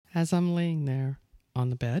as I'm laying there on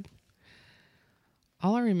the bed,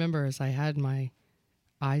 all I remember is I had my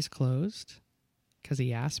eyes closed because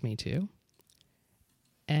he asked me to.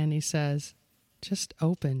 And he says, just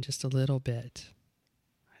open just a little bit.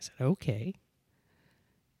 I said, okay.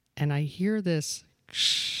 And I hear this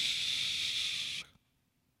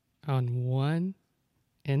on one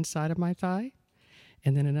inside of my thigh,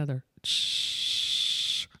 and then another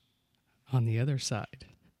on the other side.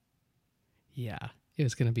 Yeah, it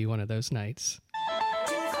was going to be one of those nights.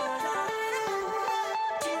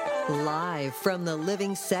 Live from the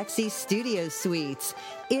Living Sexy Studio Suites,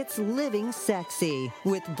 it's Living Sexy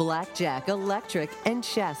with Blackjack, Electric, and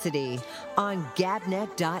Chastity on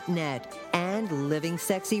Gabnet.net and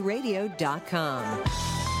LivingSexyRadio.com.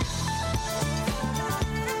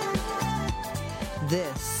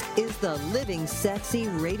 This is the Living Sexy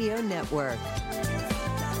Radio Network.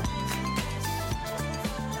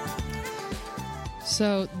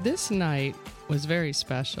 So this night was very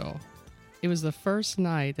special. It was the first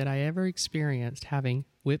night that I ever experienced having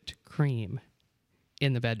whipped cream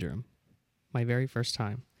in the bedroom. My very first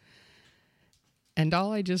time. And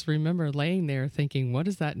all I just remember laying there thinking, what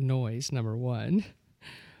is that noise, number one?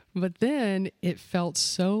 But then it felt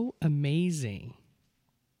so amazing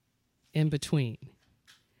in between.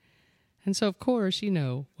 And so, of course, you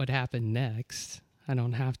know what happened next. I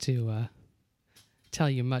don't have to tell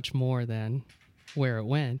you much more than where it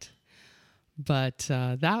went. But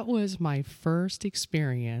that was my first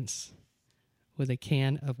experience with a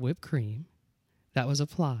can of whipped cream that was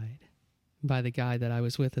applied by the guy that I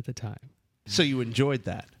was with at the time. So you enjoyed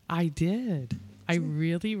that? I did. I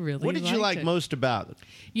really, really What did you like most about it?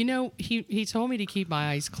 You know, he told me to keep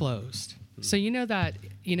my eyes closed. So you know that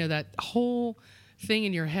whole thing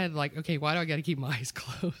in your head, like, okay, why do I got to keep my eyes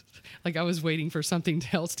closed? Like I was waiting for something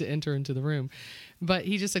else to enter into the room. But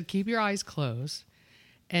he just said, keep your eyes closed.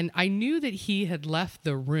 And I knew that he had left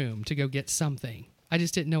the room to go get something. I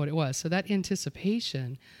just didn't know what it was. So that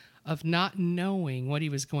anticipation of not knowing what he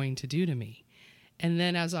was going to do to me. And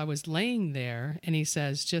then as I was laying there and he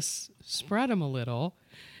says, just spread them a little.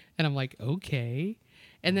 And I'm like, okay.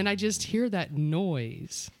 And then I just hear that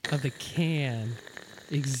noise of the can.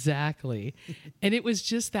 Exactly. And it was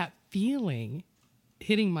just that feeling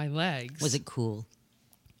hitting my legs. Was it cool?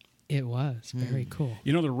 It was very cool.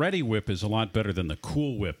 You know, the Ready Whip is a lot better than the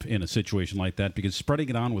Cool Whip in a situation like that because spreading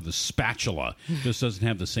it on with a spatula just doesn't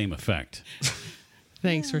have the same effect.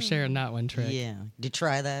 Thanks for sharing that one, Trick. Yeah. Did you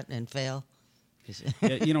try that and fail?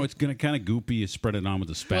 Yeah, you know, it's going to kind of goopy. You spread it on with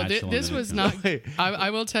a spatula. Well, this was not. I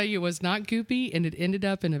will tell you, it was not goopy, and it ended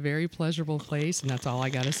up in a very pleasurable place, and that's all I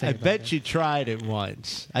got to say. I about bet it. you tried it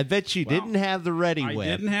once. I bet you didn't have the Ready Whip. I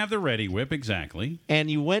didn't have the Ready Whip, exactly.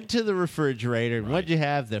 And you went to the refrigerator, and what'd you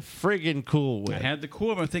have? The friggin' Cool Whip. I had the Cool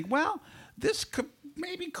Whip. I think, well, this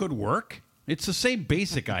maybe could work. It's the same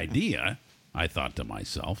basic idea, I thought to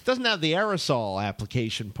myself. Doesn't have the aerosol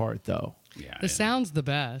application part, though. Yeah, The sound's the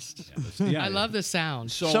best. yeah, I love the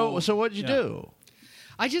sound. So what'd you do?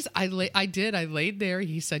 I laid there.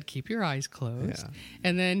 He said, keep your eyes closed. Yeah.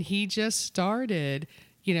 And then he just started,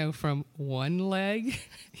 from one leg,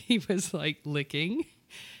 he was like licking.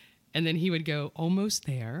 And then he would go almost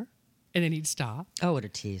there. And then he'd stop. Oh, what a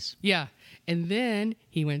tease. Yeah. And then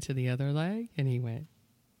he went to the other leg and he went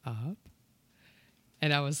up.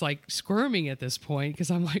 And I was like squirming at this point because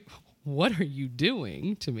I'm like, what are you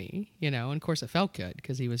doing to me? And of course it felt good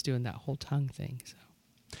because he was doing that whole tongue thing. So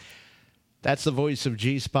That's the voice of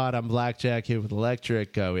G-Spot. I'm Blackjack here with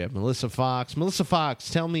Electric. We have Melissa Fox. Melissa Fox,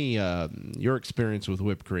 tell me your experience with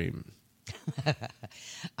whipped cream.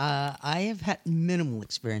 I have had minimal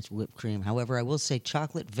experience with whipped cream. However, I will say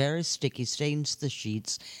chocolate, very sticky, stains the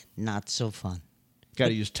sheets, not so fun. Got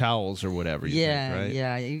to use towels or whatever. You think, right?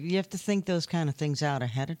 Yeah. You have to think those kind of things out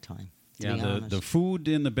ahead of time. Yeah, the food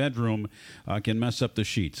in the bedroom can mess up the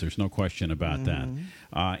sheets. There's no question about that.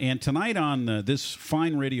 And tonight on this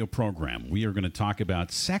fine radio program, we are going to talk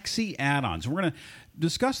about sexy add-ons. We're going to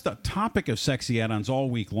discuss the topic of sexy add-ons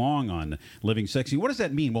all week long on Living Sexy. What does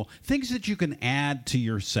that mean? Well, things that you can add to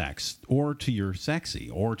your sex or to your sexy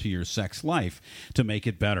or to your sex life to make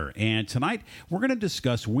it better. And tonight, we're going to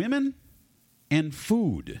discuss women and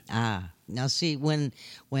food. Now see, when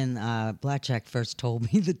Blackjack first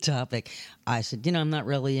told me the topic, I said, I'm not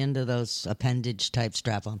really into those appendage type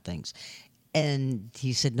strap-on things. And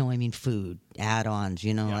he said, no, I mean food, add-ons,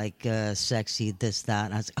 like sexy, this, that.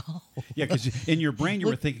 And I was like, oh. Yeah, because in your brain you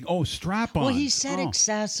were thinking, strap-on. Well, he said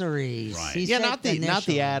accessories. Right. He Yeah, said not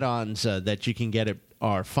the add-ons that you can get at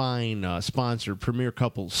our fine sponsor, Premier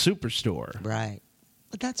Couples Superstore. Right.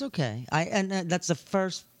 But that's okay. And that's the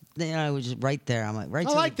first I was just right there. I'm like, right.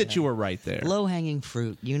 I like that you were right there. Low hanging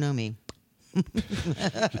fruit. You know me.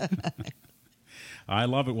 I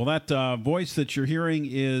love it. Well, that voice that you're hearing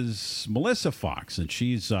is Melissa Fox, and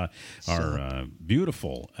she's our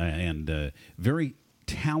beautiful and very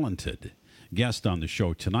talented guest on the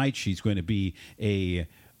show tonight. She's going to be a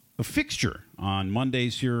fixture on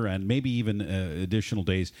Mondays here and maybe even additional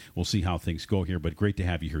days. We'll see how things go here, but great to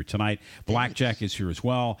have you here tonight. Blackjack is here as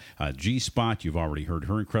well. G-Spot, you've already heard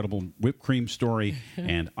her incredible whipped cream story,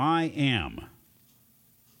 and I am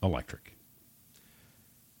electric.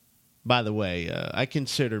 By the way, I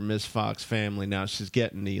consider Miss Fox family now. She's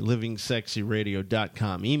getting the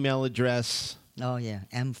livingsexyradio.com email address. Oh, yeah.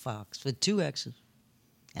 M. Fox with 2 X's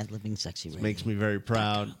at Living Sexy Radio. Makes me very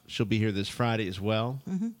proud. She'll be here this Friday as well.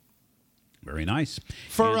 Mm-hmm. Very nice.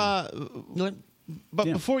 For What? But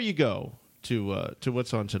Yeah. before you go to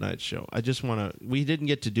what's on tonight's show, I just want to. We didn't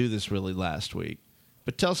get to do this really last week,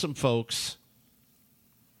 but tell some folks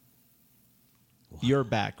your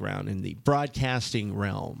background in the broadcasting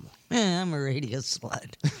realm. I'm a radio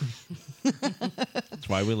slut. That's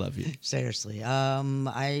why we love you. Seriously.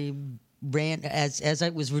 I ran, as I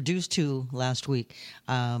was reduced to last week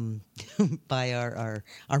by our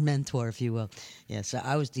mentor, if you will. Yes,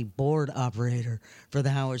 I was the board operator for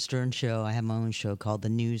the Howard Stern Show. I had my own show called The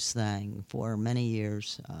News Thing for many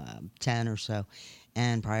years, 10 or so.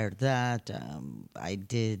 And prior to that, I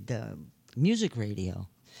did music radio.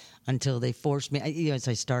 Until they forced me, as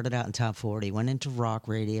I started out in top 40, went into rock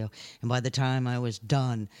radio, and by the time I was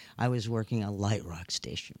done, I was working a light rock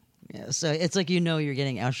station. Yeah, so it's like you're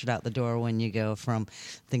getting ushered out the door when you go from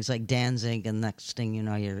things like Danzig, and next thing you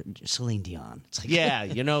know, you're Celine Dion. It's like, Yeah,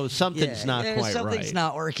 something's not quite something's right.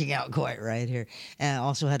 not working out quite right here. And I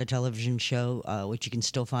also had a television show, which you can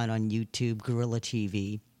still find on YouTube, Gorilla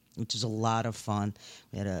TV, which is a lot of fun.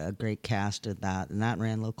 We had a great cast of that, and that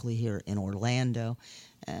ran locally here in Orlando.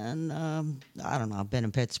 And I don't know, I've been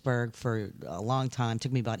in Pittsburgh for a long time. It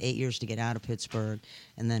took me about 8 years to get out of Pittsburgh.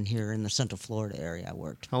 And then here in the Central Florida area, I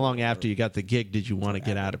worked. How long after you got the gig did you want to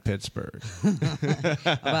get out of Pittsburgh?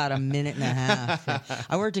 About a minute and a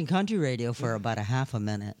half. I worked in country radio for about a half a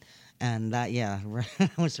minute. And that,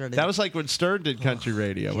 was sort of. That was like when Stern did country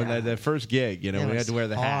radio, when yeah. that first gig, we had to wear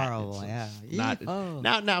the hat. Horrible,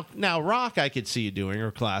 yeah. Now rock I could see you doing, or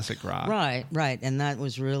classic rock. Right. And that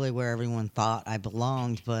was really where everyone thought I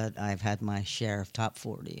belonged, but I've had my share of top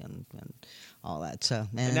 40 and all that. So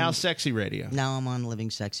And now sexy radio. Now I'm on Living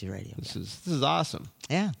Sexy Radio. This is awesome.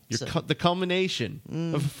 Yeah. The culmination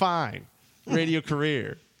of a fine radio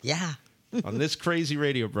career Yeah. on this crazy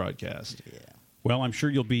radio broadcast. Yeah. Well, I'm sure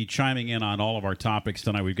you'll be chiming in on all of our topics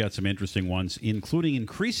tonight. We've got some interesting ones, including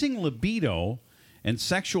increasing libido and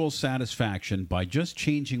sexual satisfaction by just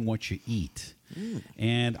changing what you eat.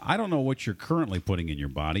 And I don't know what you're currently putting in your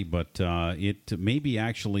body, but it may be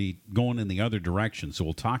actually going in the other direction. So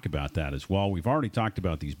we'll talk about that as well. We've already talked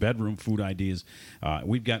about these bedroom food ideas.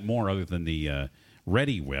 We've got more other than the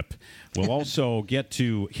Ready Whip. We'll also get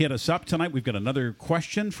to hit us up tonight. We've got another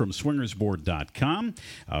question from swingersboard.com.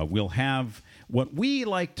 We'll have what we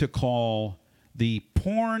like to call the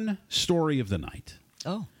porn story of the night.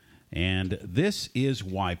 Oh. And this is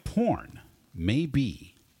why porn may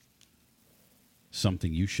be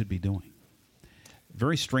something you should be doing.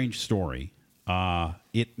 Very strange story.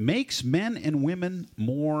 It makes men and women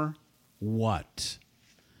more what?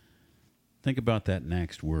 Think about that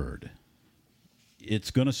next word.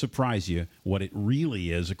 It's going to surprise you what it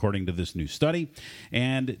really is, according to this new study.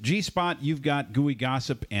 And G-Spot, you've got gooey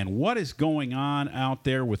gossip. And what is going on out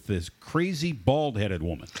there with this crazy bald-headed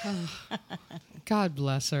woman? God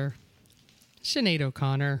bless her. Sinead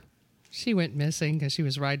O'Connor. She went missing because she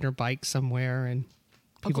was riding her bike somewhere, and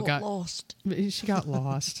people got lost. She got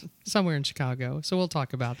lost somewhere in Chicago. So we'll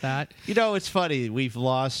talk about that. It's funny. We've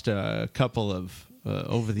lost a couple of,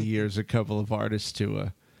 over the years, a couple of artists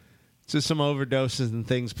to some overdoses and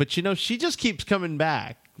things. But, she just keeps coming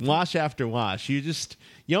back, wash after wash. You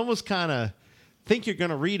almost kind of think you're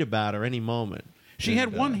going to read about her any moment. She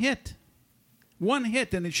had one hit. One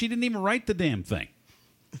hit, and she didn't even write the damn thing.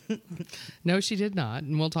 No, she did not.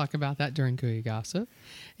 And we'll talk about that during Gooey Gossip.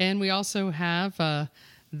 And we also have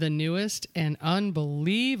the newest and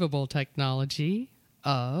unbelievable technology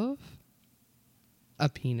of a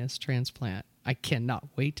penis transplant. I cannot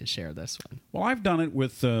wait to share this one. Well, I've done it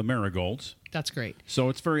with marigolds. That's great.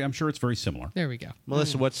 So I'm sure it's very similar. There we go.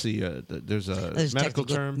 Melissa, what's there's a There's medical technical-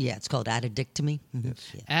 term? Yeah, it's called addictomy. Mm-hmm.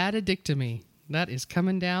 Yeah. Addictomy. That is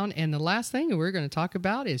coming down. And the last thing we're going to talk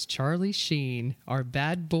about is Charlie Sheen, our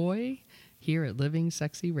bad boy here at Living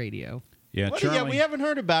Sexy Radio. Yeah, What, Charlie. yeah, we haven't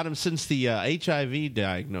heard about him since the HIV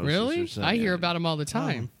diagnosis. Really? Or something. I hear about him all the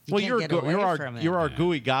time. You Well, can't get away from it. you're our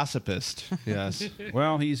gooey gossipist. Yes.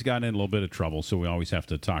 Well, he's gotten in a little bit of trouble, so we always have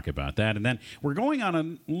to talk about that. And then we're going on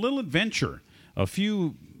a little adventure a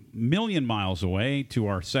few million miles away to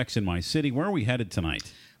our Sex in My City. Where are we headed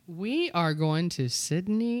tonight? We are going to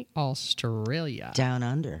Sydney, Australia. Down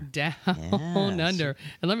under. Down Yes. under.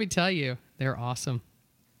 And let me tell you, they're awesome.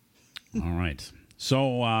 All right.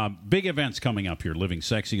 So big events coming up here. Living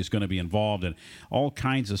Sexy is going to be involved in all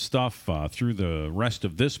kinds of stuff through the rest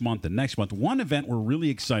of this month and next month. One event we're really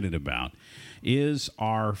excited about is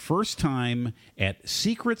our first time at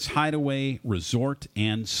Secrets Hideaway Resort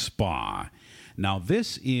and Spa. Now,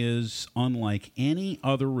 this is unlike any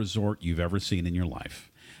other resort you've ever seen in your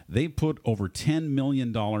life. They put over $10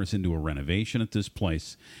 million into a renovation at this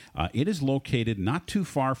place. It is located not too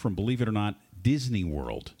far from, believe it or not, Disney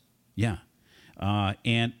World. Yeah.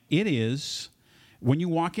 And it is, when you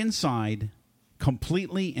walk inside,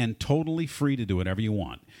 completely and totally free to do whatever you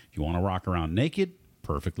want. If you want to rock around naked,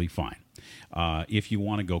 perfectly fine. If you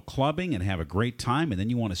want to go clubbing and have a great time, and then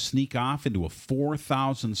you want to sneak off into a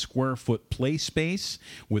 4,000 square foot play space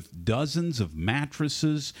with dozens of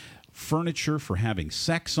mattresses, furniture for having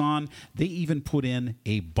sex on. They even put in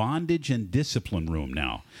a bondage and discipline room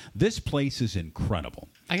now. This place is incredible.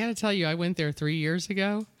 I got to tell you, I went there 3 years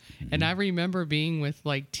ago, and I remember being with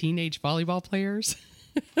like teenage volleyball players.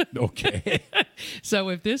 Okay. So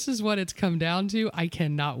if this is what it's come down to, I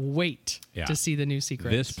cannot wait to see the new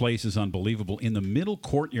Secrets. This place is unbelievable. In the middle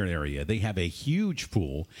courtyard area, they have a huge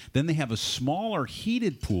pool. Then they have a smaller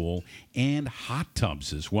heated pool and hot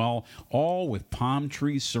tubs as well, all with palm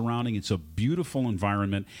trees surrounding. It's a beautiful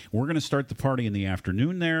environment. We're going to start the party in the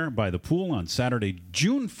afternoon there by the pool on Saturday,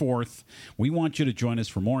 June 4th. We want you to join us.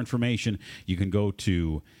 For more information, you can go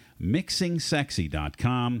to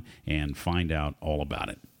mixingsexy.com and find out all about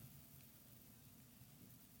it.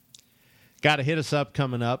 Got to hit us up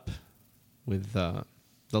coming up with the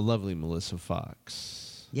lovely Melissa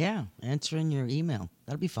Fox. Yeah, answering your email.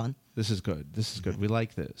 That'll be fun. This is good. This is good. We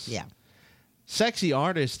like this. Yeah. Sexy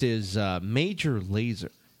artist is Major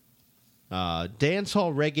Lazer.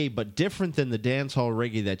 Dancehall reggae, but different than the dancehall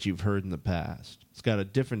reggae that you've heard in the past. It's got a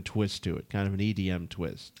different twist to it, kind of an EDM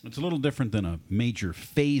twist. It's a little different than a major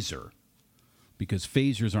phaser, because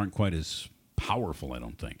phasers aren't quite as powerful, I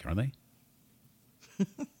don't think, are they? I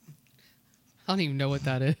don't even know what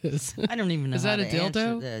that is. I don't even know. Is how that a to answer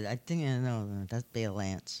dildo? that. I think no, that's Bale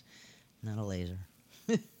Lance, not a laser.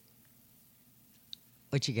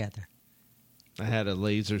 What you got there? I had a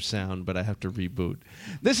laser sound, but I have to reboot.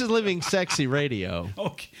 This is Living Sexy Radio.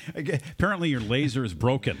 Okay. Apparently your laser is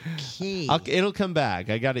broken. Key. It'll come back.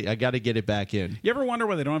 I got to get it back in. You ever wonder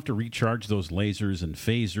why they don't have to recharge those lasers and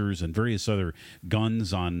phasers and various other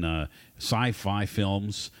guns on sci-fi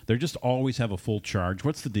films? They just always have a full charge.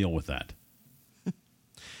 What's the deal with that?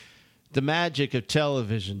 The magic of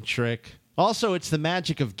television, Trick. Also, it's the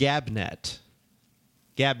magic of Gabnet.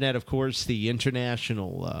 Gabnet, of course, the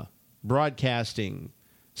international broadcasting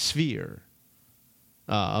sphere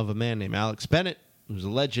of a man named Alex Bennett, who's a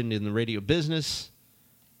legend in the radio business.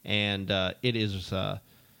 And it is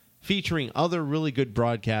featuring other really good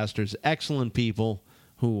broadcasters, excellent people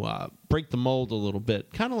who break the mold a little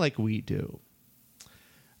bit, kind of like we do.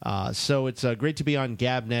 So it's great to be on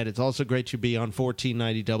Gabnet. It's also great to be on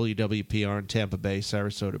 1490 WWPR in Tampa Bay,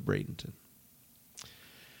 Sarasota, Bradenton.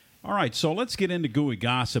 All right, so let's get into gooey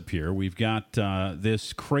gossip here. We've got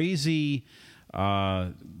this crazy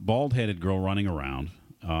bald-headed girl running around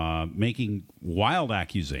making wild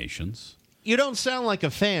accountations. You don't sound like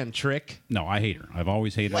a fan, Trick. No, I hate her. I've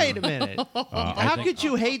always hated her. Wait a minute. How could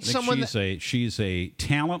you hate someone she's a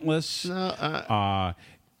talentless,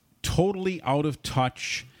 totally out of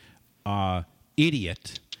touch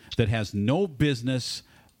idiot that has no business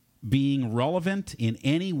being relevant in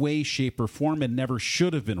any way, shape, or form, and never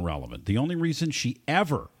should have been relevant. The only reason she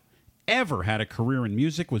ever had a career in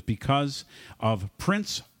music was because of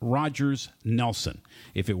Prince Rogers Nelson.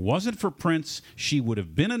 If it wasn't for Prince, she would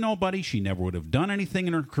have been a nobody. She never would have done anything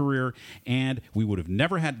in her career, and we would have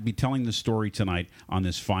never had to be telling the story tonight on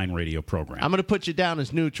this fine radio program. I'm going to put you down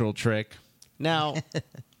as neutral, Trick. Now,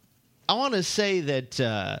 I want to say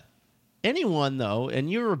that anyone, though,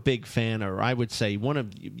 and you're a big fan, or I would say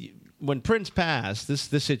when Prince passed,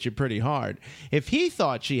 this hit you pretty hard. If he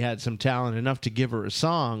thought she had some talent enough to give her a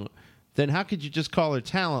song, then how could you just call her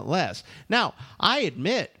talentless? Now, I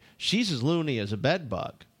admit she's as loony as a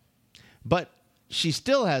bedbug, but she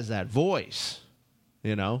still has that voice,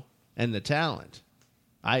 and the talent.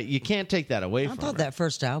 You can't take that away from her. I thought that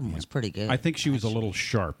first album was pretty good. I think she was a little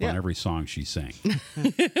sharp on every song she sang.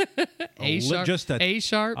 A sharp. A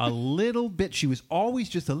sharp. A little bit. She was always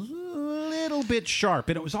just a little bit sharp,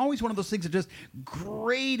 and it was always one of those things that just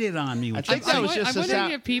grated on me. I think that was just I'm a wondering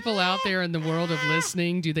sound. if people out there in the world of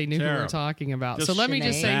listening, do they know who Terrible. we're talking about? Just So let me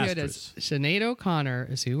just say who it is. disastrous. Sinead O'Connor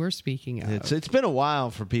is who we're speaking of. It's been a while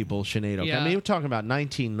for people, Sinead O'Connor. Yeah. I mean, we're talking about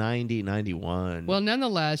 1990, 91. Well,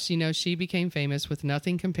 nonetheless, she became famous with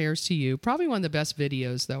Nothing Compares to You. Probably one of the best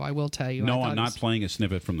videos, though, I will tell you. No, I thought I'm it not was- playing a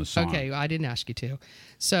snippet from the song. Okay, I didn't ask you to.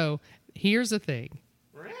 So here's the thing.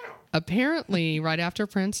 Apparently, right after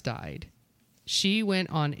Prince died, she went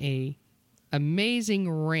on a amazing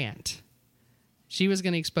rant. She was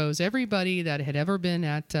going to expose everybody that had ever been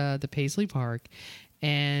at the Paisley Park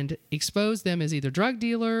and expose them as either drug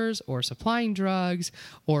dealers or supplying drugs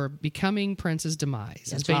or becoming Prince's demise.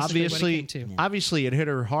 That's basically what it came to. Obviously, it hit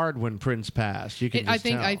her hard when Prince passed. You can I just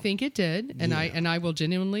think tell. I think it did, and I will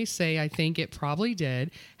genuinely say I think it probably did.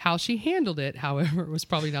 How she handled it, however, was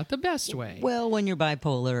probably not the best way. Well, when you're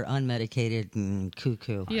bipolar, unmedicated, and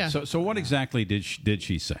cuckoo. Yeah. So what exactly did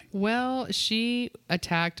she say? Well, she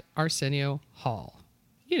attacked Arsenio Hall.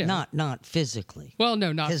 Not physically. Well,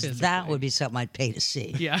 no, not Because physically. that would be something I'd pay to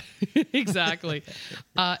see. Yeah, exactly.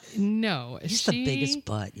 No, He's the biggest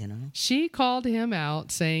butt, She called him out,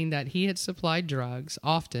 saying that he had supplied drugs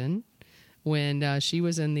often when she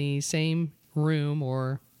was in the same room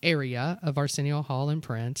or area of Arsenio Hall and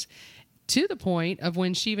Prince, to the point of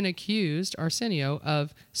when she even accused Arsenio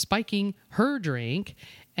of spiking her drink.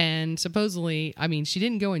 And supposedly, I mean, she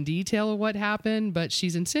didn't go in detail of what happened, but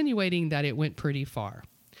she's insinuating that it went pretty far.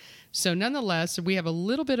 So nonetheless, we have a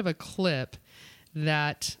little bit of a clip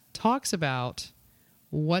that talks about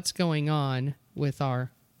what's going on with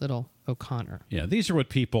our little O'Connor. Yeah, these are what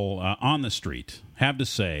people on the street have to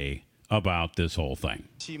say about this whole thing.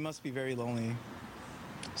 She must be very lonely.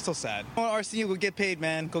 Still sad. Oh, Arsenio, go get paid,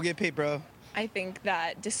 man. Go get paid, bro. I think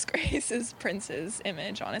that disgraces Prince's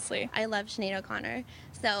image, honestly. I love Sinead O'Connor,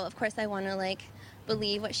 so of course I want to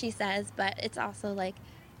believe what she says, but it's also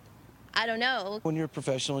I don't know. When you're a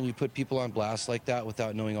professional and you put people on blast like that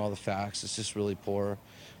without knowing all the facts, it's just really poor.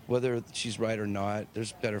 Whether she's right or not,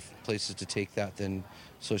 there's better places to take that than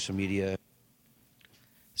social media.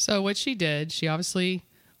 So what she did, she obviously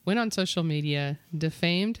went on social media,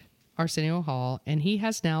 defamed Arsenio Hall, and he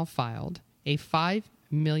has now filed a $5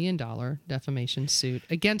 million defamation suit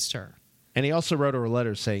against her. And he also wrote her a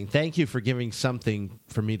letter saying, "Thank you for giving something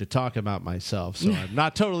for me to talk about myself, so I'm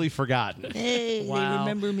not totally forgotten." Hey, they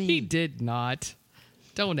remember me. He did not.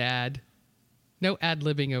 Don't add. No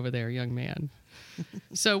ad-libbing over there, young man.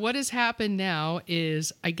 So what has happened now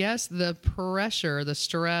is, I guess, the pressure, the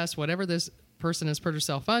stress, whatever this person has put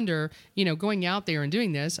herself under, going out there and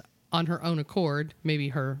doing this on her own accord, maybe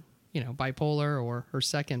her, bipolar or her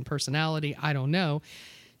second personality, I don't know.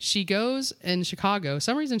 She goes in Chicago.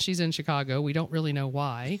 Some reason she's in Chicago. We don't really know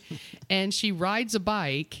why. And she rides a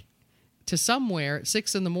bike to somewhere at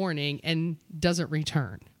 6 a.m. and doesn't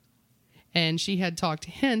return. And she had talked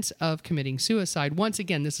hints of committing suicide. Once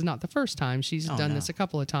again, this is not the first time. She's done this a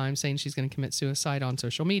couple of times, saying she's going to commit suicide on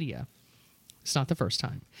social media. It's not the first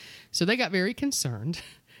time. So they got very concerned.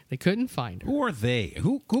 They couldn't find her. Who are they?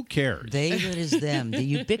 Who cares? They that is them. The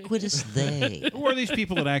ubiquitous they. Who are these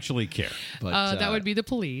people that actually care? But That would be the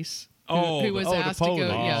police. Oh, who was the asked to go,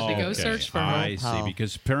 police. to go search for her. I see,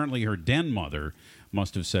 because apparently her den mother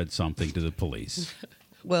must have said something to the police.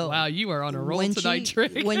 Well, Wow, you are on a roll when tonight,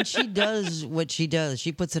 Trick. when she does what she does,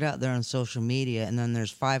 she puts it out there on social media, and then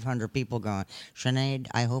there's 500 people going, Sinead,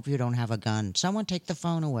 I hope you don't have a gun. Someone take the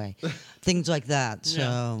phone away. Things like that.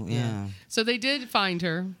 So, yeah. So they did find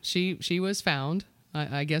her. She was found,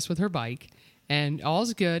 I guess, with her bike. And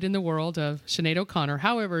all's good in the world of Sinead O'Connor.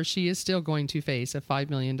 However, she is still going to face a $5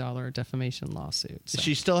 million defamation lawsuit. So. Does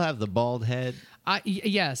she still have the bald head?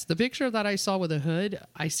 Yes, the picture that I saw with a hood,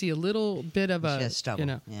 I see a little bit of She a has stubble,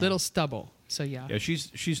 yeah. little stubble. So yeah. Yeah,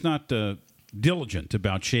 she's not diligent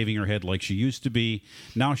about shaving her head like she used to be.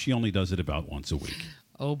 Now she only does it about once a week.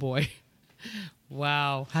 Oh boy.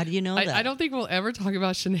 Wow. How do you know that? I don't think we'll ever talk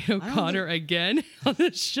about Sinead O'Connor again on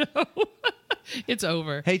this show. It's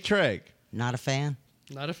over. Hey, Treg, Not a fan.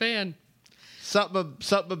 Not a fan. something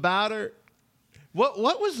about her. What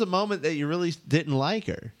was the moment that you really didn't like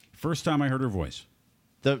her? First time I heard her voice.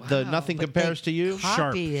 The nothing but compares they to you. copy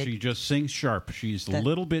Sharp. it. She just sings sharp. She's a That-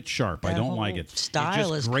 little bit sharp. I that don't like whole it.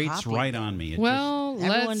 style It is just grates copied. right on me. It Well,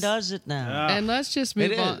 Everyone let's, does it now. and let's just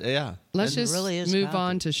move It on. is, yeah. Let's It just really is move copied.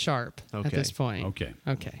 on to Sharp at Okay. this point. Okay.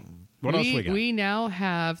 Okay. What else we got? We now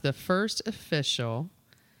have the first official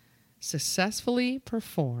successfully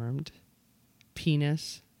performed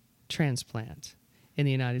penis transplant in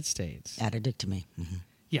the United States. Addictomy.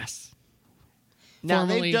 Yes. Now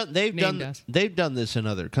formerly they've named done us. they've done this in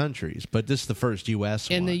other countries, but this is the first U.S.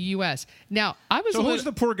 In one. the U.S. Now, I was So a who's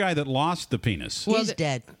little- the poor guy that lost the penis? Well, He's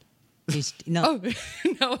dead. He's no. Oh,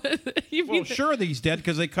 no. You Well, mean sure, he's dead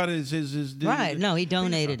because they cut his Right. No, he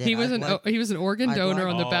donated it. he was he was an organ I'd donor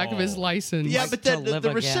like- on the back of his Oh. license. Yeah, Like but to then the live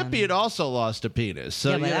again. recipient also lost a penis. So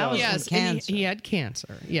Yeah, but you that know, was yes, from and cancer. he had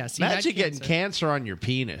cancer. Yes, he imagine had getting cancer. cancer on your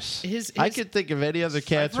penis. His- I his- could think of any other I've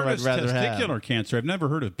cancer heard I'd of rather testicular have. cancer. I've never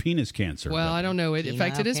heard of penis cancer. Well, but- I don't know. It Penile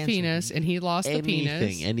affected his cancer. penis, and he lost the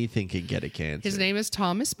penis. Anything can get a cancer. His name is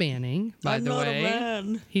Thomas Banning, by I'm the not a way.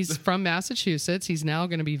 man. He's from Massachusetts. He's now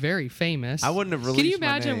going to be very famous. I wouldn't have Can you released my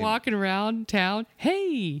imagine name. walking around town?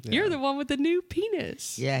 Hey, you're the one with the new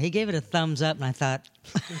penis. Yeah, he gave it a thumbs up, and I thought,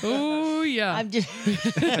 Oh, yeah. I'm just.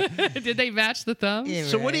 Did they match the thumbs? Yeah,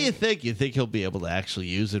 So what do right. you think? You think he'll be able to actually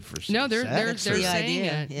use it for No, they're sex? they're the saying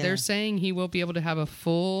idea, it. yeah. They're saying he will be able to have a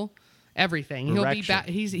full everything. He'll be Erection. back.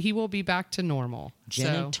 He will be back to normal. So.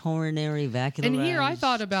 Genitourinary vacuolarized. And here I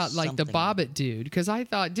thought about like the something. Bobbitt dude because I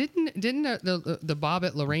thought didn't the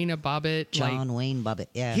Bobbitt Lorena Bobbitt John Wayne Bobbitt.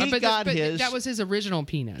 Yeah. He got but his- that was his original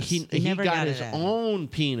penis. He never got got his it out. own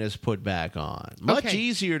penis put back on. Much Okay.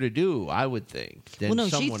 easier to do, I would think. Than Well, no, she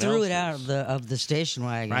someone threw it out else's. of the station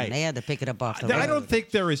wagon. Right. They had to pick it up off the road. I don't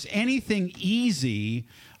think there is anything easy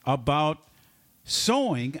about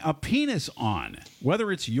sewing a penis on,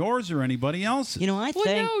 whether it's yours or anybody else's. You know, I Well,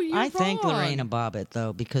 think no, you're thank wrong. Lorena Bobbitt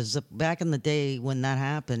though, because back in the day when that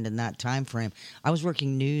happened in that time frame, I was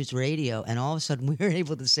working news radio, and all of a sudden we were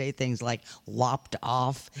able to say things like "lopped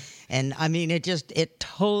off," and I mean it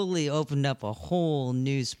totally opened up a whole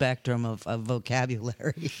new spectrum of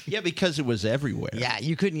vocabulary. Yeah, because it was everywhere. Yeah,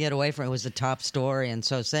 you couldn't get away from it. It was the top story, and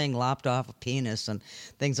so saying "lopped off a penis" and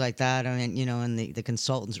things like that. I mean, you know, and the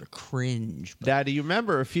consultants were cringe. But Now, do you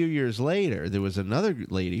remember a few years later, there was another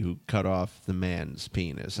lady who cut off the man's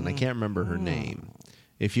penis, and I can't remember her name.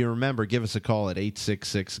 If you remember, give us a call at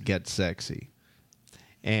 866-GET-SEXY.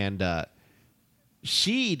 And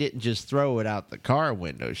she didn't just throw it out the car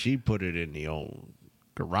window. She put it in the old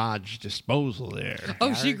garage disposal there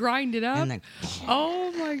oh, she grinded up. and then,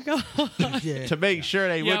 Oh my god! to make sure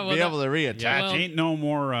they Yeah, wouldn't well, be that- able to reattach Yeah, it. well- Ain't no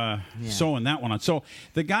more sewing that one on. So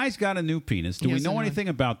the guy's got a new penis. Do we Yes, know I know. anything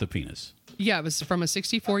about the penis? Yeah, it was from a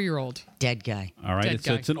 64-year-old. dead guy. All right, Dead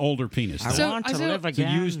guy. it's an older penis. I though. So- want I to said- live It's a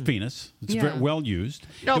again. used penis. It's Yeah. very well used.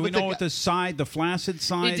 No, Do we but the know guy- what the flaccid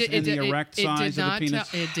size and the erect size of the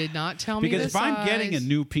penis? It did not tell me Because the if I'm getting a size.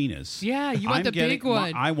 new penis, Yeah, you want I'm the big getting-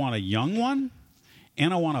 one. I want a young one,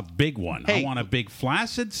 and I want a big one. I Hey. want a big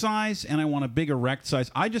flaccid size, and I want a big erect size.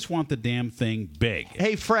 I just want the damn thing big.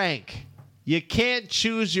 Hey, Frank, you can't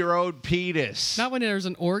choose your own penis. Not when there's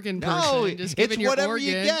an organ person. No, just it's giving your whatever organ.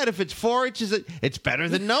 you get. If it's 4 inches, it's better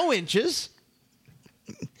than no inches.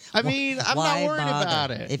 I mean, I'm why not worried bother?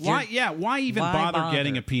 about it. If Why? you're- Yeah. Why even why bother bother?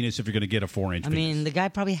 getting a penis if you're going to get a 4-inch I penis? mean, the guy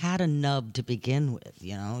probably had a nub to begin with,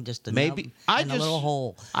 you know, just a Maybe nub I and just a little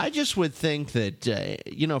hole. I just would think that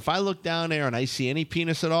if I look down there and I see any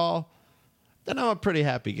penis at all, then I'm a pretty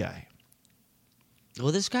happy guy.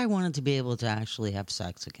 Well, this guy wanted to be able to actually have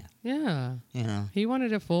sex again, Yeah. you know. He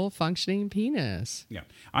wanted a full functioning penis. yeah,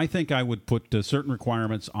 I think I would put certain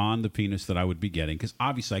requirements on the penis that I would be getting because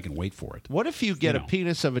obviously I can wait for it. What if you get You know. a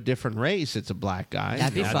penis of a different race? It's a black guy.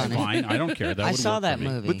 That'd be That's funny. fine. I don't care. That I would saw work that for me.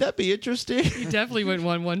 movie. Would that be interesting? You definitely wouldn't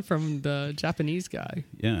want one from the Japanese guy.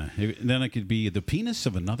 Yeah. Then it could be the penis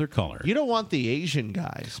of another color. You don't want the Asian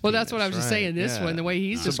guys. Well, that's what I was just saying. This one, the way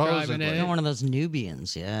he's describing Supposedly. it. You know, one of those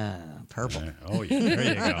Nubians, yeah, purple. Oh yeah. There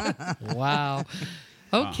you go. Wow.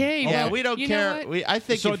 Okay. Yeah, well, we don't you know care. what? I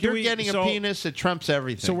think So if do you're we- getting so- a penis, it trumps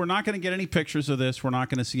everything. So we're not going to get any pictures of this. We're not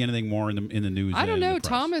going to see anything more in the news. I don't and in know. the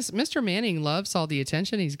press. Mr. Manning loves all the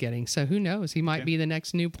attention he's getting. So who knows? He might be the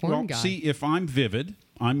next new porn Well, guy. see, if I'm Vivid,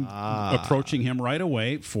 I'm approaching him right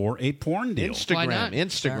away for a porn deal. Why not?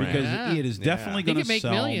 Instagram. Because Yeah. it is definitely He going could to make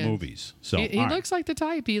sell millions. movies. So he all right. looks like the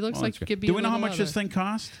type. He looks Well, like that's he good. could be. Do a we know how little much this other. thing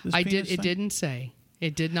cost? This I penis did. It thing? didn't say.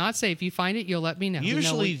 It did not say. If you find it, you'll let me know.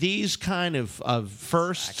 Usually, these kind of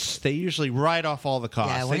firsts, they usually write off all the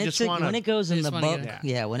costs. Yeah, when, they it's just want when it goes in They the just wanna book, get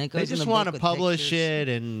yeah, when it They goes in just the want book to with publish pictures. it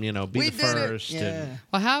and be We the did it. first. Yeah. And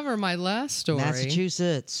Well, however, my last story.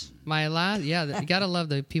 Massachusetts, You gotta love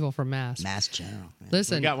the people from Mass. Mass General. we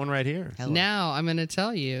Listen, got one right here. Hello. now I'm going to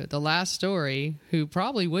tell you the last story. Who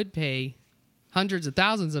probably would pay hundreds of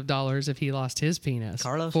thousands of dollars if he lost his penis?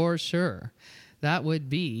 Carlos? For sure. That would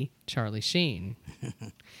be Charlie Sheen.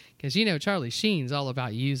 Because Charlie Sheen's all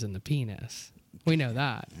about using the penis. We know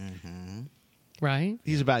that. Right?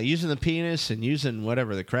 He's about using the penis and using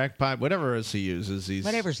whatever, the crack pipe, whatever else he uses.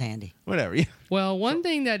 Whatever's handy. Whatever, yeah. Well, one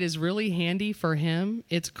thing that is really handy for him,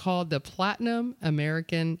 it's called the Platinum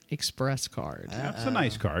American Express card. That's a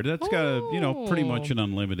nice card. That's got a, pretty much an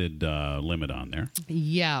unlimited limit on there.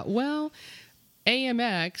 Yeah. Well,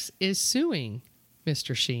 AMX is suing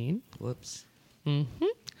Mr. Sheen Whoops.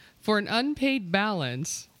 for an unpaid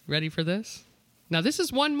balance. Ready for this? Now, this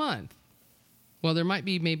is 1 month. Well, there might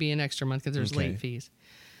be maybe an extra month because there's late fees.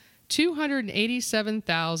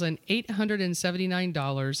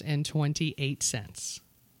 $287,879.28.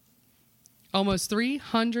 Almost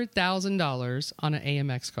 $300,000 on an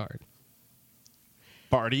AMX card.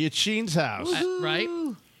 Party at Sheen's house. Right?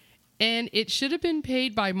 And it should have been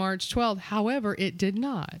paid by March 12th. However, it did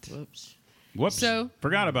not. Whoops. So-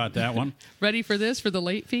 Forgot about that one. Ready for this for the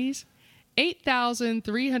late fees?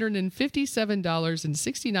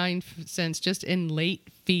 $8,357.69 just in late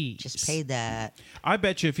fees. Just pay that. I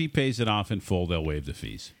bet you if he pays it off in full, they'll waive the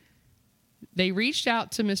fees. They reached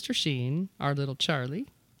out to Mr. Sheen, our little Charlie,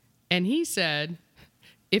 and he said,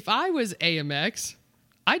 if I was AMX,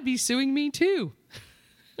 I'd be suing me too.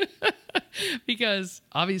 Because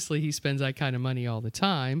obviously he spends that kind of money all the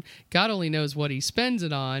time. God only knows what he spends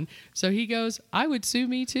it on. So he goes, I would sue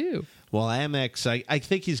me too. Well, Amex, I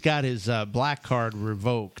think he's got his black card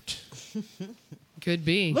revoked. Could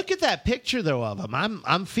be. Look at that picture, though, of him.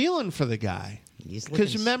 I'm feeling for the guy.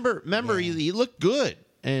 Because remember, he looked good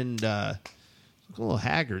and a little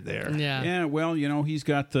haggard there. Yeah. Yeah, well, he's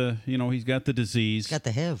got the disease. Got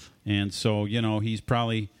the HIV. And so, he's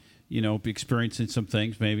probably, experiencing some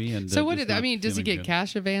things maybe. And So what just did I not mean? Does he feeling get good.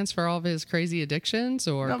 cash advance for all of his crazy addictions,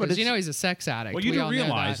 or No, but because it's- he's a sex addict? Well, you We do all know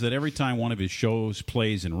realize that every time one of his shows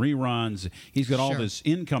plays in reruns, he's got all Sure. this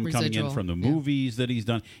income coming in Residual, from the yeah. movies that he's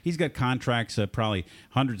done. He's got contracts, probably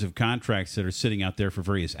hundreds of contracts that are sitting out there for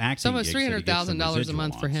various acting So almost gigs that he gets some $300,000 a residual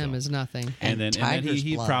month for on, him so. is nothing. And then Tiger's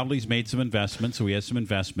he blood. probably has made some investments, so he has some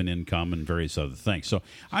investment income and various other things. So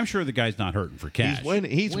I'm sure the guy's not hurting for cash. He's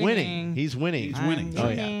winning. He's winning. Winning. He's winning. He's winning. Oh,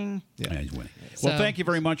 yeah. Yeah, he's winning. So- Well, thank you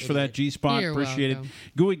very much for that, G-Spot. You're Appreciate welcome.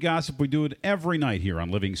 it. Gooey Gossip, we do it every night here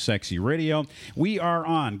on Living Sexy Radio. We are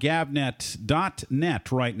on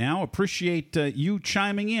gabnet.net right now. Appreciate you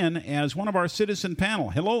chiming in as one of our citizen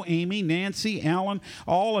panel. Hello, Amy, Nancy, Alan,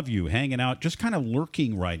 all of you hanging out, just kind of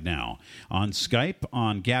lurking right now on Skype,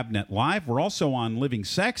 on Gabnet Live. We're also on Living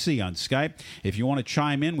Sexy on Skype. If you want to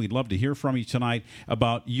chime in, we'd love to hear from you tonight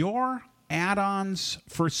about your add-ons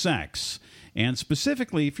for sex. And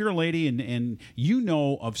specifically, if you're a lady and you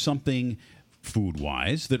know of something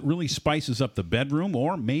food-wise that really spices up the bedroom,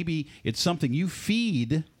 or maybe it's something you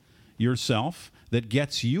feed yourself that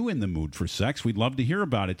gets you in the mood for sex, we'd love to hear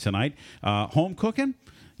about it tonight. Home cooking?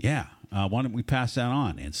 Yeah. Why don't we pass that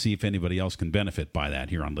on and see if anybody else can benefit by that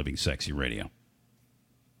here on Living Sexy Radio?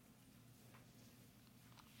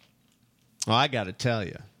 Well, I got to tell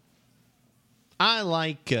you, I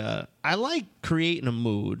like creating a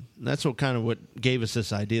mood. That's what gave us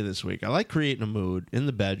this idea this week. I like creating a mood in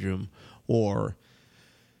the bedroom, or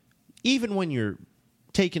even when you're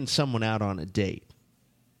taking someone out on a date,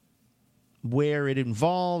 where it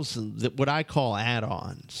involves what I call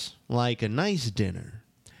add-ons, like a nice dinner.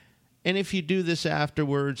 And if you do this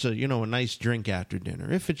afterwards, a nice drink after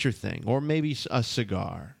dinner, if it's your thing, or maybe a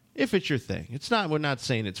cigar, if it's your thing. We're not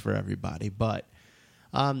saying it's for everybody, but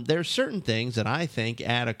there are certain things that I think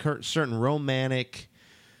add a certain romantic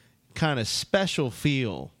kind of special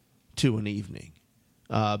feel to an evening.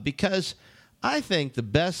 Because I think the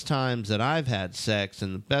best times that I've had sex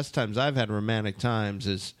and the best times I've had romantic times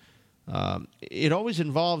is it always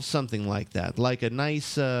involves something like that, like a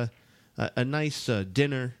nice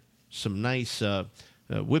dinner, some nice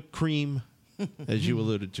whipped cream, as you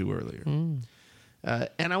alluded to earlier.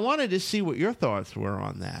 And I wanted to see what your thoughts were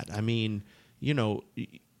on that. I mean,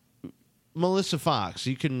 Melissa Fox,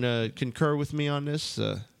 you can concur with me on this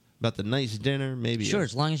about the nice dinner, maybe. Sure,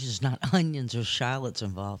 as long as there's not onions or shallots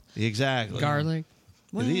involved. Exactly. Garlic.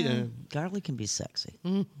 Well, garlic can be sexy.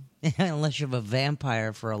 Unless you have a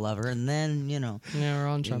vampire for a lover, and then, Yeah, we're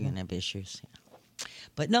on you're trouble. going to have issues.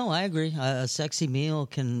 But no, I agree. A sexy meal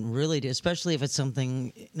can really do, especially if it's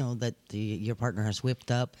something that your partner has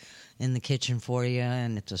whipped up in the kitchen for you,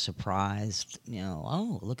 and it's a surprise.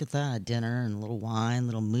 Oh, look at that, dinner and a little wine,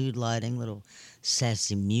 little mood lighting, little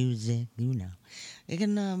sassy music. It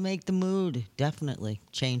can make the mood definitely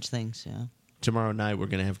change things. Yeah. Tomorrow night, we're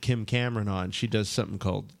going to have Kim Cameron on. She does something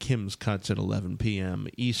called Kim's Cuts at 11 p.m.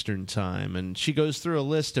 Eastern Time. And she goes through a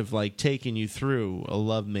list of, taking you through a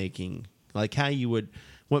lovemaking, like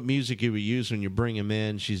what music you would use when you bring him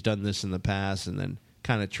in. She's done this in the past. And then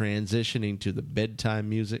kind of transitioning to the bedtime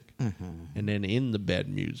music, and then in the bed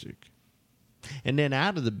music, and then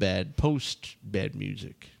out of the bed, post-bed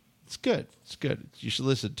music. It's good. It's good. You should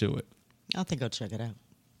listen to it. I think I'll check it out.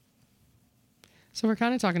 So we're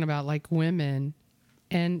kind of talking about like women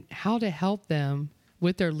and how to help them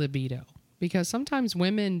with their libido. Because sometimes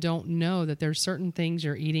women don't know that there's certain things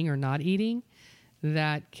you're eating or not eating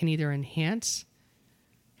that can either enhance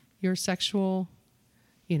your sexual,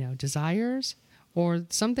 desires, or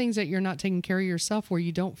some things that you're not taking care of yourself where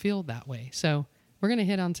you don't feel that way. So we're going to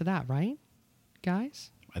hit onto that, right, guys?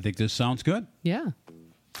 I think this sounds good. Yeah.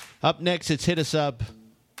 Up next, it's Hit Us Up.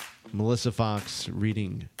 Melissa Fox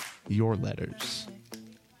reading your letters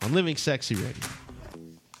on Living Sexy Radio.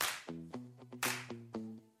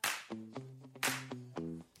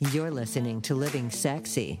 You're listening to Living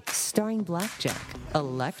Sexy, starring Blackjack,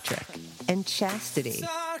 Electric, and Chastity.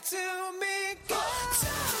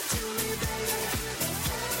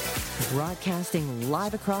 Broadcasting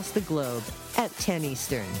live across the globe at 10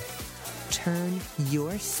 Eastern. Turn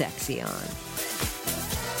your sexy on.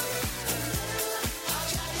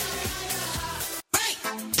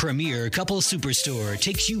 Premier Couples Superstore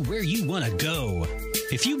takes you where you want to go.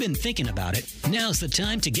 If you've been thinking about it, now's the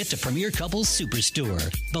time to get to Premier Couples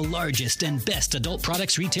Superstore, the largest and best adult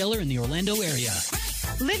products retailer in the Orlando area.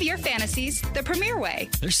 Live your fantasies the Premier way.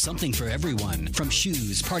 There's something for everyone, from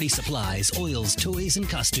shoes, party supplies, oils, toys, and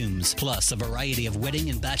costumes, plus a variety of wedding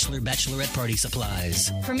and bachelorette party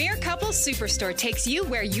supplies. Premier Couples Superstore takes you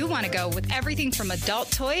where you want to go with everything from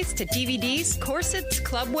adult toys to DVDs, corsets,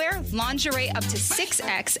 clubwear, lingerie up to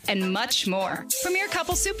 6X, and much more. Premier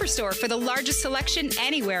Couples Superstore for the largest selection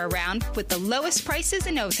anywhere around with the lowest prices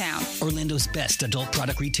in O-Town. Orlando's best adult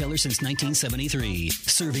product retailer since 1973,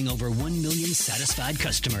 serving over 1 million satisfied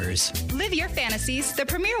customers. Live your fantasies the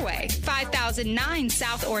Premier way. 5009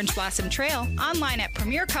 South Orange Blossom Trail. Online at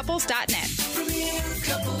premiercouples.net. Premier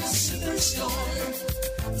Couples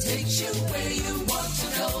Superstore takes you where you want to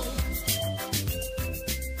go.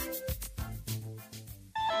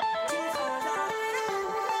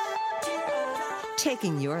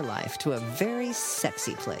 Taking your life to a very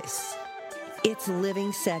sexy place. It's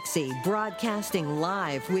Living Sexy, broadcasting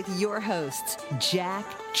live with your hosts, Jack,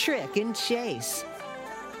 Trick, and Chase.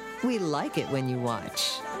 We like it when you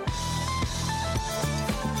watch.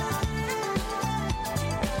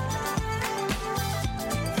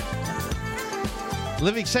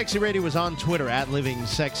 Living Sexy Radio is on Twitter at Living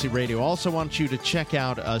Sexy Radio. Also want you to check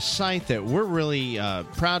out a site that we're really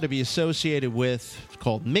proud to be associated with. It's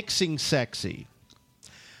called Mixing Sexy.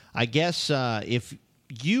 I guess if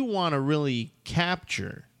you want to really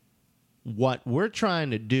capture what we're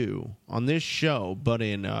trying to do on this show, but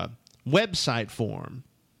in website form,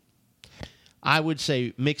 I would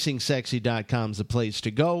say mixingsexy.com is the place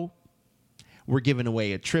to go. We're giving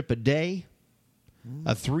away a trip a day,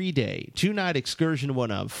 a 3-day, 2-night excursion to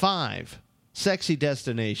one of 5 sexy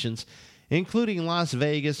destinations, including Las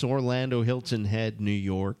Vegas, Orlando, Hilton Head, New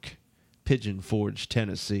York, Pigeon Forge,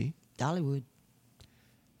 Tennessee, Dollywood.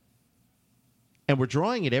 And we're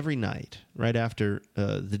drawing it every night, right after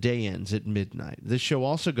the day ends at midnight. This show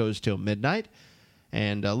also goes till midnight,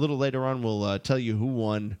 and a little later on we'll tell you who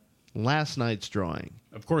won last night's drawing.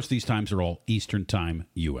 Of course, these times are all Eastern Time,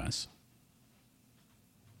 U.S.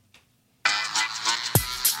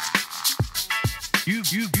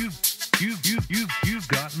 You've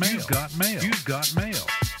got mail. You've got mail. You've got mail.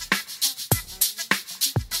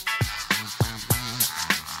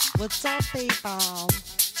 What's up, people?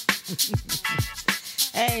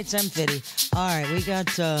 Hey, it's M50. All right, we got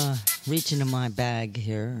reach into my bag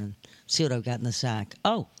here and see what I've got in the sack.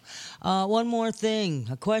 Oh, one more thing,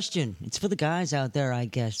 a question. It's for the guys out there, I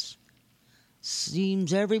guess.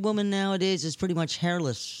 Seems every woman nowadays is pretty much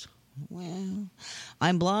hairless. Well,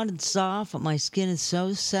 I'm blonde and soft, but my skin is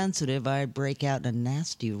so sensitive I break out in a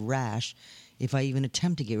nasty rash if I even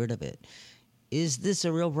attempt to get rid of it. Is this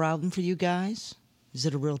a real problem for you guys? Is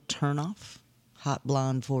it a real turnoff? Hot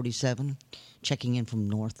Blonde 47, checking in from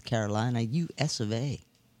North Carolina, US of A.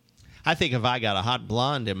 I think if I got a hot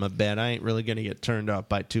blonde in my bed, I ain't really going to get turned off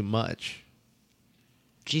by too much.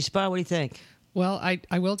 G-Spot, what do you think? Well, I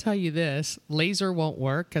will tell you this. Laser won't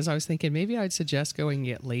work because I was thinking maybe I'd suggest going and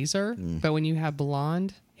get laser. But when you have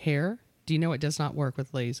blonde hair, do you know it does not work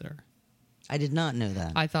with laser? I did not know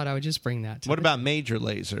that. I thought I would just bring that to What about major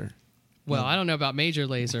laser? Well, I don't know about major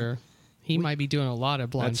laser. He might be doing a lot of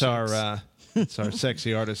blonde That's That's our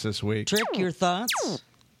sexy artist this week. Trick, your thoughts?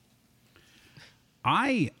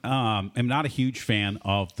 I am not a huge fan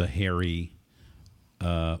of the hairy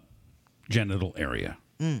genital area.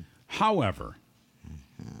 However,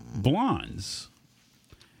 blondes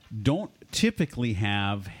don't typically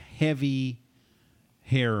have heavy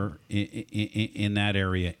hair in that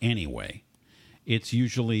area anyway. It's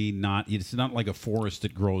usually not. It's not like a forest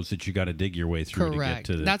that grows that you got to dig your way through Correct.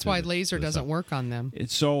 to get to. That's why laser doesn't work on them.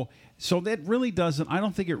 So that really doesn't. I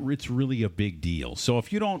don't think it's really a big deal. So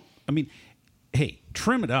if you don't, I mean, hey,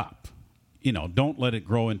 trim it up. Don't let it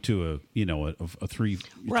grow into a 3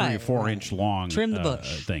 or 4 inch long Trim the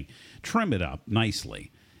bush. thing. Trim it up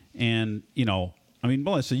nicely, and I mean,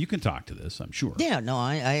 Melissa, you can talk to this, I'm sure. Yeah, no,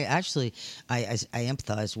 I actually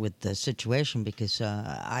empathize with the situation because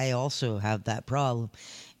I also have that problem.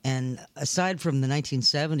 And aside from the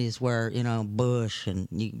 1970s where, Bush and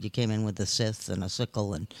you came in with a scythe and a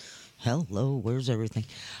sickle and hello, where's everything?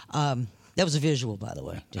 That was a visual, by the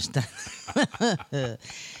way. Just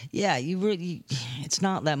yeah, it's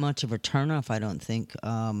not that much of a turnoff, I don't think,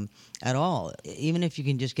 at all. Even if you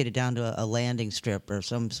can just get it down to a landing strip or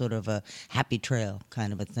some sort of a happy trail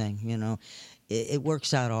kind of a thing, it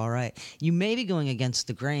works out all right. You may be going against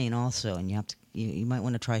the grain also, and you might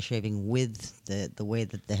want to try shaving with the way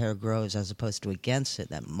that the hair grows as opposed to against it.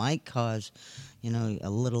 That might cause, a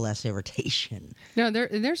little less irritation. No,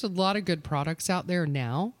 there's a lot of good products out there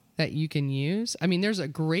now that you can use. I mean, there's a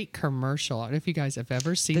great commercial. I don't know if you guys have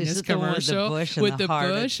ever seen this commercial with the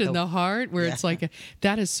bush and the heart, where it's like,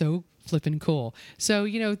 that is so flipping cool. So,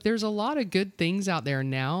 there's a lot of good things out there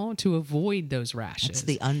now to avoid those rashes. It's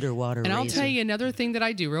the underwater And razor. I'll tell you another thing that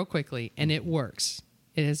I do real quickly, and it works.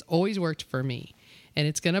 It has always worked for me. And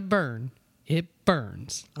it's going to burn. It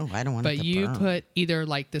burns. Oh, I don't want it to But you burn. put either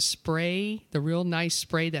like the spray, the real nice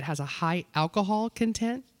spray that has a high alcohol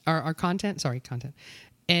content, content,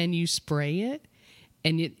 and you spray it,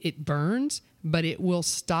 and it burns, but it will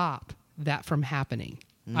stop that from happening.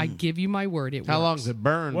 I give you my word, it How works. long does it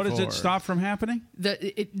burn What for? does it stop from happening?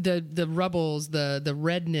 The rubbles, the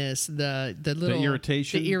redness, the little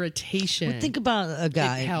irritation? the irritation. Well, think about a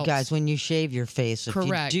guy, It helps. guys, when you shave your face. If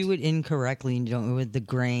Correct. you do it incorrectly and you don't with the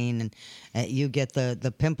grain, and you get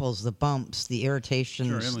the pimples, the bumps, the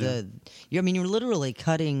irritations. Sure, You're literally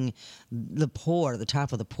cutting the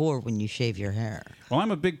top of the pore when you shave your hair. Well,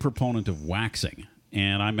 I'm a big proponent of waxing,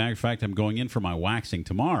 and matter of fact, I'm going in for my waxing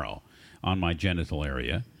tomorrow on my genital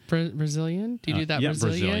area. Brazilian? Do you do that yeah,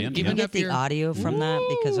 Brazilian? Brazilian, Can yeah. you get the audio from that?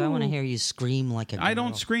 Because I want to hear you scream like a girl. I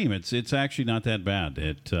don't scream. It's actually not that bad.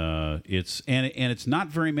 It's not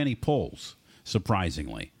very many pulls,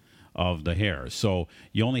 surprisingly, of the hair. So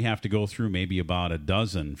you only have to go through maybe about a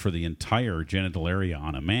dozen for the entire genital area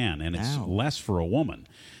on a man, and it's less for a woman.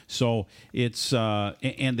 So it's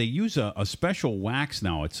and they use a special wax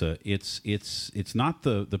now. It's not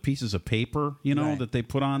the pieces of paper Right. that they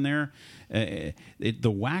put on there.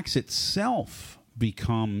 The wax itself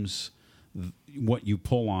becomes what you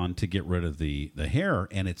pull on to get rid of the hair,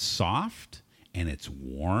 and it's soft and it's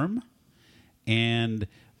warm, and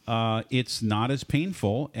it's not as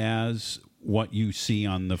painful as what you see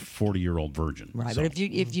on the 40-year-old virgin. Right, So- but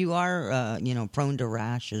if you are prone to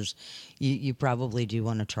rashes, you probably do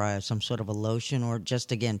want to try some sort of a lotion or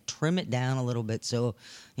just again trim it down a little bit so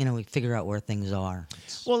we figure out where things are.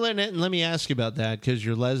 Well, then let me ask you about that because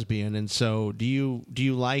you're lesbian, and so do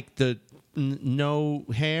you like the no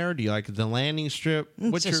hair? Do you like the landing strip?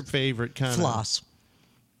 What's your just favorite kind floss. of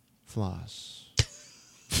floss?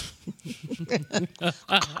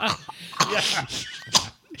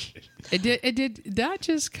 Did that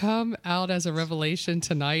just come out as a revelation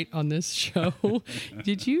tonight on this show?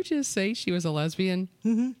 Did you just say she was a lesbian?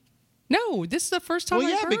 Mm-hmm. No, this is the first time Well,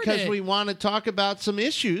 I've yeah, heard because it. we want to talk about some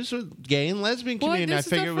issues with gay and lesbian community. This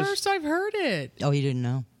is the first I've heard it. Oh, you didn't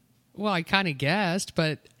know? Well, I kind of guessed,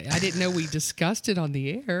 but I didn't know we discussed it on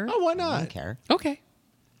the air. Oh, why I not? don't care. Okay.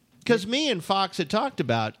 Because me and Fox had talked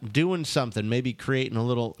about doing something, maybe creating a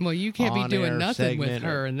little. Well, you can't be doing on-air nothing with segment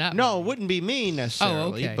her or- and that No, one. it wouldn't be me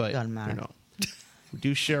necessarily, okay. but Doesn't matter. we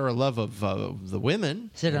do share a love of the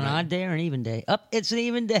women. Is it an odd day or an even day? It's an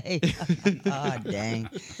even day. Ah, dang.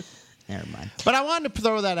 Never mind. But I wanted to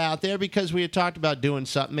throw that out there because we had talked about doing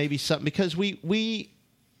something, because we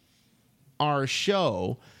are a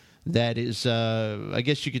show that is, I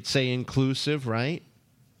guess you could say, inclusive, right?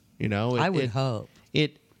 I would hope.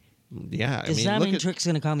 Yeah. Does that mean Trick's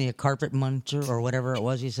going to call me a carpet muncher or whatever it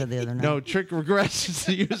was you said the other night? No, Trick regrets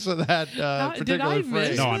the use of that particular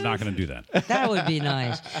phrase. No, I'm not going to do that. That would be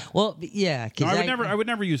nice. Well, yeah. 'cause No, I would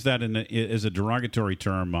never use that as a derogatory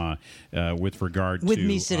term with regard With to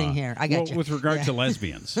me sitting here. I got you. With regard Yeah. to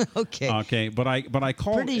lesbians. Okay. Okay, but I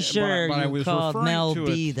called. Pretty sure but I you was called referring Mel to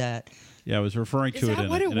B it. that. Yeah, I was referring Is to it that in,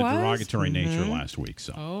 what a, it in a was? derogatory nature Mhm. last week.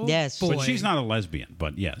 So Oh, Yes. boy. but she's not a lesbian.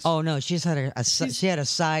 But yes. Oh no, she had a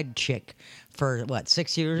side chick for what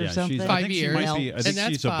 6 years yeah, or something. she's. I 5 think years. she might be. I And think that's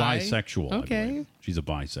she's a bi. bisexual. I Okay. believe. She's a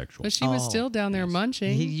bisexual. But she was Oh, still down there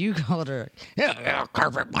munching. You called her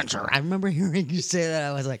carpet puncher. I remember hearing you say that.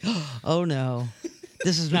 I was like, oh no,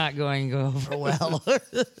 this is not going to go over well.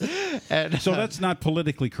 And, So that's not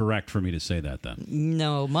politically correct for me to say that then.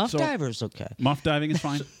 No, muff So- diver's okay. Muff diving is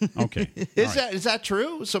fine? Okay. is that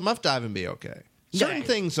true? So muff diving be okay? Certain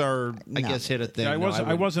things are, I No. guess, hit a thing. Yeah, I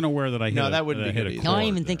wouldn't- wasn't aware that I hit No, a, that wouldn't that I be hit good a either. No, I chord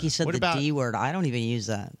even think he there. said What the about- D word. I don't even use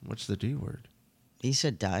that. What's the D word? He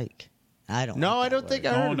said dyke. I don't. No, like I that don't think word.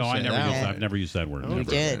 I heard Oh him no, I say never that. used that. I've never used that word. Oh, You Never.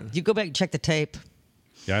 did. You go back and check the tape.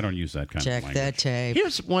 Yeah, I don't use that kind Check of the language. tape.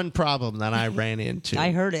 Here's one problem that I ran into.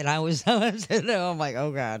 I heard it. I was I'm like,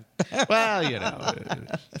 oh god. Well,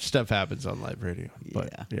 stuff happens on live radio,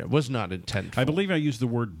 but yeah, it was not intended. I believe I used the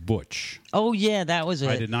word butch. Oh yeah, that was it.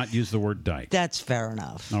 I did not use the word dyke. That's fair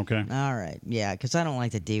enough. Okay. All right. Yeah, because I don't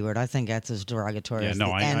like the D word. I think that's as derogatory Yeah, as no,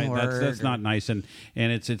 the N word. that's not nice, and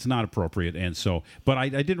it's not appropriate, and so. But I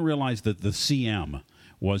didn't realize that the CM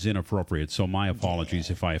was inappropriate. So my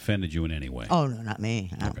apologies if I offended you in any way. Oh no, not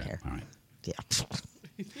me. I don't care. All right. Yeah.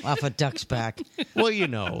 Off a duck's back.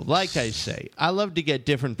 Well, like I say, I love to get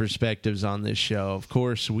different perspectives on this show. Of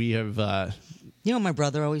course, we have. You know what my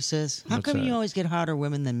brother always says? How What's come that? you always get hotter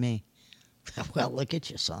women than me? Well, look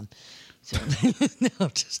at you, son. So, no,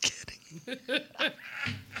 just kidding.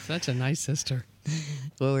 Such a nice sister.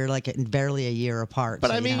 Well, we're like barely a year apart. But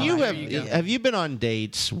so I mean, know, you I- have you been on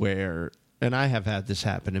dates where, and I have had this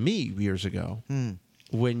happen to me years ago,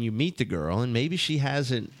 when you meet the girl and maybe she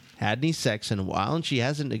hasn't had any sex in a while and she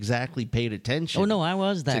hasn't exactly paid attention. Oh no, I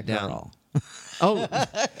was that Sit down. girl. Oh,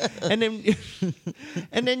 and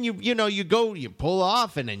then you go, you pull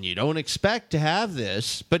off, and then you don't expect to have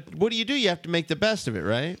this. But what do? You have to make the best of it,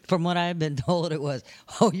 right? From what I've been told, it was,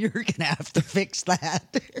 oh, you're gonna have to fix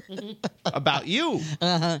that. About you,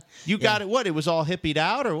 you got it. What? It was all hippied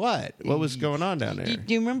out, or what? What was going on down there?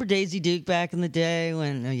 Do you remember Daisy Duke back in the day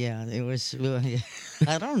when? Yeah, it was.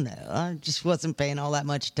 I don't know. I just wasn't paying all that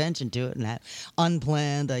much attention to it, and that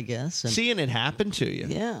unplanned, I guess. And Seeing it happen to you.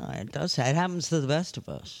 yeah, it does. It happens to the best of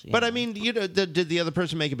us. But I mean, did the other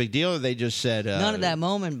person make a big deal, or they just said Not at that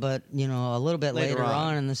moment, but a little bit later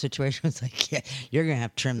on in the situation, it's like, yeah, you're gonna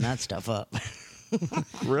have to trim that stuff up.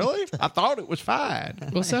 Really? I thought it was fine.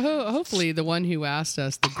 Well, so hopefully the one who asked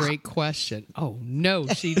us the great question. Oh no,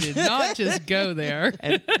 she did not just go there.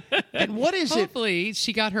 And what is it? Hopefully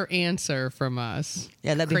she got her answer from us.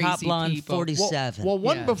 Yeah, that'd be Crazy Hot Blonde people. 47. Well,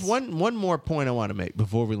 Yes. one more point I want to make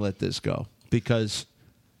before we let this go, because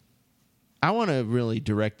I want to really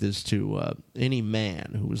direct this to any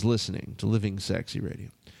man who is listening to Living Sexy Radio.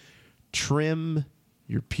 Trim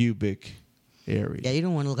your pubic area. Yeah, you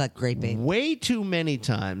don't want to look like grape ape. Way too many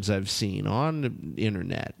times I've seen on the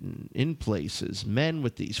internet and in places men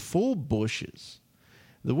with these full bushes.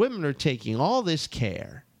 The women are taking all this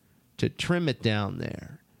care to trim it down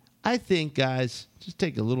there. I think, guys, just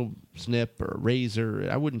take a little snip or a razor.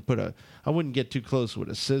 I wouldn't get too close with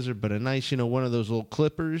a scissor, but a nice, one of those little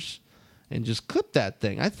clippers, and just clip that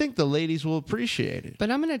thing. I think the ladies will appreciate it.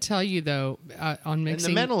 But I'm going to tell you though, on mixing,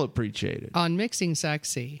 And the men will appreciate it. on Mixing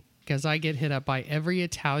Sexy, because I get hit up by every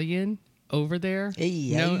Italian over there.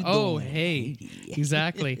 Hey, how you doing? Hey,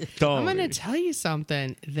 exactly. I'm going to tell you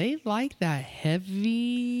something. They like that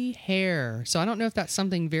heavy hair. So I don't know if that's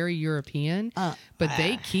something very European, but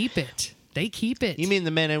they keep it. They keep it. You mean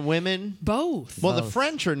the men and women? Both. Well, the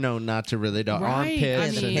French are known not to really do Right,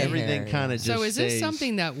 armpits I mean- and everything kind of just So is this stays.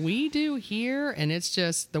 something that we do here and it's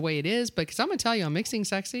just the way it is? Because I'm going to tell you, on Mixing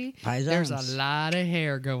Sexy, there's a lot of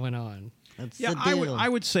hair going on. That's Yeah, the I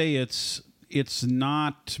deal. would say it's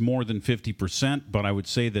not more than 50%, but I would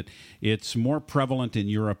say that it's more prevalent in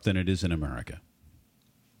Europe than it is in America.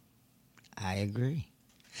 I agree.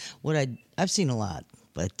 I've seen a lot,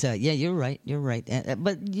 but yeah, you're right. You're right.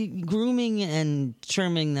 But grooming and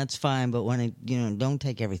trimming, that's fine. But when it, don't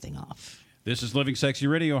take everything off. This is Living Sexy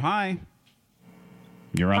Radio. Hi.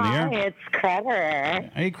 You're on the air. Hi, it's Critter.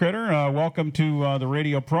 Hey, Critter. Welcome to the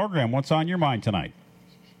radio program. What's on your mind tonight?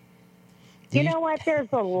 You know what? There's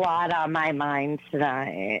a lot on my mind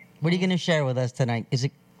tonight. What are you going to share with us tonight? Is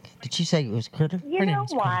it? Did she say it was Critter? You know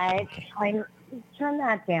what? Turn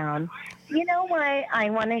that down. You know what? I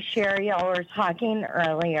want to share. Y'all were talking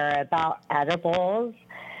earlier about edibles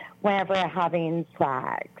whenever having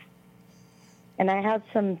sex, and I have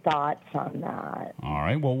some thoughts on that. All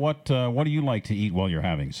right. Well, what do you like to eat while you're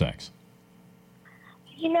having sex?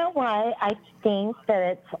 You know what? I think that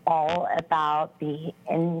it's all about the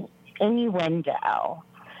innuendo.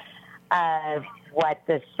 of what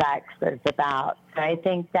the sex is about. So I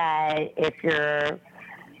think that if you're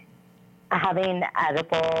having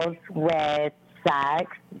edibles with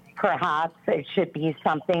sex, perhaps it should be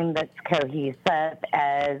something that's cohesive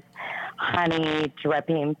as honey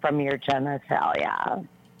dripping from your genitalia.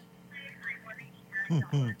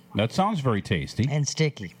 That sounds very tasty. And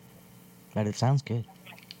sticky. But it sounds good.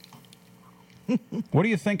 What do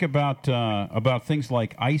you think about things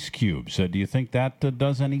like ice cubes? Do you think that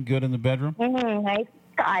does any good in the bedroom? I think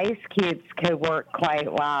ice cubes could work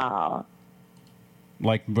quite well.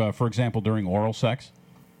 Like, for example, during oral sex?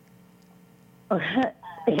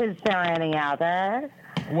 Is there any other?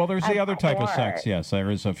 Well, there's the Of other type of course. sex. Yes, there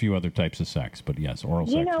is a few other types of sex, but yes, oral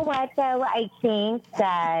You sex. know what, though? I think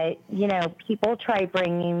that, people try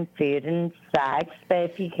bringing food and sex, but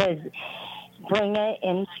if you could bring it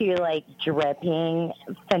into, like, dripping,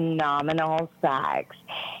 phenomenal sex.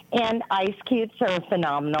 And ice cubes are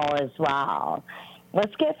phenomenal as well.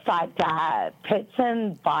 Let's get fucked up. Put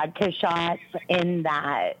some vodka shots in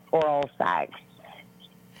that oral sex.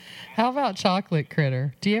 How about chocolate,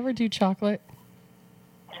 Critter? Do you ever do chocolate?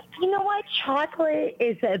 You know what? Chocolate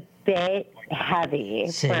is a bit heavy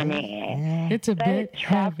for me. It's a but bit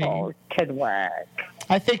heavy. truffles could work.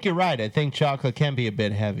 I think you're right. I think chocolate can be a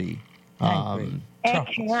bit heavy. It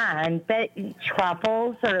can, but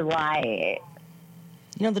truffles are light.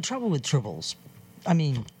 You know, the trouble with truffles.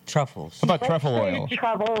 Truffles. How about truffle oil?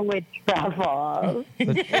 Trouble with truffles.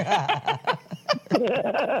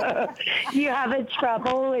 You have a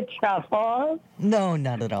trouble with truffles? No,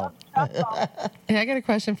 not at all. Hey, I got a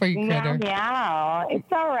question for you, Critter. Yeah,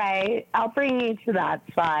 it's all right. I'll bring you to that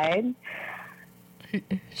side.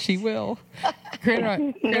 She will.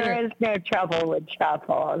 Critter, There is no trouble with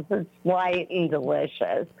truffles. It's light and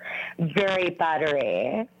delicious. Very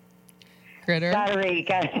buttery. Critter. Buttery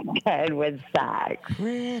goes good with sex.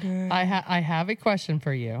 Critter. I have a question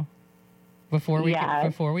for you. Before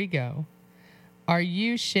we go, are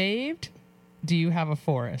you shaved? Do you have a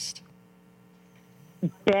forest?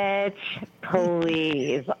 Bitch,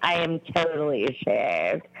 please. I am totally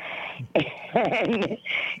shaved. And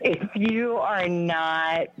if you are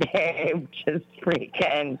not, babe, just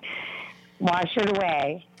freaking wash it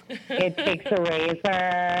away. It takes a razor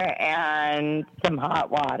and some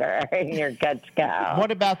hot water, and you're good to go.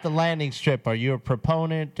 What about the landing strip? Are you a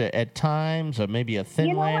proponent at times, or maybe a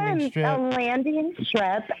thin landing strip? A landing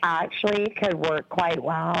strip actually could work quite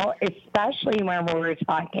well, especially when we were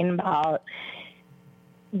talking about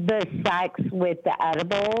the sex with the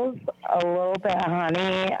edibles, a little bit of honey,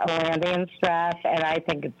 a landing strip, and I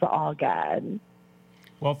think it's all good.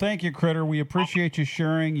 Well, thank you, Critter. We appreciate you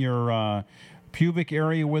sharing your pubic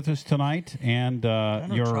area with us tonight and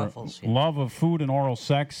your truffles, yeah. love of food and oral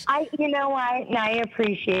sex. You know what? And I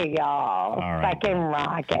appreciate y'all. All right. Fucking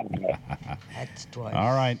rocking. That's twice.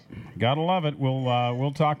 All right. Gotta love it.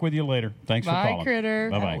 We'll talk with you later. Thanks for Bye, calling. Critter.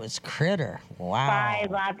 Bye-bye. That was Critter. Wow. Bye.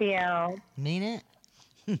 Love you. Mean it?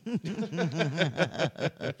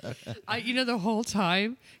 The whole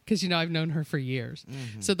time, because, I've known her for years.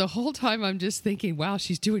 Mm-hmm. So the whole time I'm just thinking, wow,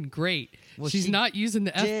 she's doing great. Well, she's she not using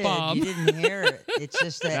the F-bomb. You didn't hear it. It's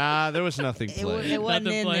just that Nah, there was nothing it played. wasn't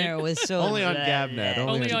Nothing in played. there. It was so Only on Gabnet.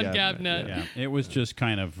 Only on Gabnet. Yeah, it was just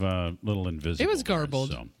kind of a little invisible. It was there,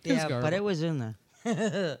 garbled. so. It was Yeah, garbled. but it was in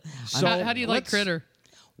there. So how do you like let's- Critter?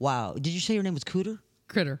 Wow. Did you say your name was Cooter?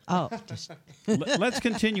 Critter. Oh, just Let's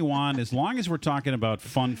continue on. As long as we're talking about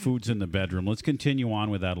fun foods in the bedroom, let's continue on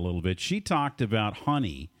with that a little bit. She talked about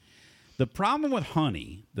honey. The problem with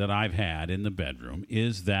honey that I've had in the bedroom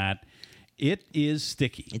is that it is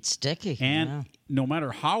sticky. it's sticky. And yeah. no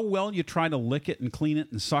matter how well you try to lick it and clean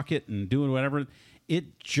it and suck it and do it, whatever,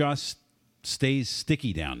 it just stays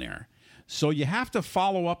sticky down there. So you have to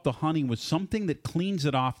follow up the honey with something that cleans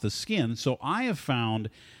it off the skin. So I have found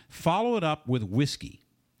follow it up with whiskey.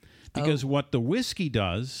 Because what the whiskey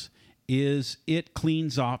does is it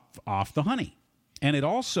cleans off the honey. And it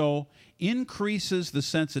also increases the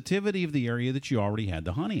sensitivity of the area that you already had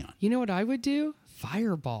the honey on. You know what I would do?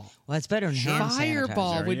 Fireball. Well, it's better than hand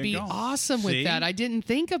Fireball sanitizer. There would you be go. awesome See? with that. I didn't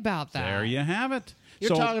think about that. There you have it.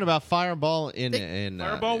 You're talking about Fireball in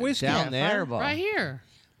Fireball whiskey. down Yeah, there. Fireball. Right here.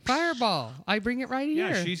 Fireball. I bring it right here.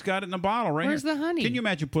 Yeah, she's got it in a bottle right Where's here. the honey? Can you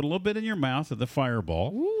imagine put a little bit in your mouth of the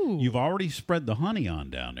Fireball? Ooh. You've already spread the honey on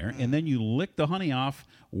down there, and then you lick the honey off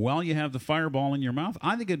while you have the Fireball in your mouth.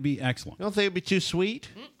 I think it'd be excellent. You don't think it'd be too sweet?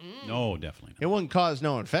 No, definitely not. It wouldn't cause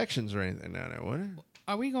no infections or anything down there, would it?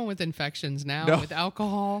 Are we going with infections now No. with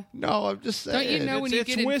alcohol? No, I'm just saying. Don't you know when you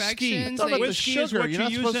It's get whiskey. infections? It's all about they- the Whiskey is sugar. what You're you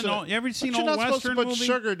not use supposed in to- all- you ever seen but you're old not supposed to Western put movie?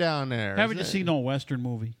 sugar down there. Haven't you is it? seen no Western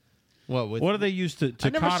movie? What do they use to I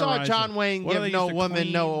never saw cauterize John it? Wayne What do give they no use to woman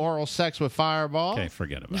clean? no oral sex with Fireball. Okay,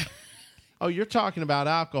 forget about it. Oh, you're talking about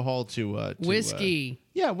alcohol to Whiskey.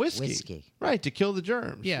 Yeah, whiskey. Whiskey. Right, to kill the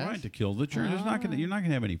germs. Yeah. Right, to kill the germs. You're not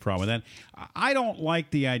gonna have any problem with that. I don't like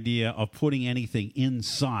the idea of putting anything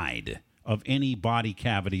inside of any body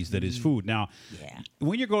cavities that is food. Now,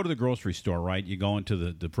 when you go to the grocery store, right, you go into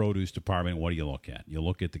the produce department, what do you look at? You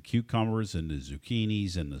look at the cucumbers and the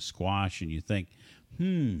zucchinis and the squash, and you think,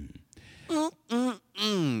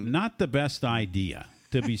 not the best idea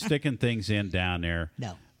to be sticking things in down there.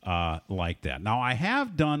 No. Like that. Now, I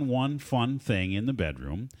have done one fun thing in the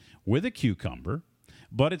bedroom with a cucumber,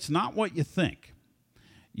 but it's not what you think.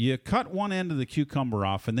 You cut one end of the cucumber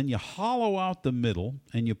off, and then you hollow out the middle,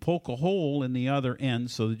 and you poke a hole in the other end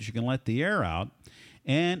so that you can let the air out,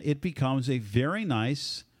 and it becomes a very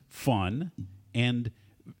nice, fun, and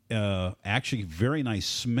actually very nice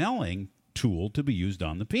smelling tool to be used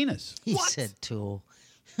on the penis. He said tool.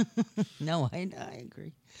 No, I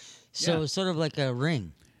agree. So Yeah. it's sort of like a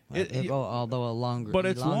ring. Although a longer, But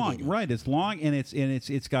it's long, elongated. right? It's long, and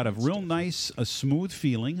it's got a real nice, a smooth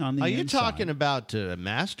feeling on the Are inside. you talking about to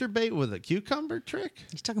masturbate with a cucumber trick?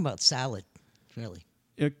 He's talking about salad, really.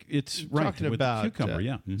 It's right Talking with about the cucumber,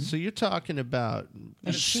 yeah. So you're talking about And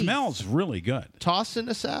it smells really good. tossing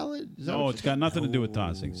a salad? Is that No, what it's you're got nothing to do with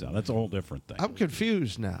tossing salad. That's a whole different thing. I'm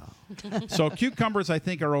confused now. So cucumbers, I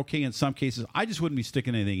think, are okay in some cases. I just wouldn't be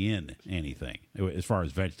sticking anything in anything as far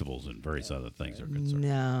as vegetables and various other things are concerned.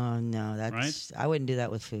 No, that's I wouldn't do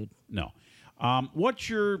that with food. No. How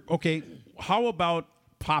about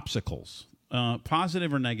popsicles?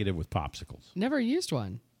 Positive or negative with popsicles? Never used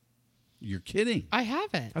one. You're kidding. I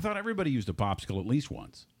haven't. I thought everybody used a popsicle at least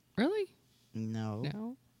once. Really? No.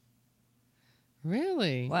 No.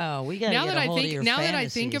 Really? Wow, we gotta now get that a hold I of think your now that I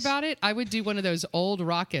think fantasies. about it, I would do one of those old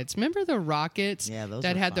rockets. Remember the rockets those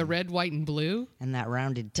that were had the fun. red, white, and blue? And that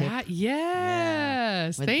rounded tip.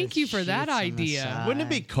 Yes. With Thank the you for that sheets on the idea. side. Wouldn't it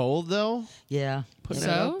be cold though? Yeah. Putting So?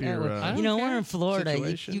 that up That your, would- I don't You know, care. we're in Florida.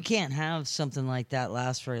 Situation. You can't have something like that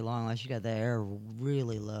last very long unless you got the air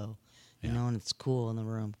really low. You know, and it's cool in the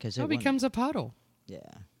room because So it becomes a puddle. Yeah.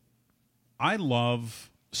 I love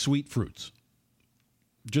sweet fruits.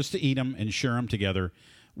 Just to eat them and share them together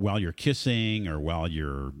while you're kissing or while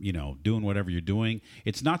you're, doing whatever you're doing.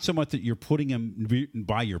 It's not so much that you're putting them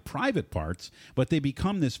by your private parts, but they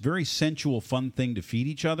become this very sensual, fun thing to feed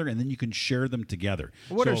each other, and then you can share them together.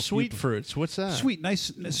 What So are if you- sweet fruits? What's that? Sweet,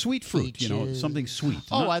 nice sweet fruit, Peaches. something sweet.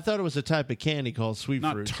 Oh, Not- I thought it was a type of candy called sweet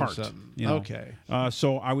not fruits tart. or something. you know. Okay.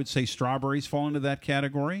 So I would say strawberries fall into that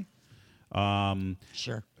category.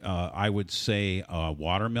 Sure. I would say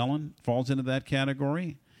watermelon falls into that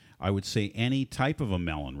category. I would say any type of a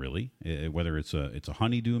melon, really, whether it's a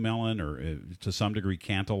honeydew melon or to some degree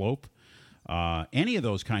cantaloupe. Any of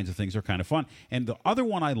those kinds of things are kind of fun. And the other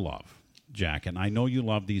one I love, Jack, and I know you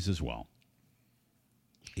love these as well,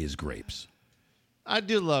 is grapes. I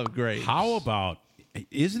do love grapes. How about,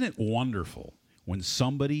 isn't it wonderful when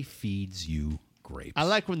somebody feeds you grapes? I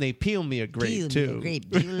like when they peel me a grape Peel me a too. grape,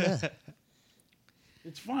 Beulah.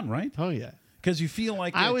 It's fun, right? Oh yeah. Because you feel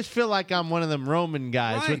like I always feel like I'm one of them Roman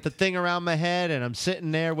guys Right. with the thing around my head, and I'm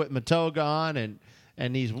sitting there with my toga on,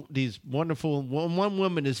 and these wonderful one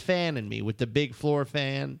woman is fanning me with the big floor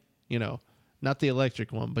fan, not the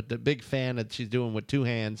electric one, but the big fan that she's doing with two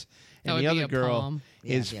hands, That and would the be other a girl palm.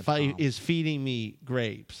 Yeah, is it'd be a palm. is feeding me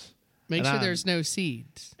grapes. Make And sure I'm- there's no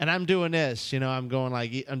seeds. And I'm doing this, I'm going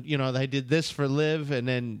like, they did this for Liv, and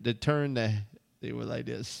then the turn they were like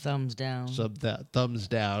this. Thumbs down. Thumbs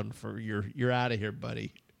down for you're out of here,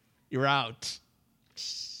 buddy. You're out.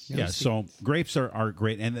 Yeah, so grapes are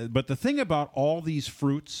great, but the thing about all these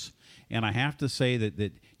fruits, and I have to say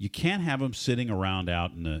that you can't have them sitting around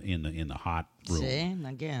out in the hot room. See?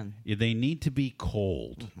 Again. They need to be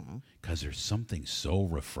cold because there's something so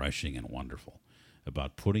refreshing and wonderful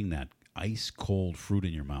about putting that ice cold fruit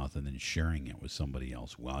in your mouth and then sharing it with somebody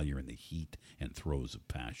else while you're in the heat and throes of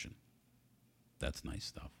passion. That's nice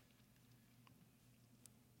stuff.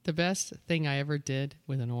 The best thing I ever did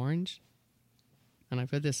with an orange, and I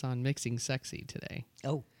put this on Mixing Sexy today,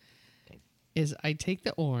 Oh. is I take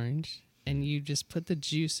the orange and you just put the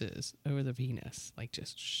juices over the Venus, like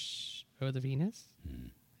just over the Venus,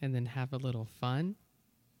 and then have a little fun.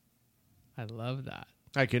 I love that.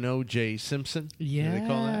 Like an O.J. Simpson? Yes. Do they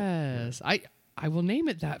call that? I will name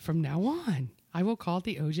it that from now on. I will call it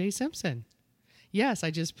the O.J. Simpson. Yes, I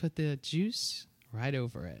just put the juice right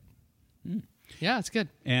over it. Yeah, it's good.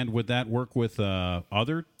 And would that work with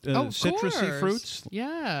other Of citrusy course. fruits?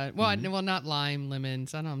 Yeah. Well, well, not lime,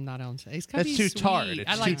 lemons. I'm not on. It's gotta That's be too tart. sweet.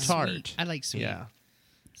 It's I like too tart. Sweet. I like sweet. Yeah.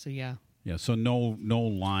 So yeah. Yeah, so no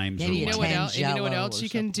limes. Maybe or You know what else? You know what Jello else or you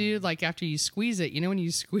can do? Like after you squeeze it, you know when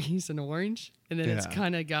you squeeze an orange and then it's Yeah.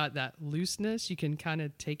 kind of got that looseness. You can kind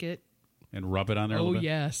of take it. and rub it on there. a Oh little bit?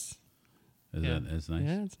 yes. That's nice.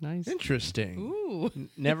 Yeah, it's nice. Interesting. Ooh.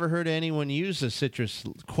 Never heard anyone use a citrus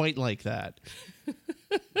quite like that.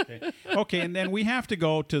 Okay, and then we have to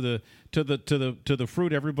go to the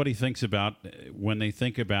fruit everybody thinks about when they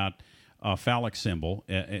think about a phallic symbol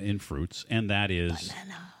in fruits, and that is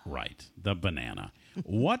right, the banana.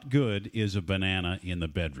 What good is a banana in the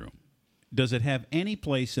bedroom? Does it have any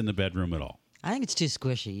place in the bedroom at all? I think it's too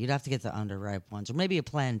squishy. You'd have to get the underripe ones, or maybe a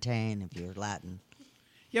plantain if you're Latin.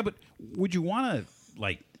 Yeah, but would you want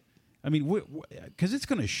to because it's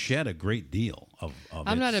going to shed a great deal of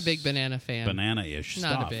I'm not a its big banana fan. banana-ish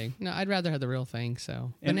Not stuff. a big. No, I'd rather have the real thing.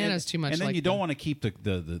 So banana's too much. And then like you don't want to keep the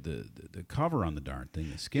cover on the darn thing,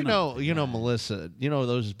 the skin. on it. You know, Melissa. You know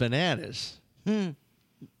those bananas.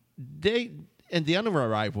 They and the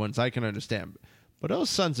underripe ones I can understand, but those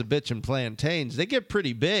sons of bitch and plantains, they get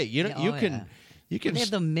pretty big. You know, Yeah, you oh, can. yeah. You can. They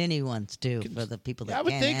have the mini ones too for the people that I would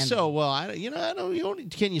can't think handle so. Well, I don't. You only,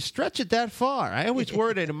 can you stretch it that far? I always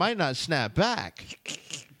worried that it might not snap back.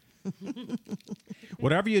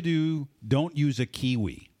 Whatever you do, don't use a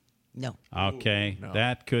kiwi. No. Okay,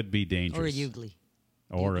 that could be dangerous. Or a Yugli.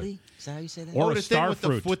 Or Yugli? Is that how you say that? or a the star thing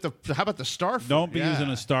fruit. with the how about the star fruit? Don't be Yeah. using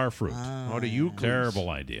a star fruit. Or the Euclids. Terrible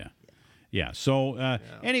idea. Yeah. So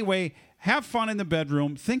anyway, have fun in the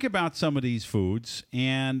bedroom. Think about some of these foods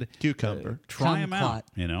and Cucumber. try them out.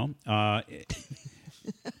 Kumquat. You know.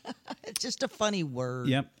 It's just a funny word.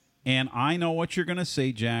 Yep. And I know what you're going to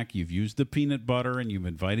say, Jack. You've used the peanut butter and you've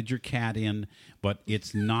invited your cat in, but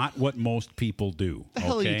it's not what most people do. What the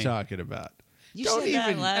hell are okay? you talking about? You Don't said that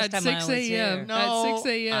even- last At time 6 I was a.m. here. No, At 6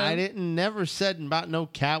 a.m. I didn't. Never said about no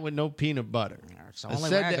cat with no peanut butter. It's the I only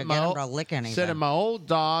said way I that could my get him old- to lick anything. Said that my old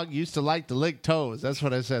dog used to like to lick toes. That's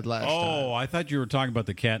what I said last time. Oh, I thought you were talking about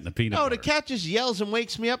the cat and the peanut No, butter. the cat just yells and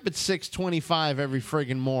wakes me up at 6:25 every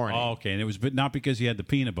friggin' morning. Oh, okay. And it was not because you had the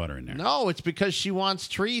peanut butter in there. No, it's because she wants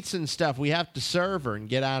treats and stuff. We have to serve her and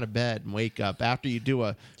get out of bed and wake up after you do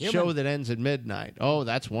a show that ends at midnight. Oh,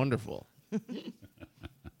 that's wonderful.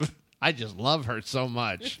 I just love her so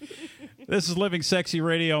much. This is Living Sexy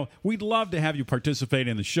Radio. We'd love to have you participate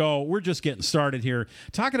in the show. We're just getting started here,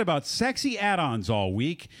 talking about sexy add-ons all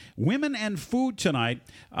week, women and food tonight,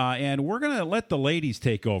 and we're going to let the ladies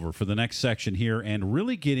take over for the next section here and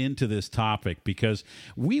really get into this topic because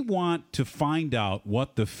we want to find out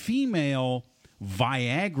what the female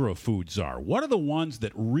Viagra foods are. What are the ones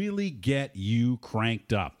that really get you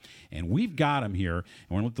cranked up? And we've got them here. And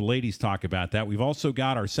we're going to let the ladies talk about that. We've also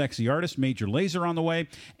got our sexy artist, Major Lazer, on the way.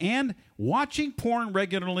 And watching porn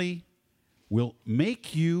regularly will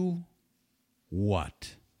make you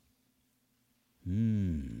what?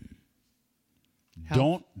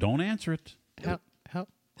 Don't answer it. Help.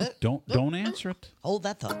 Don't answer it. Hold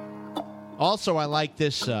that thought. Also, I like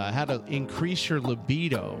this, how to increase your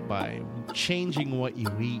libido by changing what you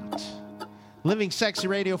eat. Living Sexy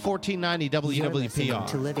Radio, 1490 You're listening to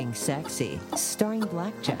WWPR. Living Sexy, starring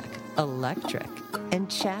Blackjack, Electric, and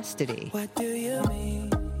Chastity. What do you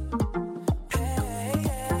mean? Hey,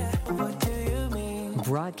 yeah. What do you mean?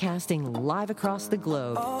 Broadcasting live across the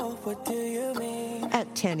globe Oh, what do you mean?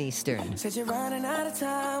 at 10 Eastern. Said you're running out of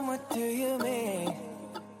time. What do you mean?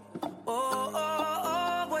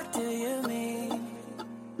 Oh, what do you mean?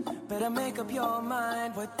 Better make up your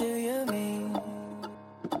mind. What do you mean?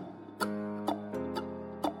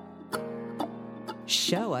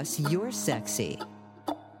 Show us you're sexy.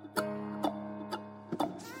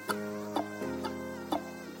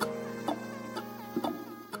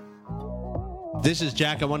 This is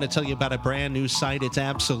Jack. I want to tell you about a brand new site. It's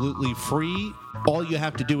absolutely free. All you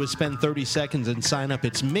have to do is spend 30 seconds and sign up.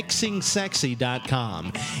 It's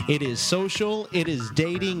mixingsexy.com. It is social, it is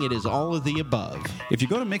dating, it is all of the above. If you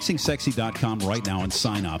go to mixingsexy.com right now and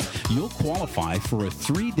sign up, you'll qualify for a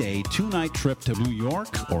 3-day, 2-night trip to New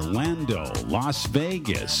York, Orlando, Las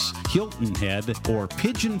Vegas, Hilton Head, or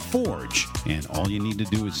Pigeon Forge. And all you need to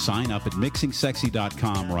do is sign up at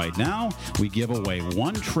mixingsexy.com right now. We give away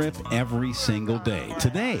one trip every single day.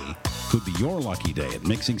 Today could be your lucky day at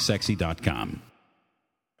mixingsexy.com.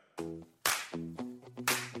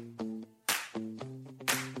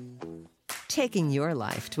 Taking your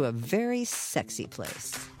life to a very sexy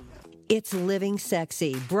place. It's Living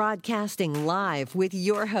Sexy, broadcasting live with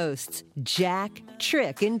your hosts, Jack,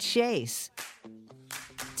 Trick, and Chase.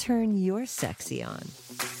 Turn your sexy on.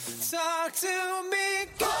 Talk to me,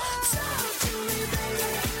 talk to me,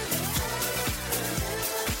 baby.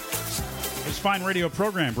 This fine radio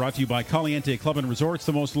program brought to you by Caliente Club and Resorts,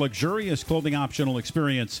 the most luxurious clothing optional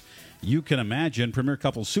experience you can imagine. Premier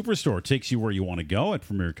Couples Superstore takes you where you want to go at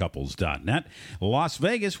premiercouples.net. Las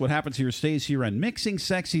Vegas, what happens here stays here on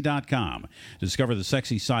MixingSexy.com. Discover the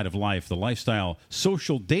sexy side of life, the lifestyle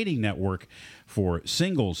social dating network for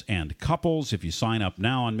singles and couples. If you sign up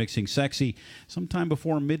now on Mixing Sexy, sometime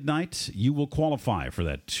before midnight, you will qualify for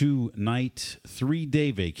that 2-night,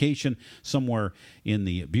 3-day vacation somewhere in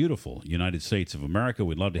the beautiful United States of America.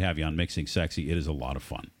 We'd love to have you on Mixing Sexy. It is a lot of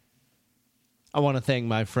fun. I want to thank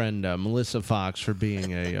my friend Melissa Fox for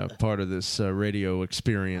being a part of this radio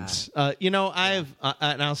experience. And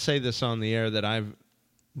I'll say this on the air, that I've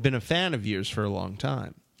been a fan of yours for a long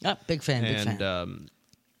time. Big fan.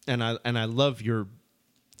 And I love your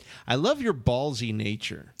ballsy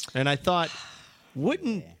nature. And I thought,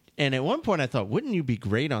 and at one point I thought, wouldn't you be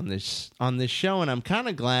great on this show? And I'm kind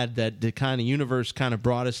of glad that the kind of universe kind of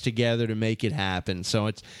brought us together to make it happen. So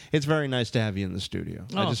it's very nice to have you in the studio.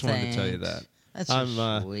 I just wanted to tell you that. That's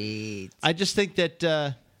so sweet. I just think that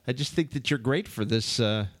you're great for this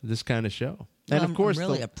kind of show. And of course, I'm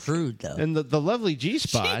really a prude, though. And the lovely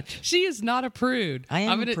G-spot. She is not a prude. I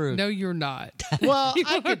am a prude. No, you're not. Well,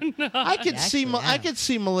 I could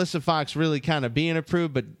see Melissa Fox really kind of being a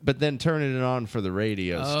prude, but then turning it on for the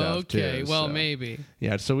radio stuff too. Okay, well, so. Maybe.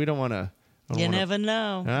 Yeah, so we don't want to. You never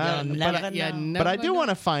know. You'll never know. But I do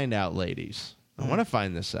want to find out, ladies. I want to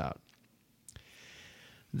find this out.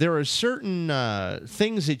 There are certain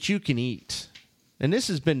things that you can eat, and this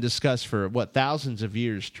has been discussed for thousands of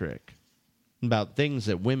years, Trick, about things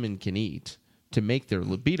that women can eat to make their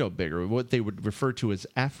libido bigger, what they would refer to as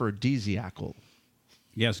aphrodisiacal.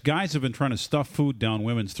 Yes, guys have been trying to stuff food down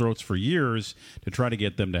women's throats for years to try to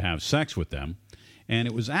get them to have sex with them. And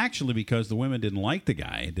it was actually because the women didn't like the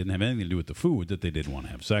guy. It didn't have anything to do with the food that they didn't want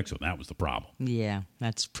to have sex with. That was the problem. Yeah,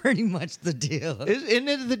 that's pretty much the deal. Isn't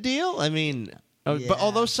it the deal? I mean, but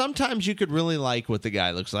although sometimes you could really like what the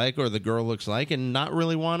guy looks like or the girl looks like and not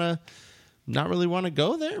really want to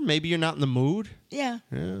go there. Maybe you're not in the mood. Yeah.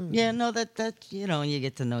 No, that you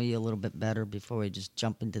get to know you a little bit better before we just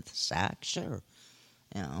jump into the sack. Sure.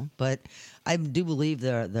 But I do believe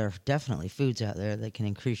there are definitely foods out there that can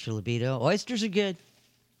increase your libido. Oysters are good.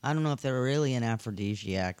 I don't know if they're really an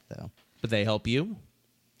aphrodisiac, though. But they help you?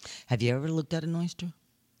 Have you ever looked at an oyster?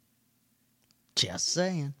 Just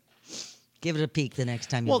saying. Give it a peek the next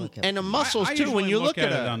time you look at it. And the muscles, I too. When you look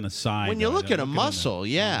at it on the side. When you look at a muscle,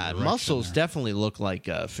 muscles there. definitely look like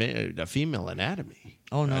a female anatomy.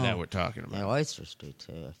 Oh, no. That we're talking about. Yeah, oysters do,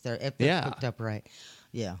 too. If they're cooked up right.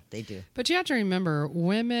 Yeah, they do. But you have to remember,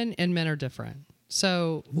 women and men are different.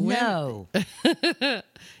 So no.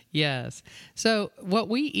 Yes. So what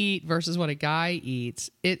we eat versus what a guy eats,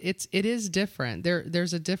 it is different.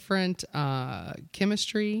 There's a different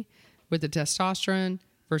chemistry with the testosterone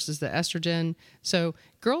versus the estrogen. So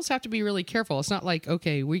girls have to be really careful. It's not like,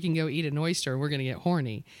 okay, we can go eat an oyster and we're going to get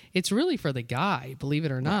horny. It's really for the guy, believe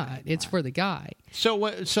it or not. Right. It's for the guy. So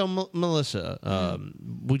Melissa,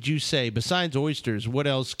 would you say, besides oysters, what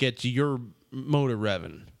else gets your motor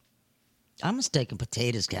revving? I'm a steak and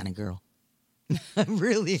potatoes kind of girl.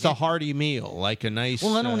 Really? It's a hearty meal, like a nice...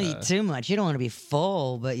 Well, I don't eat too much. You don't want to be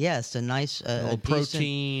full, but yes, a nice...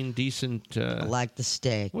 protein, decent... I like the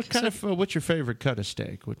steak. What's your favorite cut of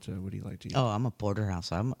steak? What do you like to eat? Oh, I'm a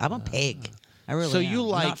porterhouse. I'm a pig. I really so am. you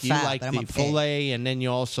like the filet, pig. and then you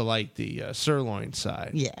also like the sirloin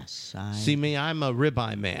side. Yes. See me, I'm a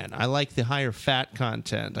ribeye man. I like the higher fat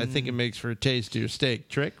content. I think it makes for a tastier steak.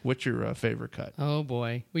 Trick, what's your favorite cut? Oh,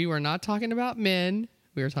 boy. We were not talking about men.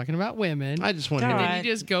 We were talking about women. I just want to hear. And then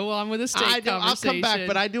you just go on with a steak conversation. I'll come back,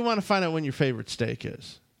 but I do want to find out when your favorite steak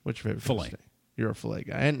is. What's your favorite filet? Steak? You're a filet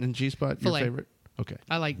guy. And G-Spot, your favorite? Okay.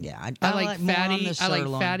 I like I like fatty. I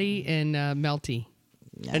like fatty and melty.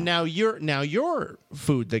 Yeah. And now your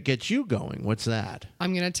food that gets you going, what's that?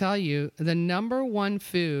 I'm going to tell you, the number one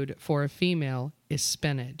food for a female is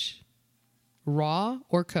spinach. Raw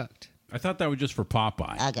or cooked. I thought that was just for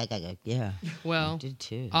Popeye. Yeah. Well, I did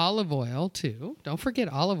too. Olive oil, too. Don't forget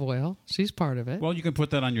olive oil. She's part of it. Well, you can put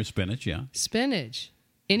that on your spinach, yeah. Spinach.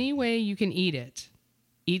 Any way you can eat it,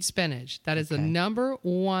 eat spinach. That is the number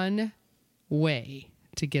one way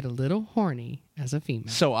to get a little horny as a female.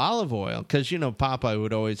 So olive oil, because, Popeye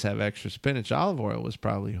would always have extra spinach. Olive oil was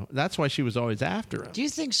probably... That's why she was always after him. Do you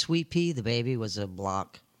think Sweet Pea, the baby, was a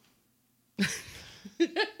block?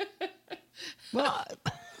 Well...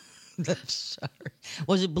 Sorry.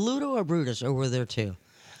 Was it Bluto or Brutus, or were there two?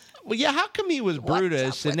 Well, yeah, how come he was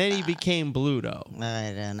Brutus and then he became Bluto?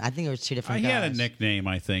 I think it was two different He guys. had a nickname,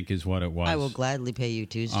 I think, is what it was. I will gladly pay you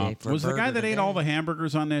Tuesday for Was a the guy burger that ate today. all the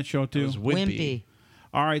hamburgers on that show, too? It was Wimpy.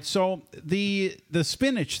 All right, so the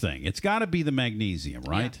spinach thing, it's got to be the magnesium,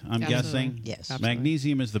 right? Yeah, I'm absolutely. guessing. Yes. Absolutely.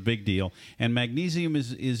 Magnesium is the big deal, and magnesium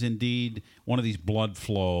is indeed one of these blood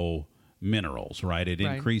flow minerals, right? It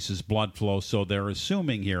Right. increases blood flow, so they're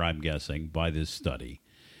assuming here, I'm guessing, by this study,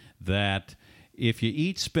 that if you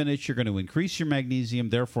eat spinach, you're going to increase your magnesium,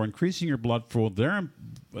 therefore increasing your blood flow,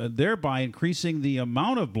 thereby increasing the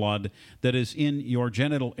amount of blood that is in your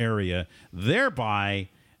genital area, thereby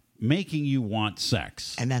making you want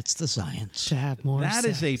sex. And that's the science. To have more That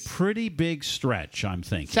is sex. a pretty big stretch, I'm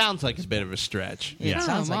thinking. Sounds like a bit of a stretch. Yeah, it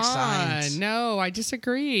sounds like Come science. on. No, I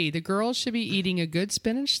disagree. The girls should be eating a good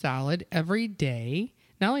spinach salad every day.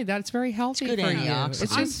 Not only that, it's very healthy good for you. antioxidant.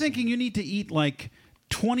 It's I'm just thinking you need to eat like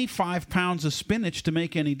 25 pounds of spinach to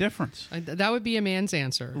make any difference. that would be a man's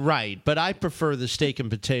answer. Right, but I prefer the steak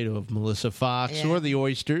and potato of Melissa Fox Yeah. or the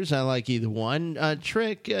oysters. I like either one.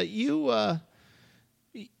 Trick,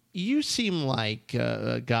 you seem like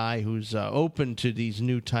a guy who's open to these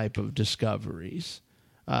new type of discoveries.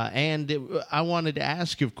 I wanted to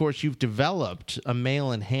ask you, of course, you've developed a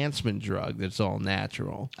male enhancement drug that's all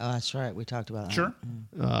natural. Oh, that's right. We talked about that. Sure.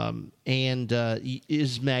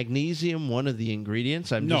 Is magnesium one of the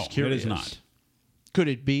ingredients? I'm No, just curious. it is not. Could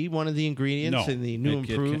it be one of the ingredients No, in the new it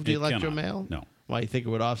improved cannot. Electromale? No. Why, you think it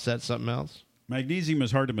would offset something else? Magnesium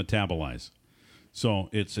is hard to metabolize, so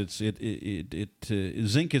zinc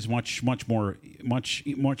is much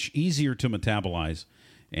easier to metabolize,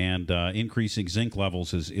 and increasing zinc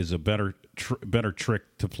levels is a better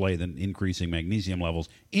trick to play than increasing magnesium levels,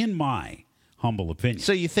 in my humble opinion.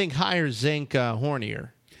 So you think higher zinc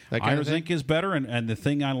hornier? That kind Higher of thing? zinc is better, and the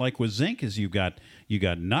thing I like with zinc is you got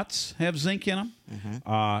nuts have zinc in them.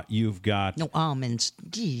 You've got No almonds.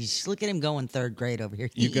 Jeez, look at him going third grade over here.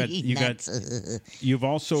 You've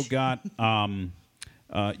also got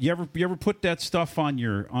you ever put that stuff on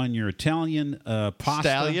your Italian pasta?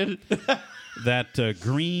 Stallion?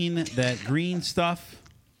 that green stuff?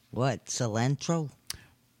 What, cilantro?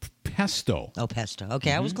 Pesto. Oh, pesto.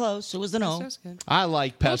 Okay, I was close. It was the no. Pesto's good. I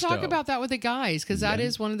like pesto. We'll talk about that with the guys because that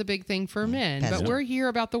is one of the big thing for men. Pesto. But we're here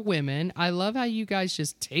about the women. I love how you guys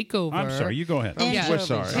just take over. I'm sorry, you go ahead. We're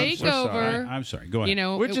sorry. Take We're sorry. over. I'm sorry, go ahead. You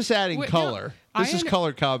know, We're just adding no, color. I This is under-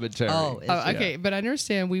 color commentary. Oh, okay, but I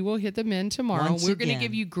understand we will hit the men tomorrow. Once We're going to again.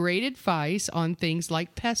 give you great advice on things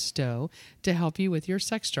like pesto to help you with your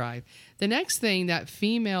sex drive. The next thing that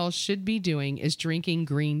females should be doing is drinking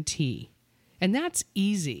green tea. And that's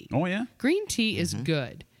easy. Oh, yeah? Green tea is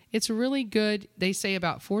good. It's really good. They say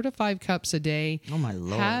about 4 to 5 cups a day. Oh, my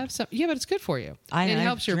Lord. Have some. Yeah, but it's good for you. I it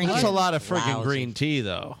helps your drink blood. That's a lot of friggin' Lousy. green tea,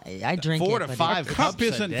 though. I drink 4 it, to but 5 a cups cup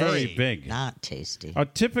isn't a very day. big. not tasty. A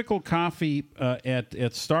typical coffee at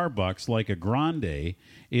Starbucks, like a grande,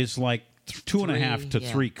 is like 2.5 to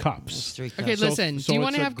 3 cups. It's 3 cups. Okay, listen. so do you it's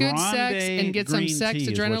want to a have good sex grande and get some green sex tea is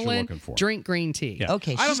what you're adrenaline? looking for. Drink green tea. Yeah.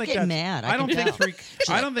 Okay, I don't she's think getting that's- mad. I I don't can think tell. 3.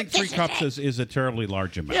 I don't think 3 cups is a terribly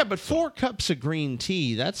large amount. Yeah, but 4 cups of green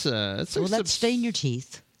tea, that's a Well, let's stain your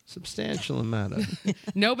teeth. substantial amount of.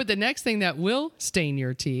 No, but the next thing that will stain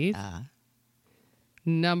your teeth,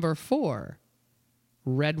 number 4,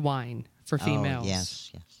 red wine for females. Oh,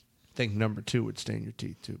 yes, yes. I think number 2 would stain your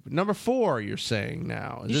teeth too. But number 4, you're saying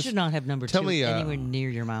now. You should not have number tell 2 me, anywhere near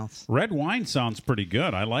your mouth. Red wine sounds pretty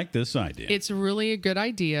good. I like this idea. It's really a good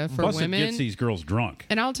idea for Plus, women. it gets these girls drunk.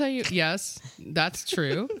 And I'll tell you, yes, that's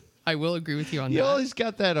true. I will agree with you on You that. always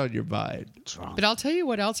got that on your mind. But I'll tell you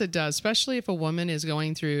what else it does, especially if a woman is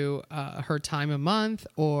going through her time of month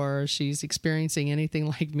or she's experiencing anything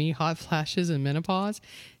like me, hot flashes and menopause.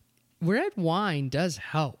 Red wine does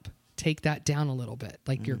help take that down a little bit.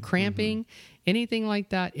 Like you're cramping, anything like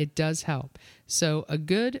that, it does help. So a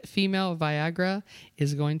good female Viagra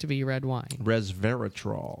is going to be red wine.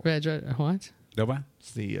 Resveratrol. What?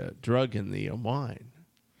 It's the drug in the wine.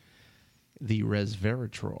 The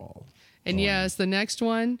resveratrol. And yes, the next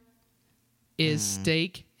one is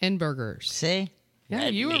steak and burgers. See? Yeah,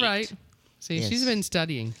 you were right. See, Yes. she's been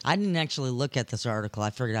studying. I didn't actually look at this article. I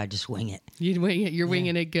figured I'd just wing it. You're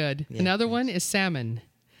winging it good. Yeah, Another one is salmon.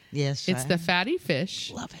 Yes. It's the fatty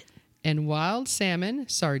fish. Love it. And wild salmon,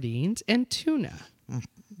 sardines, and tuna.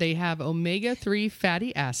 They have omega-3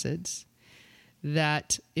 fatty acids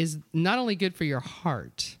that is not only good for your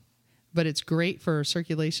heart, but it's great for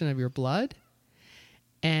circulation of your blood.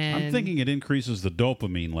 And I'm thinking it increases the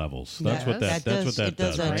dopamine levels. That's what that does. It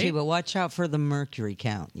does that right? too, but watch out for the mercury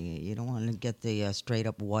count. You don't want to get the straight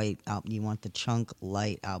up white. You want the chunk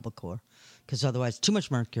light albacore, because otherwise, too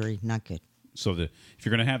much mercury, not good. So if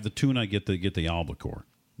you're going to have the tuna, get the albacore.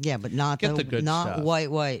 Yeah, but not Get the good not stuff.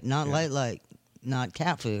 white, not light. not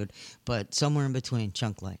cat food, but somewhere in between,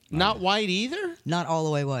 chunk light. Not white either? Not all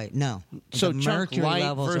the way white, no. So the chunk mercury light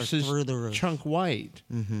levels versus are through the roof. chunk white.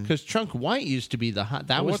 Because chunk white used to be the hot.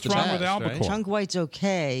 That was what's the wrong best, with albacore? right? Chunk white's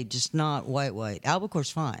okay, just not white. Albacore's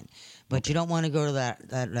fine. But you don't want to go to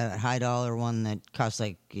that high dollar one that costs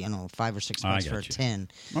like, $5 or $6 I for a got you. tin.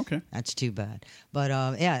 Okay. That's too bad. But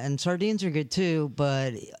and sardines are good too,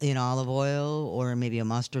 but in olive oil or maybe a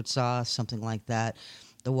mustard sauce, something like that.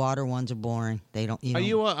 The water ones are boring. They don't.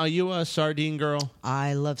 Are you a sardine girl?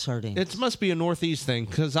 I love sardines. It must be a Northeast thing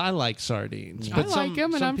because I like sardines. I like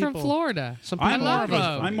them, and I'm from Florida. I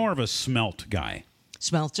I'm more of a smelt guy.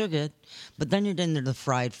 Smelts are good, but then you're into the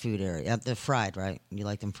fried food area. The fried, right? You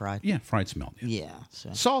like them fried? Yeah, fried smelt. Yeah. So.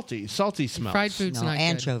 Salty smells. Fried food's not good.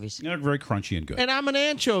 anchovies. They're very crunchy and good. And I'm an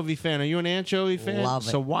anchovy fan. Are you an anchovy fan? Love it.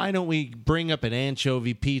 So why don't we bring up an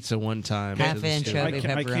anchovy pizza one time? Half to the studio? anchovy.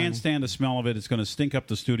 I pepperoni. can't stand the smell of it. It's going to stink up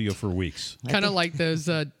the studio for weeks. Kind of like those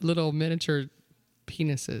little miniature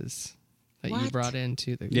penises that you What? brought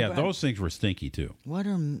into the Yeah, those things were stinky too. What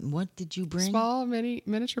did you bring? small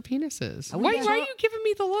miniature penises. Oh, Why yeah. are you giving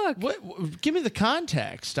me the look? What? Give me the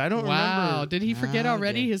context. I don't Wow, remember. did he forget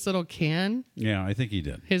already his little can, Yeah, I think he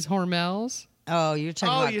did. his Hormels? Oh, you're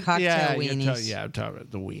talking about cocktail weenies. I'm talking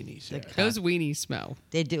about the weenies. Yeah. Those weenies smell.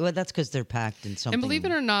 They do. Well, that's because they're packed in something. And believe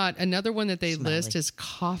it or not, another one that they Smelly. list is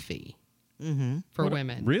coffee Mm-hmm.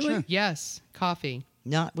 women. Really? Sure. Yes, coffee.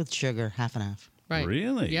 Not with sugar, half and half. Right.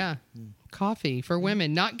 Really? Yeah. Coffee for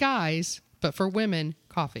women, not guys, but for women,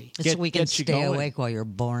 coffee. So we can get you stay going. awake while you're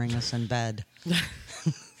boring us in bed.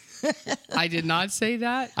 I did not say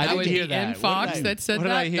that. I That didn't would hear be that. N What Fox did I- that said what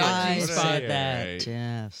did that. I hear? not I G What did Spot. said that. Right.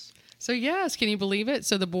 Yes. So yes, can you believe it?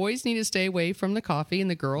 So the boys need to stay away from the coffee, and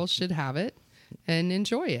the girls should have it and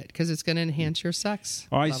enjoy it because it's going to enhance your sex.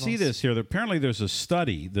 Oh, I levels. see this here. Apparently, there's a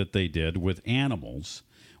study that they did with animals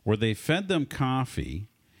where they fed them coffee,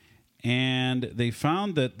 and they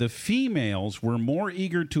found that the females were more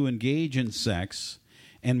eager to engage in sex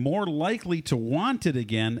and more likely to want it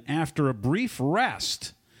again after a brief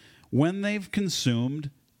rest when they've consumed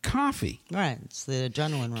coffee. Right. It's the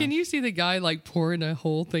adrenaline rush. Can you see the guy like pouring a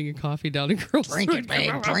whole thing of coffee down a girl's drink it,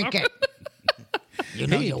 babe? Drink it. You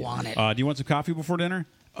know you want it. Do you want some coffee before dinner?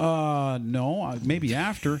 No. Maybe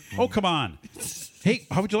after. Oh, come on. Hey,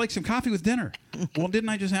 how would you like some coffee with dinner? Well, didn't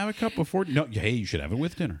I just have a cup before? No. Hey, you should have it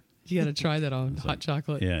with dinner. You got to try that on hot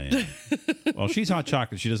chocolate. Yeah. Well, she's hot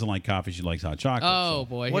chocolate. She doesn't like coffee. She likes hot chocolate. Oh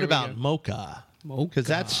boy. What here we about go. mocha? Mocha? Because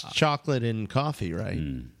that's chocolate and coffee, right?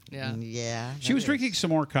 Yeah. Yeah. She was drinking some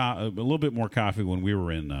more, a little bit more coffee when we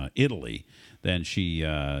were in Italy than she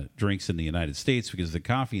drinks in the United States because the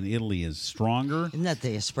coffee in Italy is stronger Isn't that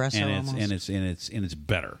the espresso and almost? it's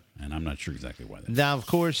better. And I'm not sure exactly why that. Now, of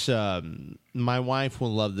course, my wife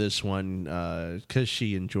will love this one because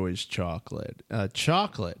she enjoys chocolate.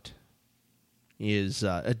 Chocolate is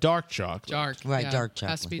a dark chocolate. Dark. Right, yeah. dark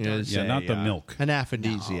Has to be chocolate. dark. Is Yeah, not the milk. An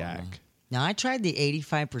aphrodisiac. Now I tried the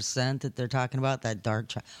 85% that they're talking about. That dark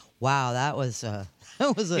chocolate. Wow, that was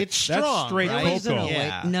It's strong. That's straight right? It wasn't cocoa. a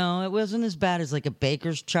Yeah. No, it wasn't as bad as like a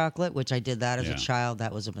baker's chocolate, which I did that as Yeah. a child.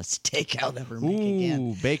 That was a mistake I'll never make again.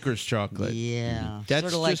 Ooh, baker's chocolate. Yeah, That's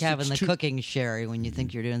sort of like just- having it's the too- cooking sherry when you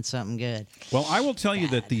think you're doing something good. Well, I will tell you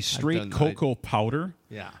that the straight done that. cocoa powder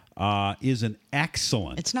Yeah. is an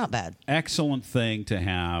excellent It's not bad. excellent thing to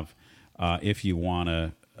have if you want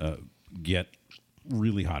to get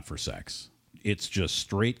really hot for sex. It's just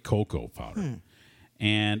straight cocoa powder.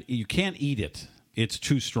 And you can't eat it. It's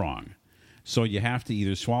too strong. So you have to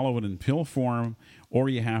either swallow it in pill form or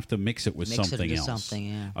you have to mix it with Mix it something into else. something,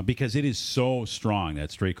 yeah. Because it is so strong,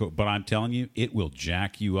 that straight cocoa. But I'm telling you, it will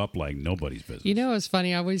jack you up like nobody's business. You know, it's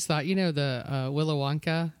funny. I always thought, the Willy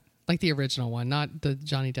Wonka, like the original one, not the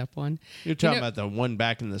Johnny Depp one. You're talking about the one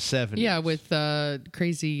back in the 70s. Yeah, with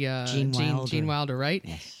crazy Gene Wilder, right?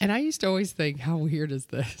 Yes. And I used to always think, how weird is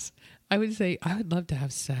this? I would say, I would love to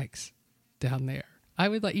have sex down there. I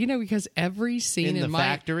would like, because every scene In the my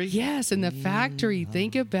factory? Yes, in the factory.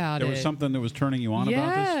 Think about There it. was something that was turning you on about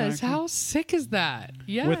this Yes, factory? how sick is that?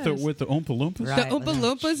 Yes. With the Oompa Loompas? Right. the Oompa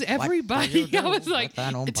Loompas, What everybody. do you I was do like, with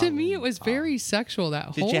an Oompa to me, it was Loompa? very sexual.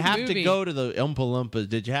 That Did whole you have movie. to go to the Oompa Loompas?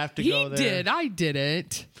 Did you have to He go there? did. I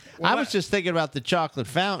didn't. I was just thinking about the chocolate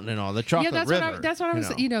fountain and all, the chocolate that's river. what I was.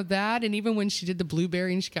 That, and even when she did the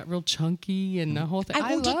blueberry and she got real chunky and the whole thing.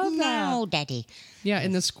 I want love it that. now, Daddy. Yeah,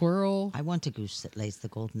 and the squirrel. I want a goose that lays the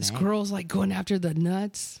golden egg. Squirrel's like going after the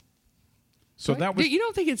nuts. So that was. You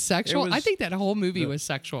don't think it's sexual? It I was think that whole movie was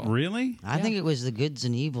sexual. Really? I think it was the goods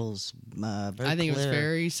and evils. I think it was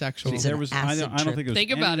very sexual. It's an acid I don't think it was.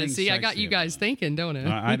 Think about it. anything See, I got sexy you guys thinking, don't it?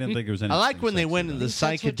 I didn't think it was I anything. like when they sexy went in about the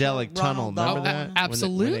it. psychedelic tunnel. Remember that? When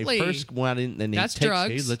Absolutely. they first went in, and That's hey,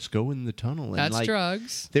 drugs. let's go in the tunnel. And That's like,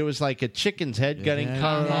 drugs. There was like a chicken's head getting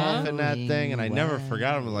cut off in that thing, and I never Wow.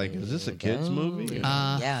 forgot. I was like, is this a kids movie?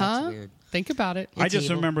 Yeah, that's weird. Think about it. I just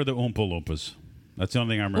evil. remember the Oompa Loompas. That's the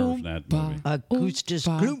only thing I remember from that movie. Acoustic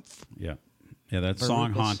Gloomf. Yeah. Yeah, that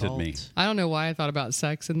song Veruca haunted me. Salt. I don't know why I thought about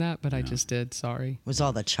sex in that, but I just did. Sorry. Was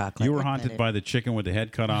all the chocolate. You were in haunted it. by the chicken with the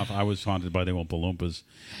head cut off. I was haunted by the Oompa Loompas.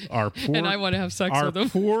 Our poor, And I want to have sex our with them.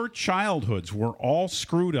 poor childhoods were all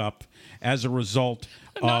screwed up as a result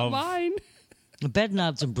Not of mine. The bed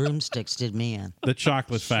knobs and broomsticks did me in. the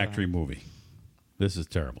Chocolate Factory movie. This is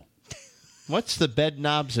terrible. What's the bed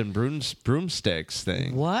knobs and broomsticks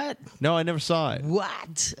thing? What? No, I never saw it.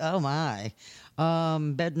 What? Oh my.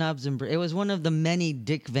 Bed knobs and it was one of the many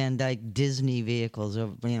Dick Van Dyke Disney vehicles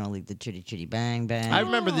of like the Chitty Chitty Bang Bang. I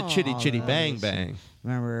remember the Chitty Chitty Bang Bang.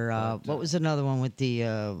 Remember what was another one with the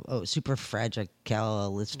super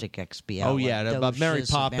fragile-callistic XBL? Oh, yeah, about Mary Mary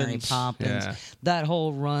Poppins. Poppins. Yeah. That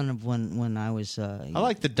whole run of when I was. I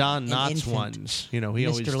like the Don an Knotts infant. ones. He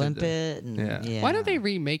always Mr. did Limpet. Yeah. Why don't they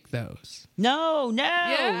remake those? No.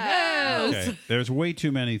 Yes. Okay. There's way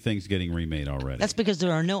too many things getting remade already. That's because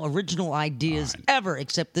there are no original ideas ever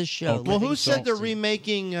except this show. Well, who Living said they're Sexy.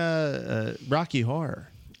 remaking Rocky Horror?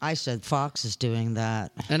 I said Fox is doing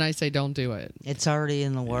that. And I say don't do it. It's already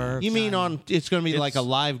in the works. You mean it's going to be like a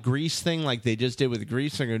live Grease thing like they just did with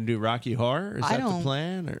Grease? They're going to do Rocky Horror? Is I that the don't-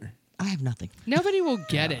 plan? Or I have nothing. Nobody will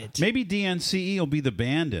get it. Maybe DNCE will be the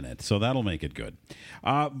band in it, so that'll make it good.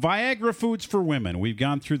 Viagra foods for women. We've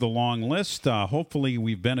gone through the long list. Hopefully,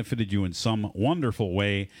 we've benefited you in some wonderful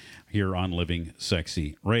way here on Living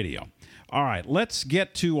Sexy Radio. All right, let's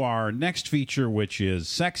get to our next feature, which is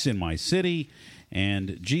Sex in My City.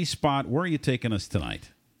 And G-Spot, where are you taking us tonight?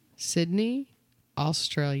 Sydney,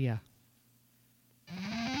 Australia.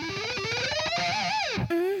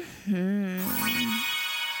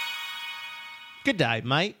 good day,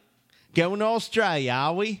 mate. Going to Australia,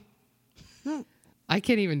 are we? I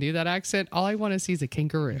can't even do that accent. All I want to see is a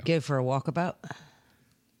kangaroo. Go for a walkabout?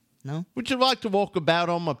 No? Would you like to walk about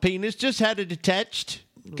on my penis? Just had it attached.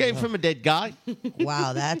 Came from a dead guy.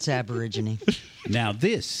 Wow, that's Aborigine. Now,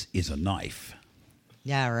 this is a knife.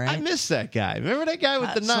 Yeah, right. I miss that guy. Remember that guy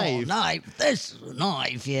with the That's all knife? knife. This is a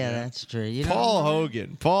knife. Yeah, that's true. You know,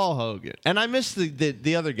 Paul Hogan. And I miss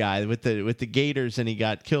the other guy with the gators, and he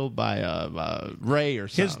got killed by Ray or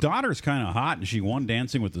something. His daughter's kind of hot, and she won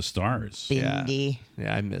Dancing with the Stars. Bindi.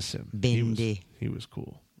 Yeah, I miss him. Bindi. He was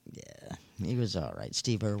cool. Yeah, he was all right.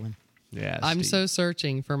 Steve Irwin. Yeah, I'm Steve. so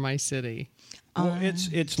searching for my city. Well,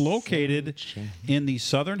 it's located in the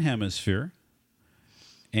southern hemisphere,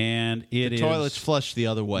 and it is The toilets flush the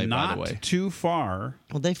other way, not by the way. too far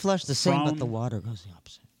Well, they flush the same, but From- the water goes the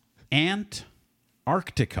opposite.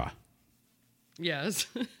 Antarctica. Yes.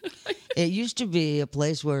 It used to be a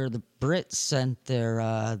place where the Brits sent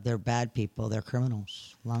their bad people, their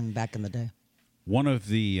criminals, long back in the day. One of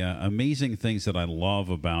the amazing things that I love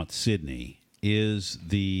about Sydney is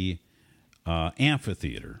the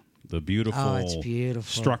amphitheater, the beautiful, it's beautiful.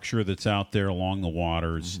 structure that's out there along the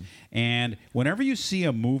waters. And whenever you see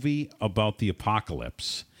a movie about the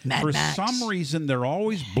apocalypse, Mad for Max. some reason they're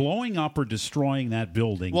always blowing up or destroying that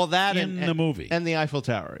building. Well, that in the movie. and the Eiffel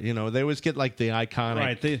Tower. You know, they always get like the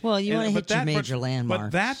iconic. Right. Well, you wanna but hit your that- major but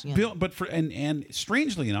landmarks, that you know. build, but for and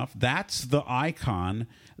strangely enough, that's the icon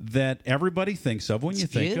that everybody thinks of when you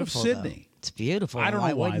think of beautiful, Sydney. though. It's beautiful. I don't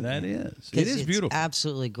know why wouldn't that you? is. 'Cause It is it's beautiful.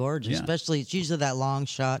 absolutely gorgeous. Yeah. Especially, it's usually that long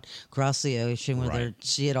shot across the ocean where Right. they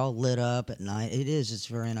see it all lit up at night. It is. It's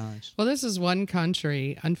very nice. Well, this is one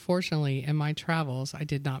country. Unfortunately, in my travels, I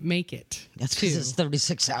did not make it. That's because to. it's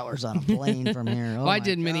 36 hours on a plane from here. Oh Well, I my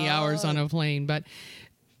did many hours on a plane, but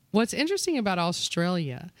what's interesting about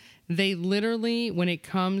Australia, they literally, when it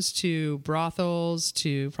comes to brothels,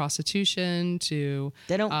 to prostitution, to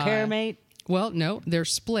They don't care, mate. Well, no, they're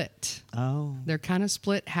split. Oh. They're kind of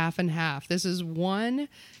split half and half. This is one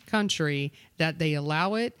country that they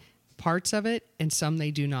allow it, parts of it, and some they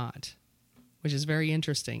do not, which is very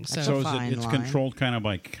interesting. That's So a is fine it's line. controlled kind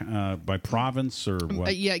of by province or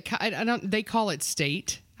what? yeah, I don't. They call it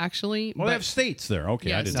state actually. Well, they have states there. Okay,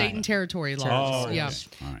 yeah, I didn't state know and that. territory laws. Oh, yeah,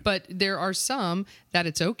 okay. All right. but there are some that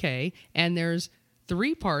it's okay, and there's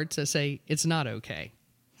 3 parts that say it's not okay.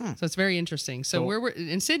 So it's very interesting. So where we're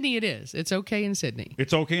in Sydney, it is. It's okay in Sydney.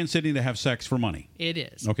 It's okay in Sydney to have sex for money. It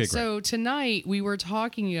is. Okay, great. So tonight we were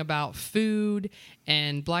talking about food,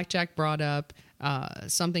 and Blackjack brought up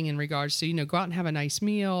something in regards to, go out and have a nice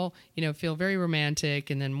meal, feel very romantic.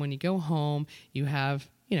 And then when you go home, you have,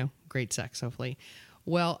 great sex, hopefully.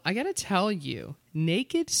 Well, I got to tell you,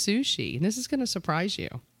 naked sushi, and this is going to surprise you,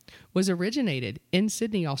 was originated in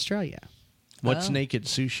Sydney, Australia. What's naked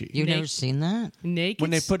sushi? You've never seen that? Naked When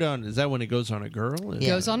they put on, is that when it goes on a girl? It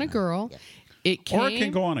goes on a girl. Yeah. Or it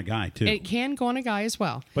can go on a guy, too. It can go on a guy as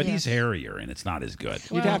well. But he's hairier, and it's not as good.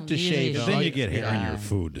 You'd have to shave him. Then you get hair in your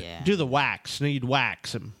food. Yeah. Do the wax. No, you'd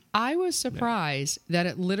wax him. I was surprised that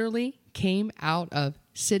it literally came out of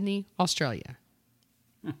Sydney, Australia.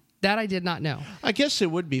 That I did not know. I guess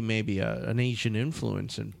it would be maybe an Asian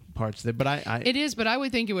influence in parts there, but I it is, but I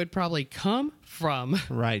would think it would probably come from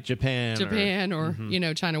Japan or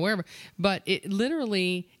China, wherever. But it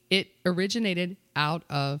originated out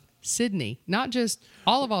of Sydney, not just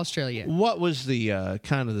all of Australia. What was the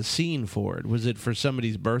kind of the scene for it? Was it for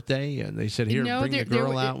somebody's birthday, and they said, "Here, bring the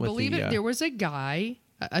girl out with the"? There was a guy,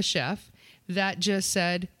 a chef, that just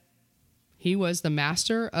said he was the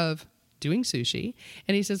master of doing sushi,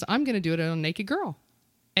 and he says, "I'm going to do it on a naked girl,"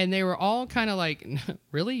 and they were all kind of like,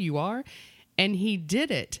 "Really, you are?" And he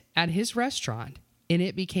did it at his restaurant, and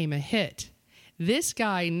it became a hit. This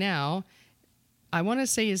guy now, I want to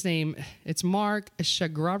say his name. It's Mark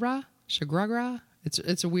Shagragra.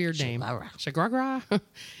 It's a weird name. Shagragra.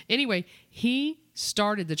 Anyway, he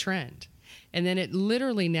started the trend. And then it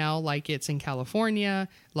literally now, like it's in California,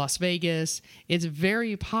 Las Vegas, it's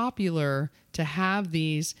very popular to have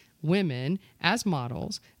these women as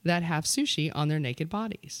models that have sushi on their naked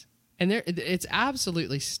bodies. And it's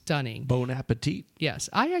absolutely stunning. Bon appetit. Yes.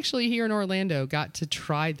 I actually, here in Orlando, got to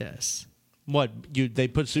try this. What? They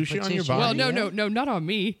put sushi on your body? Well, no, not on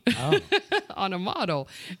me. Oh. On a model.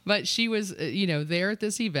 But she was, there at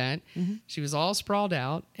this event. Mm-hmm. She was all sprawled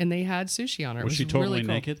out, and they had sushi on her. Was she totally really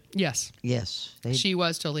cool. naked? Yes. Yes. She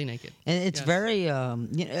was totally naked. And it's very,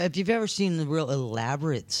 if you've ever seen the real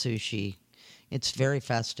elaborate sushi, it's very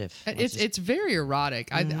festive. It's very erotic.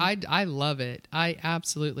 Mm-hmm. I love it. I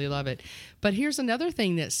absolutely love it. But here's another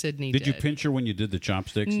thing that Sydney did. Did you pinch her when you did the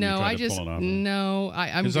chopsticks? No, and you tried to pull it off? No.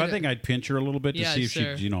 Because I think I'd pinch her a little bit to see if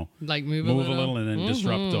she'd, like move a little and then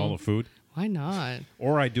disrupt all the food. Why not?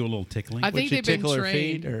 Or I'd do a little tickling. I think they've been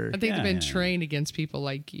trained. I think they've been trained against people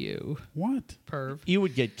like you. What? Perv. You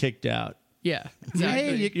would get kicked out. Yeah,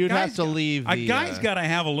 exactly. Hey, you'd have to leave. A guy's got to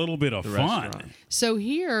have a little bit of fun. Restaurant. So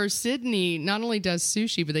here, Sydney not only does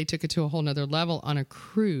sushi, but they took it to a whole nother level on a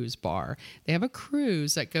cruise bar. They have a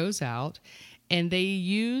cruise that goes out, and they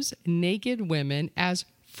use naked women as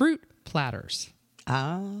fruit platters.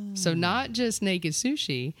 Oh. So not just naked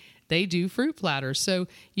sushi, they do fruit platters. So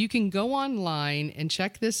you can go online and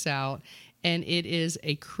check this out, and it is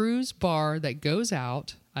a cruise bar that goes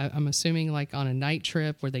out. I'm assuming like on a night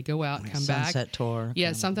trip where they go out and come back. Sunset tour.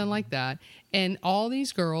 Yeah, something like that. And all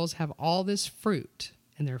these girls have all this fruit,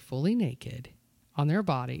 and they're fully naked on their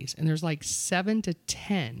bodies. And there's like 7 to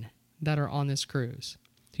 10 that are on this cruise.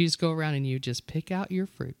 So you just go around and you just pick out your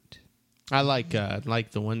fruit. I like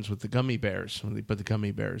the ones with the gummy bears when they put the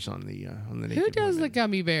gummy bears on the naked. Who does women. the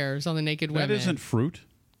gummy bears on the naked women? That isn't fruit.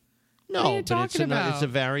 No, What are you but it's talking about? a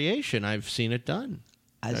variation. I've seen it done.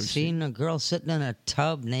 I've seen a girl sitting in a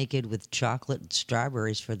tub naked with chocolate and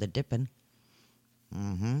strawberries for the dipping.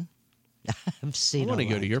 Mm-hmm. I've seen. I want to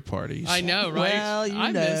go to your parties. I know, right? Well,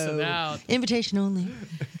 I'm missing out. Invitation only.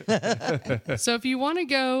 So if you want to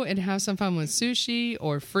go and have some fun with sushi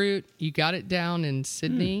or fruit, you got it down in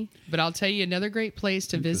Sydney. But I'll tell you another great place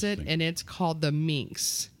to visit, and it's called the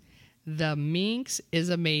Minx. The Minx is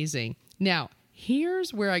amazing. Now,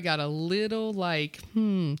 here's where I got a little like,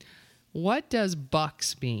 what does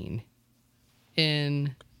bucks mean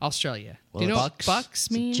in Australia? Do you know what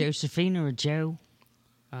bucks mean? Josephine or Joe?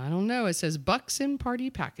 I don't know. It says bucks in party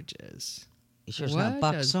packages. You sure it's not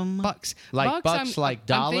buxom? Bucks. Like bucks like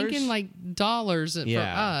dollars? I'm thinking like dollars for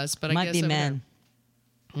us, but I Might guess be over men.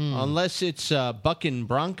 Unless it's bucking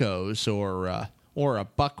Broncos or a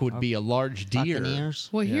buck would be a large deer. Buccaneers.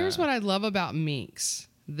 Well, here's what I love about Minx.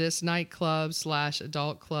 This nightclub /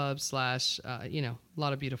 adult club / a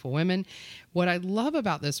lot of beautiful women. What I love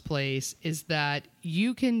about this place is that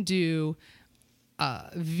you can do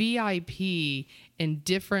VIP in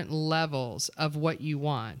different levels of what you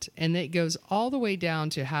want. And it goes all the way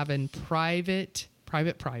down to having private,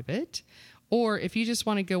 or if you just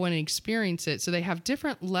want to go in and experience it. So they have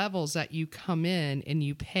different levels that you come in and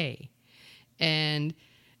you pay. And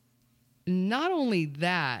not only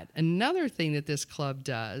that, another thing that this club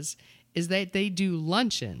does is that they do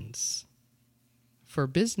luncheons for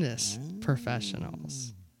business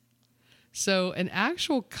professionals. So an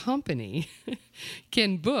actual company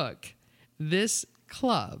can book this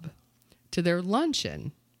club to their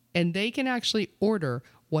luncheon, and they can actually order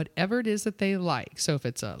whatever it is that they like. So if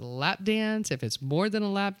it's a lap dance, if it's more than a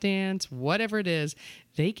lap dance, whatever it is,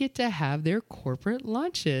 they get to have their corporate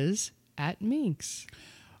lunches at Minx.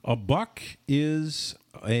 A buck is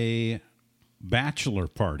a bachelor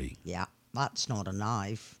party. Yeah, that's not a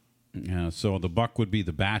knife. Yeah, so the buck would be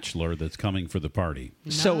the bachelor that's coming for the party.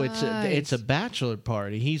 So it's a bachelor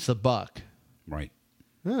party. He's the buck. Right.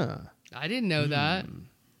 Huh. I didn't know that.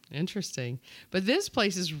 Interesting. But this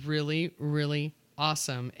place is really, really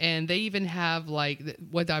awesome. And they even have like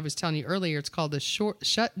what I was telling you earlier. It's called the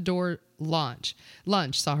shut door lunch.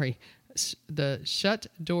 The shut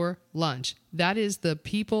door lunch. That is the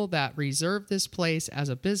people that reserve this place as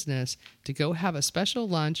a business to go have a special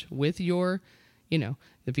lunch with your,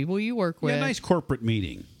 the people you work with. Yeah, nice corporate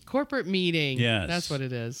meeting. Corporate meeting. Yes. That's what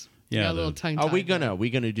it is. Yeah, Got a little tongue Are we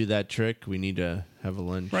tied gonna do that trick? We need to have a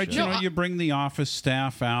lunch. Right, you bring the office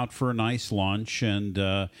staff out for a nice lunch,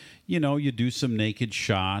 and you do some naked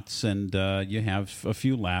shots, and you have a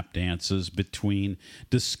few lap dances between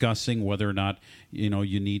discussing whether or not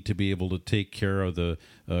you need to be able to take care of the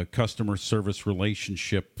customer service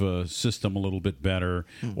relationship system a little bit better,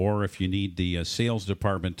 or if you need the sales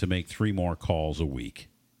department to make 3 more calls a week.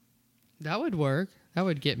 That would work. That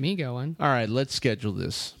would get me going. All right, let's schedule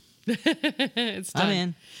this. It's done. I'm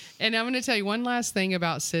in. And I'm going to tell you one last thing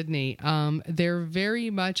about Sydney. They're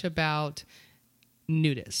very much about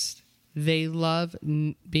nudists. They love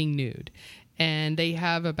being nude. And they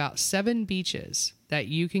have about 7 beaches that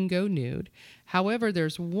you can go nude. However,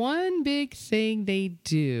 there's one big thing they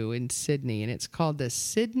do in Sydney, and it's called the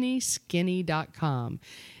SydneySkinny.com.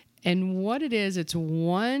 And what it is, it's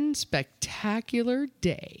one spectacular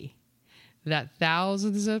day that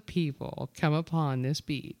thousands of people come upon this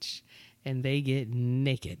beach and they get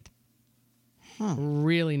naked.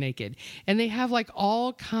 Really naked. And they have like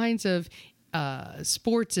all kinds of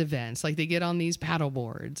sports events. Like they get on these paddle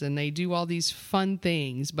boards and they do all these fun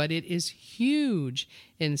things. But it is huge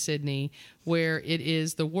in Sydney, where it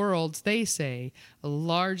is the world's, they say,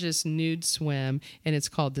 largest nude swim. And it's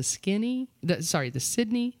called the Sydney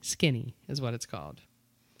Skinny is what it's called.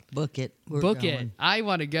 Book it. Book it. I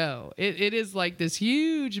want to go. It is like this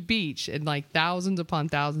huge beach, and like thousands upon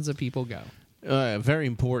thousands of people go. Very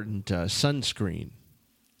important sunscreen.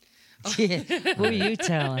 Yeah. Who are you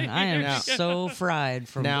telling? I am so fried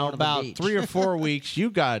from now going to the about beach. 3 or 4 weeks. You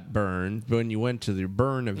got burned when you went to the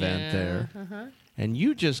burn event there, and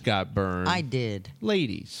you just got burned. I did.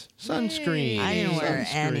 Ladies, sunscreen. I didn't wear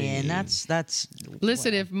any, and that's.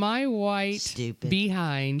 Listen, if my white Stupid.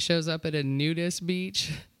 behind shows up at a nudist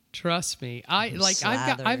beach, trust me,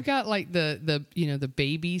 I've got like the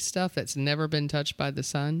baby stuff that's never been touched by the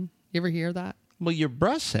sun. You ever hear that? Well, your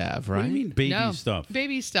breasts have, right? What do you mean baby stuff?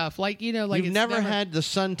 Baby stuff, like You've it's never had the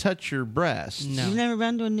sun touch your breasts. No. You've never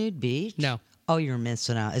been to a nude beach? No. Oh, you're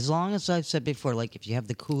missing out. As long as I've said before, like if you have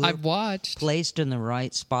the cooler I've watched. placed in the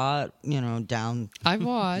right spot, down. I've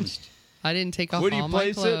watched. I didn't take off Where do you all my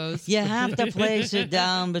place it? clothes. You have to place it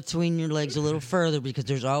down between your legs a little further because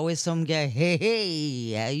there's always some guy.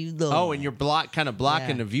 Hey, how you doing? Oh, and you're blocking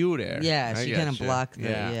the view there. Yeah, so I you kind of getcha. block the.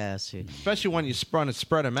 Yeah. Yeah, so Especially when you want to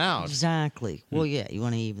spread them out. exactly. Well, yeah, you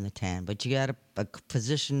want to even the tan, but you got a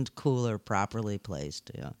positioned cooler properly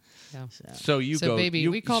placed. Yeah. Yeah. So you So go. baby,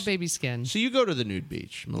 we call baby skin. So you go to the nude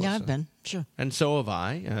beach, Melissa. Yeah, I've been. Sure. And so have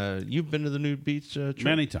I. You've been to the nude beach, Tripp?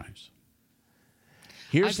 Many times.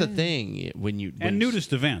 Here's the thing: when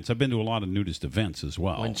nudist events. I've been to a lot of nudist events as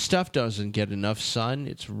well. When stuff doesn't get enough sun,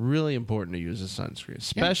 it's really important to use a sunscreen,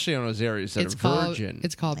 especially on those areas that are virgin.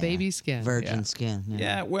 It's called baby skin. Virgin skin.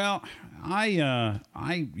 Yeah, well,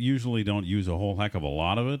 I usually don't use a whole heck of a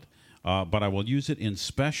lot of it, but I will use it in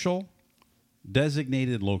special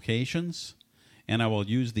designated locations, and I will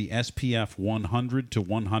use the SPF 100 to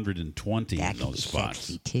 120 That in can be those spots.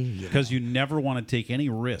 sexy too, you Because you never want to take any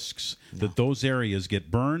risks that those areas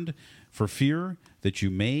get burned for fear that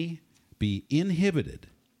you may be inhibited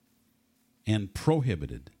and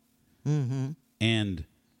prohibited and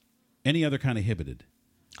any other kind of inhibited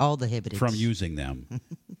All the hibited. from using them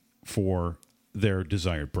for their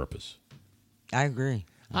desired purpose. I agree.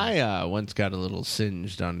 I once got a little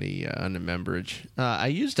singed on the membrage. I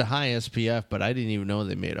used a high SPF, but I didn't even know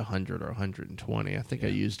they made 100 or 120. I think I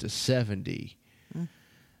used a 70.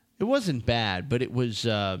 It wasn't bad, but it was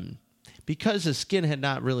because the skin had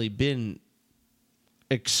not really been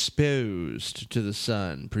exposed to the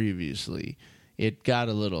sun previously. It got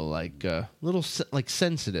a little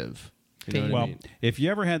sensitive. You know what I mean? If you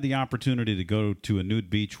ever had the opportunity to go to a nude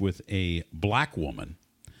beach with a black woman,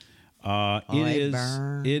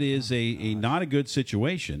 it is a not a good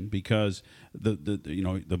situation because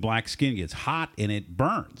the black skin gets hot and it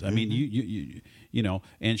burns. I mean, you know,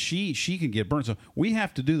 and she can get burned. So we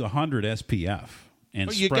have to do the 100 SPF. And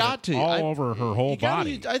Well, you spread got it to. all over her whole You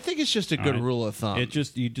gotta- body. I think it's just a good All right? rule of thumb. You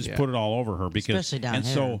just Yeah. put it all over her because Especially down and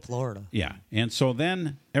here so, in Florida. Yeah, and so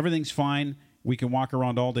then everything's fine. We can walk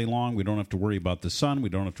around all day long. We don't have to worry about the sun. We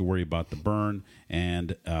don't have to worry about the burn,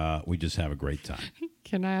 and we just have a great time.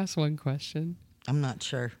 Can I ask one question? I'm not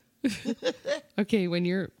sure. Okay, when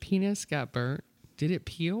your penis got burnt, did it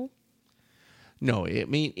peel? No, I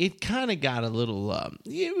mean it kind of got a little.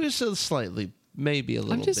 It was a slightly, maybe a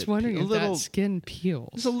little. I'm just bit, wondering a if little, that skin peels.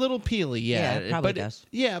 It's a little peely, yeah. Yeah, it probably but does.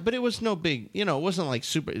 But it was no big. You know, it wasn't like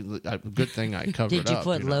super. A good thing I covered Did you up.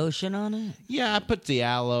 put know. lotion on it? Yeah, I put the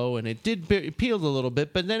aloe, and it did it peeled a little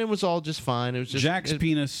bit, but then it was all just fine. It was just Jack's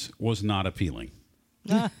penis was not appealing.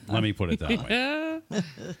 Let me put it that way.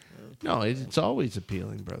 No, it's always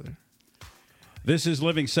appealing, brother. This is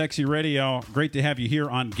Living Sexy Radio. Great to have you here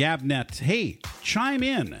on GabNet. Hey, chime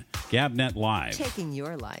in. GabNet Live. Taking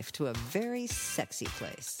your life to a very sexy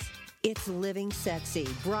place. It's Living Sexy,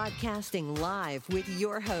 broadcasting live with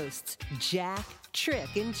your hosts, Jack,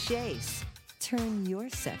 Trick, and Chase. Turn your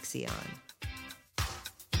sexy on.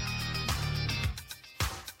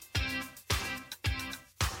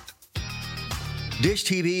 Dish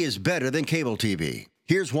TV is better than cable TV.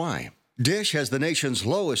 Here's why. Dish has the nation's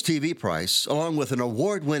lowest TV price, along with an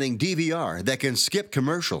award-winning DVR that can skip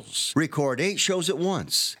commercials, record 8 shows at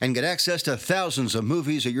once, and get access to thousands of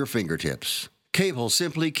movies at your fingertips. Cable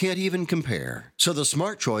simply can't even compare. So the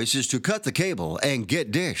smart choice is to cut the cable and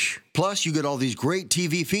get Dish. Plus, you get all these great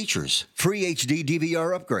TV features, free HD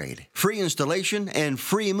DVR upgrade, free installation, and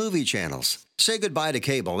free movie channels. Say goodbye to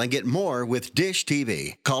cable and get more with Dish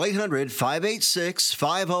TV. Call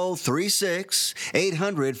 800-586-5036,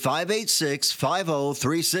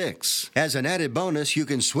 800-586-5036. As an added bonus, you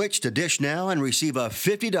can switch to Dish now and receive a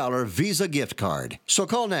 $50 Visa gift card. So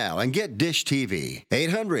call now and get Dish TV.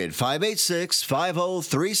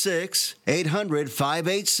 800-586-5036,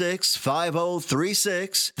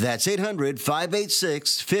 800-586-5036. That's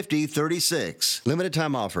 800-586-5036. Limited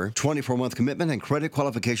time offer, 24-month commitment and credit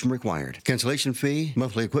qualification required. Cancellation fee,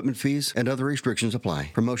 monthly equipment fees, and other restrictions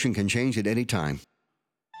apply. Promotion can change at any time.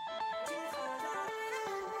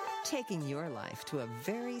 Taking your life to a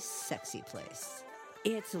very sexy place.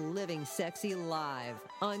 It's Living Sexy Live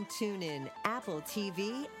on TuneIn, Apple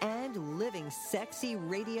TV, and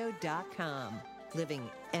LivingSexyRadio.com. Living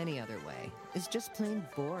any other way is just plain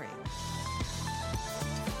boring.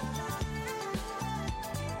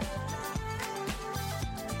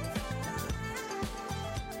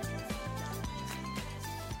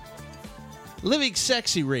 Living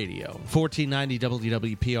Sexy Radio, 1490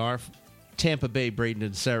 WWPR, Tampa Bay,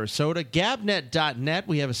 Bradenton, Sarasota. Gabnet.net,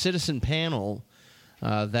 we have a citizen panel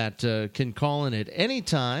that can call in at any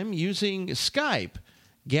time using Skype.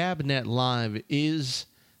 Gabnet Live is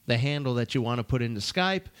the handle that you want to put into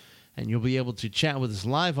Skype, and you'll be able to chat with us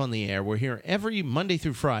live on the air. We're here every Monday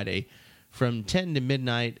through Friday from 10 to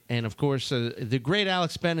midnight, and of course, the great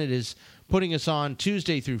Alex Bennett is putting us on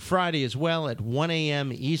Tuesday through Friday as well at 1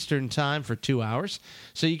 a.m. Eastern Time for 2 hours.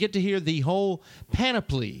 So you get to hear the whole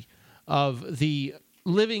panoply of the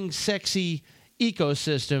Living Sexy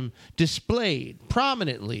ecosystem displayed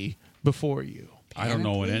prominently before you. I don't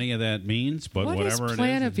know what any of that means, but What is whatever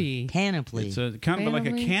Planopy? Panoply. It's a kind of like a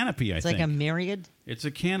Family? canopy, I It's think. like a myriad. It's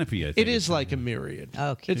a canopy, I think. It is like a myriad.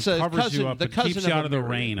 Okay. It's It a covers cousin, you up. the It cousin keeps of you a out of the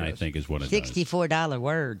myriad, rain, I yes. think, is what it does. $64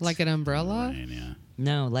 words. Like an umbrella? Rain, yeah.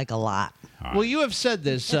 No, like a lot. Well, you have said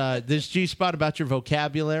this this G-spot about your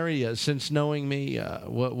vocabulary since knowing me.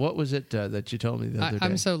 What was it that you told me the other day?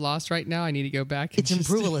 I'm so lost right now. I need to go back. It's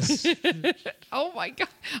improvilus. Oh my god!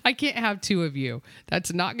 I can't have two of you.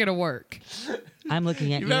 That's not going to work. I'm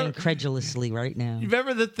looking at you know- incredulously right now. You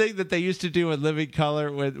remember the thing that they used to do in Living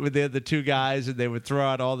Color when they had the two guys and they would throw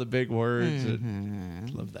out all the big words? And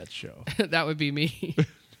love that show. That would be me.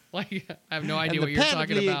 Like I have no idea And what the you're talking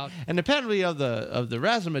panoply- about. And the penalty of the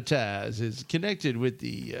razzmatazz is connected with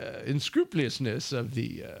the unscrupulousness of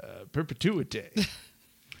the perpetuity.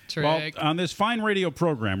 Well, on this fine radio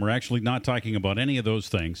program, we're actually not talking about any of those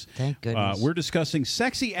things. Thank goodness. We're discussing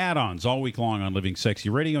sexy add-ons all week long on Living Sexy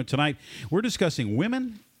Radio. And tonight, we're discussing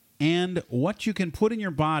women and what you can put in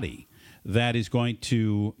your body that is going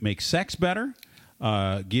to make sex better,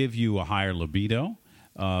 give you a higher libido,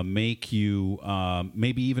 make you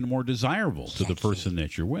maybe even more desirable to the person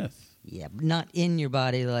that you're with. Yeah, not in your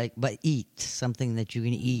body, but eat something that you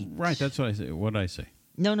can eat. Right, that's what I say. What did I say?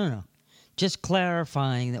 No. Just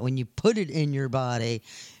clarifying that when you put it in your body,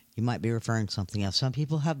 You might be referring to something else. Some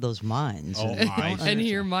people have those minds. Oh, and I see. And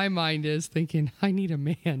here my mind is thinking, I need a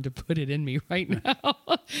man to put it in me right now.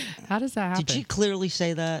 How does that happen? Did she clearly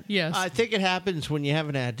say that? Yes. I think it happens when you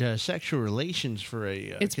haven't had sexual relations for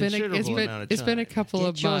a considerable amount of time. It's been a couple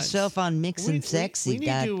of Get months. yourself on We need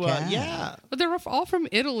mixingsexy.com. to, yeah. But they're all from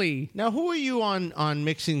Italy. Now, who are you on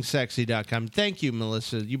mixingsexy.com? Thank you,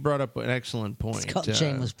 Melissa. You brought up an excellent point. It's called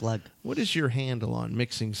shameless plug. What is your handle on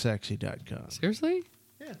mixingsexy.com? Seriously?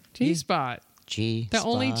 Yeah. G-Spot. The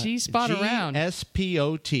only G-Spot around.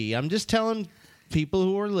 G-S-P-O-T. I'm just telling people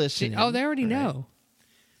who are listening. Oh, they already know.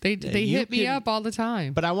 They you hit me can- up all the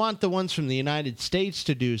time. But I want the ones from the United States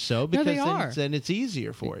to do so because they are. then it's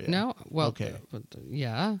easier for you. No, well, Okay.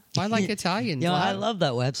 Yeah. I like Italian. You know, I love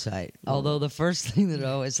that website. Although the first thing that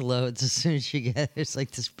always loads as soon as you get it, it's like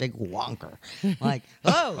this big wonker. Like,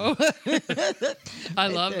 oh! I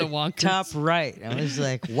love the wonkers. Top right. I was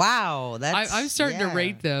like, wow. That's, I'm starting to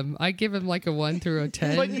rate them. I give them like a 1 through a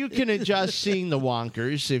 10. But you can adjust seeing the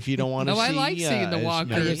wonkers if you don't want to No, see. I like seeing the as wonkers.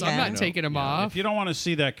 many, I'm not you know. taking them off. If you don't want to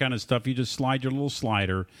see that kind of stuff, you just slide your little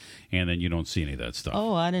slider, and then you don't see any of that stuff.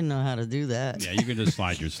 Oh, I didn't know how to do that. Yeah, you can just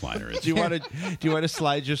slide your slider. Do you want to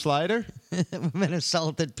slide your slider? I'm an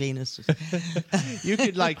assaulted penis. You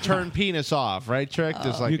could like turn penis off, right, Trick?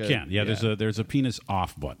 There's like you can. Yeah, there's a penis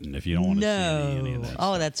off button if you don't want to see any of that.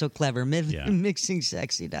 Oh, that's so clever.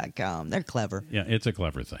 Mixingsexy.com. They're clever. Yeah, it's a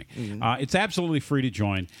clever thing. It's absolutely free to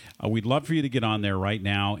join. We'd love for you to get on there right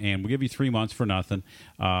now, and we'll give you 3 months for nothing.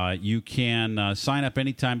 You can sign up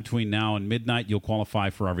anytime between now and midnight. You'll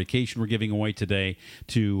qualify for our vacation we're giving away today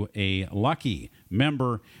to a lucky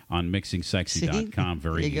member on mixingsexy.com.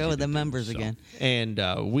 Very There easy you go with to the do. members So, again. And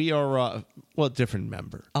we are, different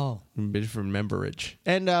member. Oh. Different memberage.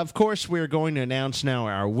 And, of course, we're going to announce now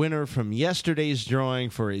our winner from yesterday's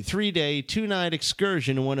drawing for a 3-day, 2-night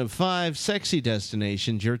excursion to one of 5 sexy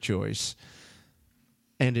destinations, your choice.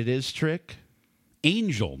 And it is, Trick?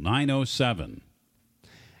 Angel 907.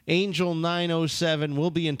 Angel 907 will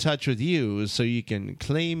be in touch with you so you can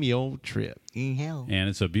claim your trip. Hell. And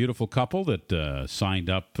it's a beautiful couple that signed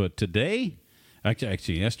up today,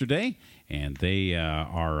 actually yesterday, and they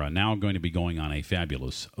are now going to be going on a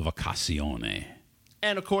fabulous vacazione.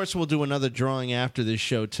 And, of course, we'll do another drawing after this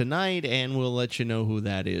show tonight, and we'll let you know who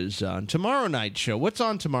that is on tomorrow night's show. What's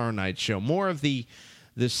on tomorrow night's show? More of the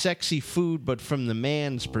sexy food, but from the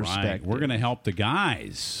man's perspective. Right. We're going to help the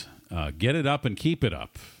guys get it up and keep it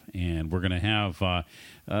up. And we're going to have,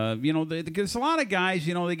 there's a lot of guys,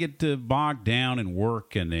 they get bogged down in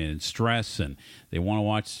work and stress, and they want to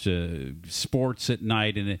watch sports at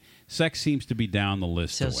night, and sex seems to be down the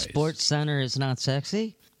list So of ways. Sports Center is not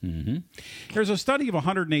sexy? Mm-hmm. There's a study of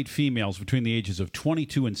 108 females between the ages of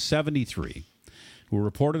 22 and 73 who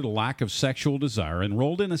reported a lack of sexual desire,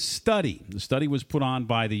 enrolled in a study. The study was put on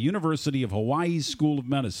by the University of Hawaii's School of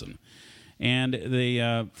Medicine. And they,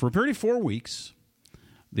 for a period of 4 weeks,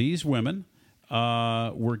 these women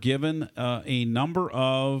were given a number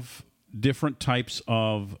of different types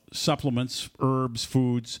of supplements, herbs,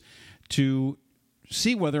 foods, to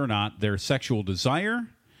see whether or not their sexual desire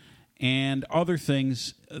and other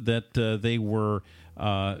things that they were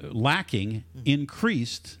lacking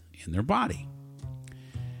increased in their body.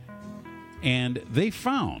 And they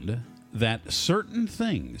found that certain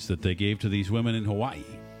things that they gave to these women in Hawaii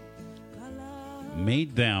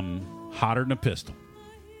made them hotter than a pistol.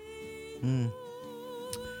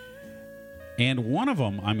 And one of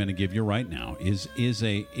them I'm going to give you right now is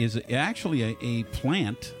actually a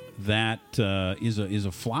plant that is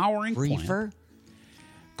a flowering plant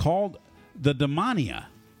called the Damania,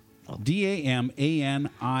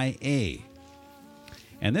 Damania.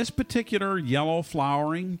 And this particular yellow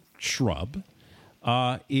flowering shrub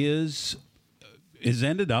is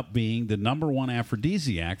ended up being the number one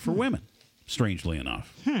aphrodisiac for women. Strangely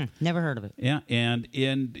enough. Never heard of it. Yeah, and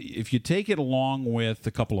if you take it along with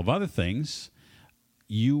a couple of other things,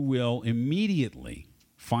 you will immediately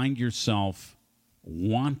find yourself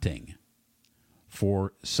wanting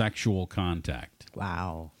for sexual contact.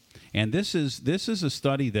 Wow. And this is a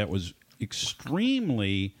study that was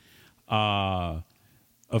extremely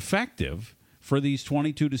effective for these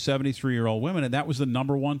 22 to 73-year-old women, and that was the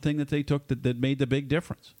number one thing that they took that made the big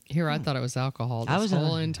difference. Here, I thought it was alcohol this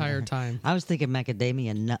whole entire time. I was thinking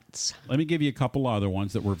macadamia nuts. Let me give you a couple other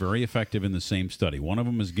ones that were very effective in the same study. One of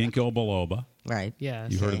them is ginkgo biloba. Right.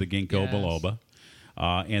 Yes. You've heard of the ginkgo biloba.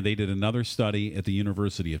 And they did another study at the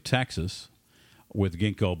University of Texas with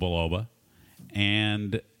ginkgo biloba,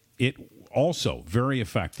 and it also very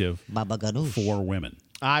effective for women.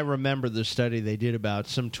 I remember the study they did about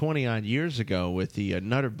some 20-odd years ago with the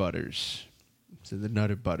Nutter Butters. fats and the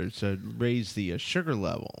nutty butters raise the sugar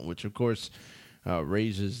level, which of course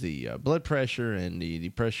raises the blood pressure and the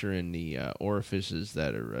pressure in the orifices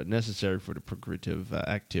that are necessary for the procreative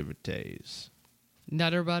activities.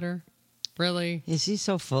 Nutter butter? Really? Is he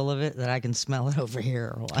so full of it that I can smell it over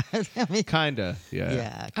here or what? I mean, Kinda, yeah.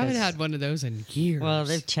 yeah. I haven't 'cause- had one of those in years. Well,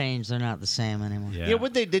 they've changed. They're not the same anymore. Yeah,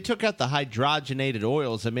 what they took out the hydrogenated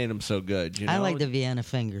oils that made them so good. You know? I like the Vienna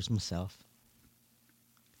fingers myself.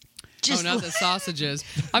 Oh, not the sausages.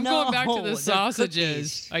 I'm going back to No, the they're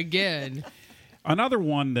sausages again. Another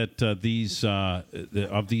one that of these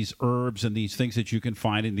herbs and these things that you can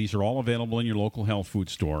find, and these are all available in your local health food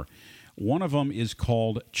store. One of them is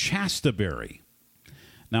called chastaberry.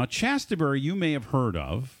 Now, chastaberry you may have heard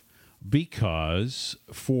of because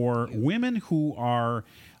for women who are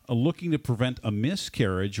looking to prevent a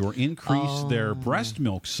miscarriage or increase their breast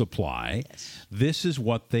milk supply, this is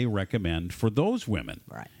what they recommend for those women,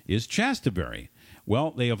 is chastaberry.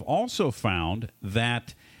 Well, they have also found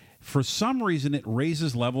that for some reason it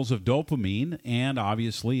raises levels of dopamine, and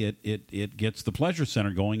obviously it gets the pleasure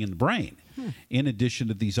center going in the brain, in addition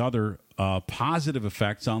to these other positive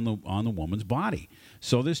effects on the woman's body.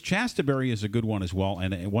 So this chastaberry is a good one as well.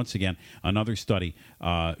 And once again, another study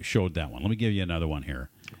showed that one. Let me give you another one here.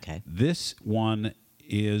 Okay. This one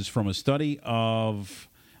is from a study of,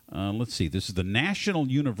 let's see, this is the National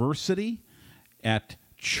University at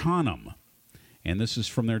Cheonam. And this is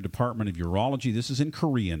from their Department of Urology. This is in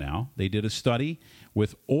Korea now. They did a study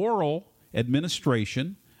with oral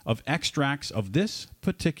administration of extracts of this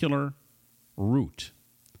particular root.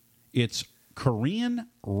 It's Korean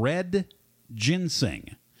red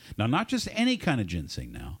ginseng. Now, not just any kind of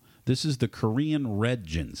ginseng now. This is the Korean red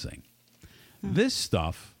ginseng. This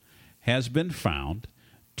stuff has been found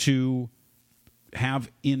to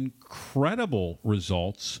have incredible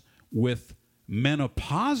results with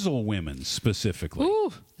menopausal women specifically.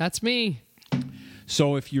 Ooh, that's me.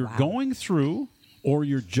 So if you're going through or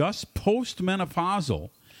you're just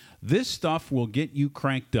post-menopausal, this stuff will get you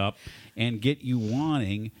cranked up and get you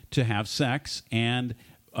wanting to have sex, and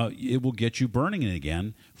it will get you burning it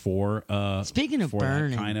again for Speaking of for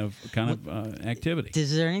burning, that kind of activity.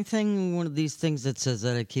 Is there anything, one of these things that says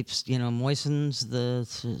that it keeps, moistens the,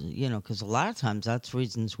 because a lot of times that's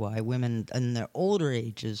reasons why women in their older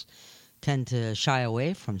ages tend to shy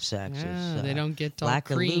away from sex. Yeah, they don't get all lack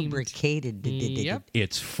creamed. of lubricated. Yep.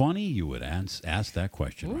 It's funny you would ask that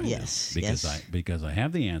question right Yes, now, yes. because I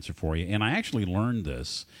have the answer for you, and I actually learned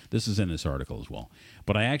this. This is in this article as well,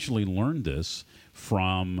 but I actually learned this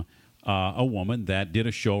from a woman that did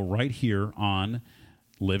a show right here on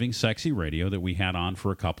Living Sexy Radio that we had on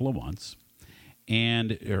for a couple of months.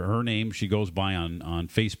 And her name, she goes by on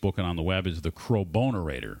Facebook and on the web, is the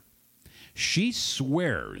Crowbonerator. She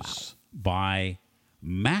swears by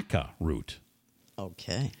maca root.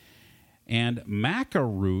 Okay. And maca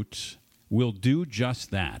root will do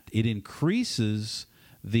just that. It increases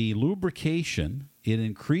the lubrication, it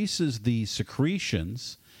increases the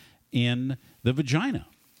secretions in the vagina.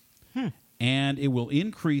 And it will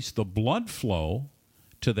increase the blood flow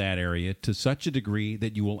to that area to such a degree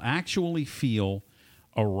that you will actually feel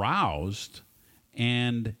aroused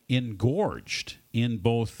and engorged in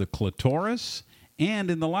both the clitoris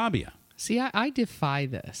and in the labia. See, I defy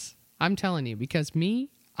this. I'm telling you, because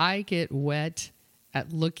I get wet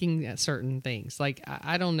at looking at certain things. Like,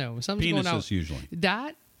 I don't know. Something's going on. Penises usually.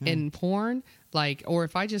 That and porn, or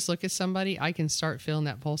if I just look at somebody, I can start feeling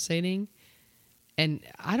that pulsating. And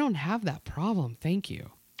I don't have that problem. Thank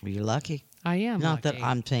you. Well, you're lucky. I am Not lucky. that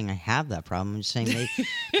I'm saying I have that problem. I'm just saying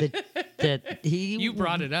that he You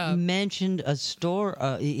brought it up. mentioned a store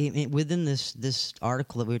within this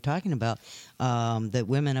article that we were talking about that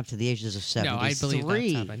women up to the ages of 73. No, I believe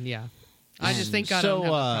that's happened. Yeah. I just think I don't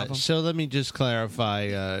have a problem. So let me just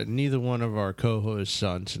clarify. Neither one of our co-hosts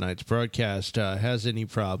on tonight's broadcast has any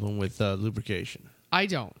problem with lubrication. I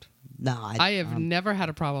don't. No, I have never had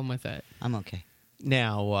a problem with it. I'm okay.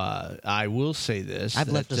 Now, I will say this. I've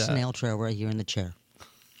that, left a snail trail right here in the chair.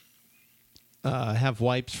 Have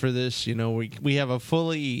wipes for this. We have a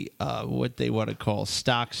fully what they want to call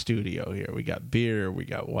stock studio here. We got beer, we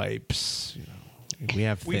got wipes. We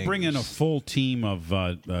have. We bring in a full team of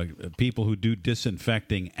people who do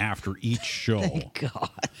disinfecting after each show. Thank God.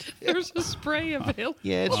 There's a spray available.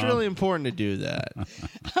 Yeah, it's really important to do that.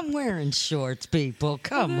 I'm wearing shorts, people.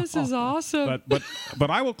 Come on. This is awesome. But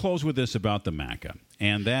I will close with this about the maca,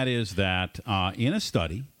 and that is that in a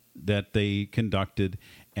study that they conducted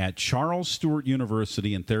at Charles Sturt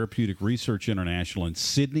University and Therapeutic Research International in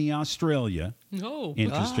Sydney, Australia. No.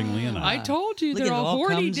 Interestingly enough. I told you, Look, they're it all all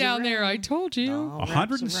horny comes down there. around. I told you. All wraps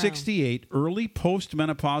 168 early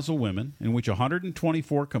postmenopausal women, in which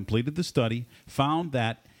 124 completed the study, found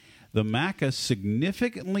that the maca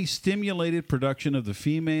significantly stimulated production of the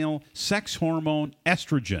female sex hormone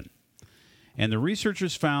estrogen. And the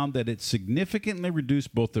researchers found that it significantly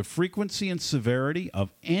reduced both the frequency and severity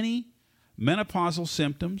of any menopausal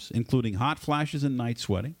symptoms, including hot flashes and night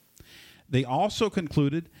sweating. They also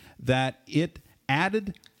concluded that it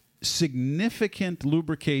added significant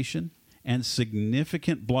lubrication and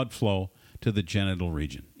significant blood flow to the genital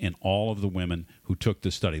region in all of the women who took the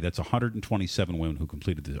study. That's 127 women who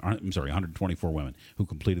completed the, I'm sorry, 124 women who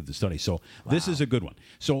completed the study. So this is a good one.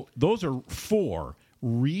 So those are 4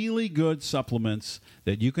 really good supplements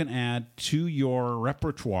that you can add to your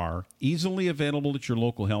repertoire, easily available at your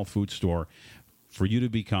local health food store, for you to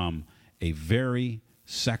become a very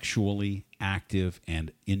sexually active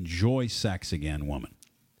and enjoy sex again woman.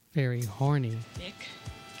 Very horny Nick,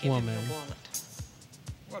 give woman. him your wallet.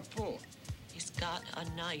 What for? He's got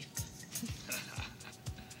a knife.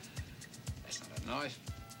 That's not a knife.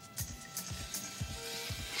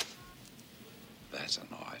 That's a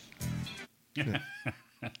knife.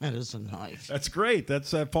 That is a knife. That's great.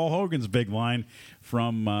 That's Paul Hogan's big line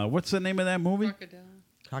from, what's the name of that movie?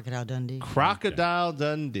 Crocodile Dundee. Crocodile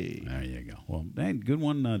Dundee. There you go. Well, hey, good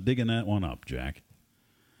one digging that one up, Jack.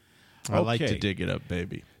 I like to Okay. dig it up,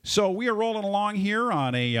 baby. So we are rolling along here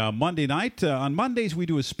on a Monday night. On Mondays, we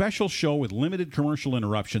do a special show with limited commercial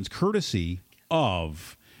interruptions, courtesy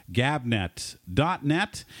of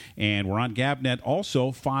Gabnet.net. And we're on Gabnet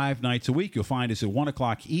also 5 nights a week. You'll find us at 1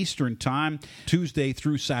 o'clock Eastern Time, Tuesday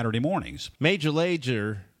through Saturday mornings. Major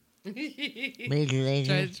Lazer. Major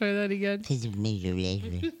Lazer. Try that again. Major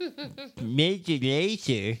Lazer. Major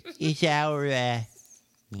Lazer is our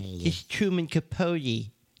is Truman Capote,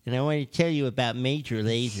 and I want to tell you about Major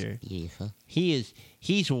Lazer. Beautiful.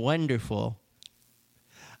 He's wonderful.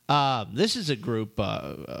 This is a group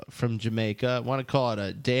from Jamaica. I want to call it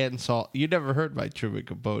a dance hall. You never heard by Truman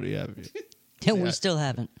Capote, have you? No, we still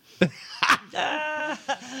haven't.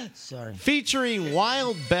 Sorry. Featuring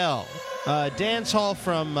Wild Bell, dance hall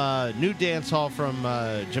from new dance hall from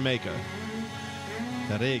Jamaica.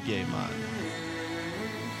 The reggae man.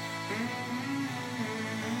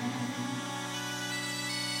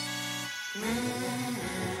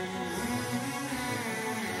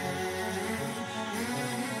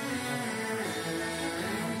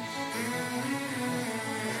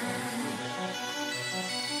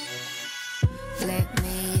 Let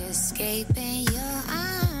me escape in your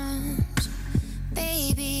arms.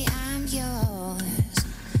 Baby, I'm yours.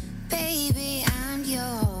 Baby, I'm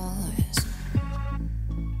yours.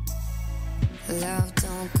 Love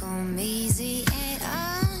don't come easy at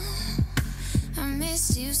all. I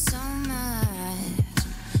miss you so much.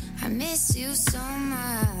 I miss you so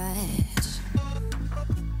much.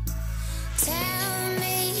 Tell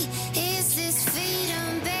me, is this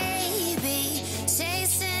freedom, baby?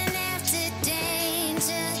 Chasing after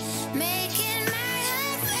danger, making my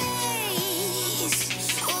heart race.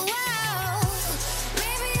 Whoa,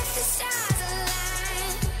 maybe if the stars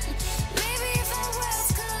align, maybe if our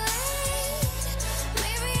worlds collide,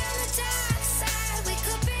 maybe on the dark side we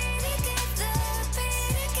could be together.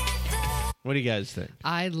 What do you guys think?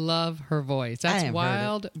 I love her voice. I That's have heard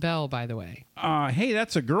Wild Bell, by the way. Hey,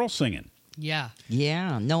 that's a girl singing. Yeah.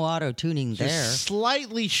 Yeah, no auto-tuning there. Just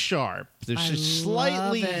slightly sharp. There's I just love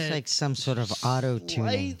slightly. it. It's like some sort of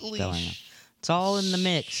auto-tuning Slightly going on. It's all in the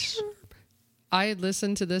mix. I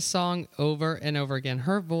listened to this song over and over again.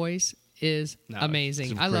 Her voice is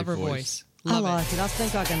amazing. it's a I love great her voice. voice. I Love like it. I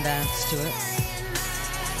think I can dance to it.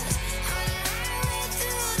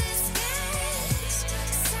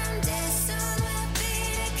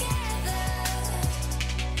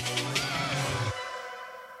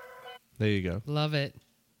 There you go. Love it.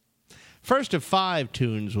 First of 5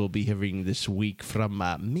 tunes we'll be hearing this week from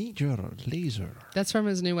Major Lazer. That's from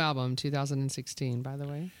his new album, 2016, by the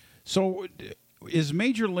way. So is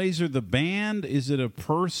Major Lazer the band? Is it a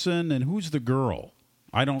person? And who's the girl?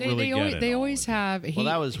 I don't really get it. They always have. Well,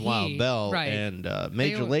 that was Wild Bell, right. and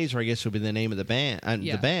Major Lazer, I guess, would be the name of the band.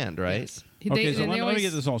 Yeah. The band, right? Yes. Okay, so and let me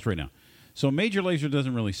get this all straight now. So Major Lazer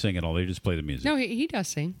doesn't really sing at all. They just play the music. No, he does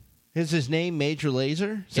sing. Is his name Major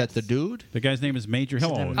Lazer? Is that the dude? The guy's name is Major.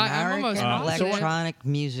 Hello. I'm almost positive. Electronic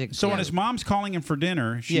music. So when his mom's calling him for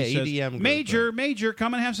dinner, she says, EDM group, Major,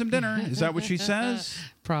 come and have some dinner. Is that what she says?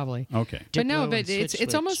 Probably. Okay. But no, Diplo but and it's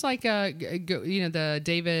Switch almost like the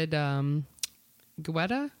David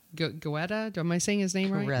Guetta Guetta. Am I saying his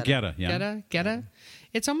name right? Guetta, yeah. Guetta.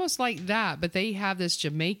 It's almost like that, but they have this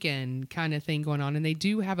Jamaican kind of thing going on, and they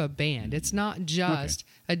do have a band. It's not just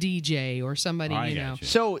a DJ or somebody, you know.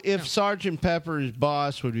 So if Sgt. Pepper's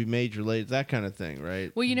boss would be Major Lazer, that kind of thing,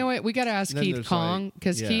 right? Well, you know what? We got to ask And then Keith there's Kong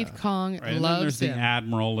because Keith Kong Right, and then loves there's the him.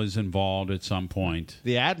 Admiral is involved at some point.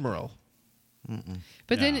 The Admiral.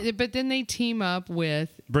 But then they team up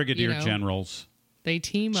with Brigadier you know, Generals. They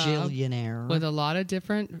team up Jillionaire. with a lot of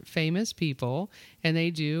different famous people, and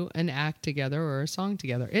they do an act together or a song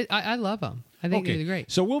together. I love them. I think they're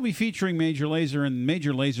great. So we'll be featuring Major Lazer, and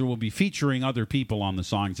Major Lazer will be featuring other people on the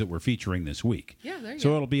songs that we're featuring this week. Yeah, there you so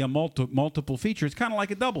go. it'll be a multiple feature. It's kind of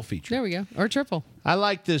like a double feature. There we go. Or triple. I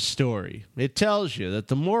like this story. It tells you that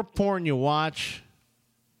the more porn you watch,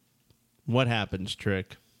 what happens,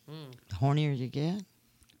 Trick? The hornier you get.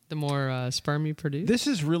 The more sperm you produce. This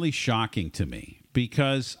is really shocking to me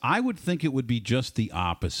because I would think it would be just the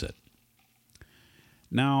opposite.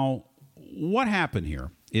 Now, what happened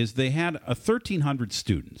here is they had 1,300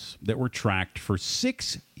 students that were tracked for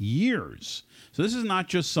 6 years. So this is not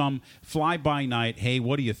just some fly-by-night, hey,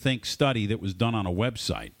 what do you think study that was done on a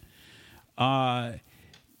website.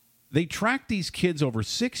 They tracked these kids over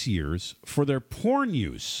 6 years for their porn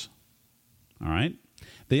use. All right?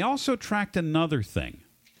 They also tracked another thing,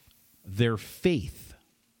 their faith.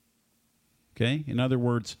 Okay? In other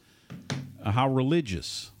words, how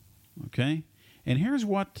religious. Okay? And here's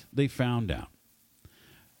what they found out.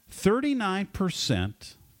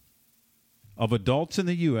 39% of adults in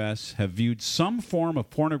the U.S. have viewed some form of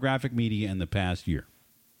pornographic media in the past year.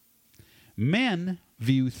 Men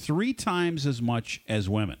view 3 times as much as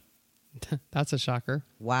women. That's a shocker.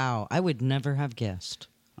 Wow. I would never have guessed.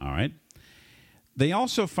 All right. They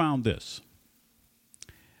also found this,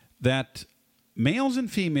 that males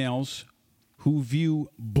and females who view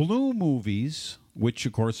blue movies, which,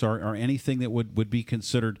 of course, are anything that would be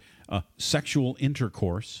considered sexual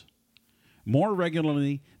intercourse, more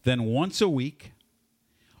regularly than once a week,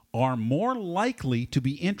 are more likely to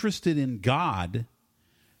be interested in God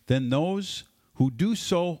than those who do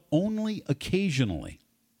so only occasionally.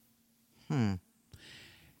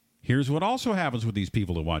 Here's what also happens with these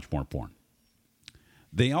people that watch more porn.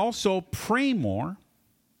 They also pray more.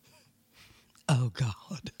 Oh,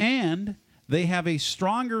 God. And they have a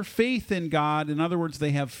stronger faith in God. In other words,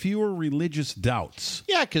 they have fewer religious doubts.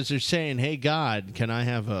 Yeah, because they're saying, hey, God, can I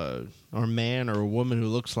have a man or a woman who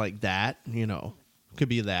looks like that? You know, could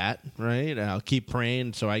be that, right? I'll keep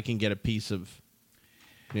praying so I can get a piece of,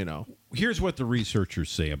 you know. Here's what the researchers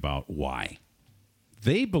say about why.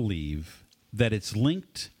 They believe that it's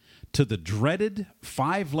linked to the dreaded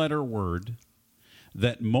 5-letter word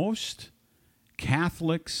that most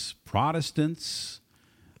Catholics, Protestants,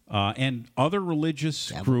 and other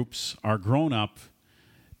religious groups are grown up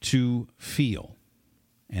to feel,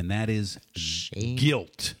 and that is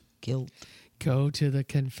guilt. Guilt. Go to the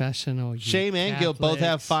confessional. You Shame and guilt both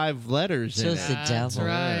have Catholics. 5 letters in So's it. the devil. That's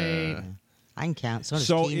right. I can count. So does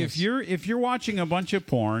So penis. if you're watching a bunch of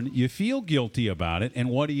porn, you feel guilty about it, and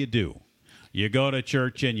what do? You go to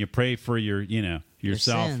church and you pray for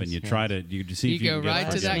yourself, sins, and you yes. try to see if you go can get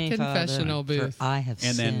right to that forgiven. confessional booth. I have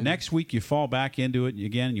And sinned. then next week you fall back into it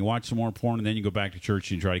again, and you watch some more porn, and then you go back to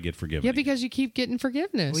church and you try to get forgiven. Yeah, because you keep getting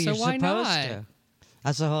forgiveness. Well, so you're why supposed not? to.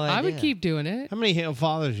 That's the whole idea. I would keep doing it. How many Hail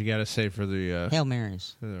Fathers you got to say for the... Hail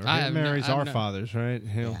Marys. Hail I have no- Marys I have are no- fathers, right?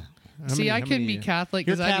 Hail. How See, many- I how couldn't many- be Catholic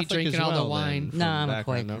You're because I'd be Catholic drinking as all the well, wine. then, from No, I'm a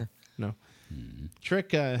background, Quaker. No.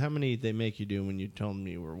 Trick, how many did they make you do when you told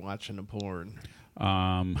me you were watching a porn?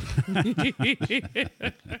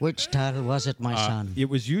 Which title was it, my son? It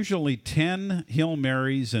was usually 10 Hail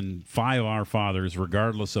Marys and 5 Our Fathers,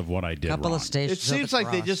 regardless of what I did Couple wrong. of stations. It seems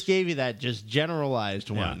like they just gave you that just generalized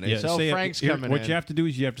one. They say, say it- Frank's here- coming What in. you have to do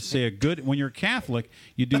is you have to say a good. When you're Catholic,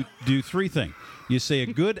 you do 3 things. You say a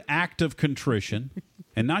good act of contrition,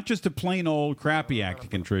 and not just a plain old crappy act of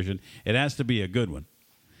contrition. It has to be a good one.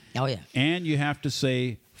 Oh, yeah. And you have to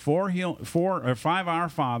say 4 or 5 Our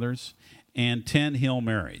Fathers and 10 Hail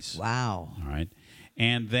Marys. Wow. All right.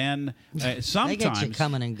 And then They sometimes get you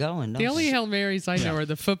coming and going. The only Hail Marys I know are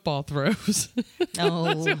the football throws. No.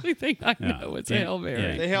 That's the only thing I Yeah. know. It's a Yeah. Hail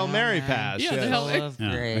Mary. The Hail Mary pass. Yeah, the Hail Mary. of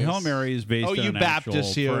Yeah. grace. The Hail Mary is based Oh, on you an Baptists,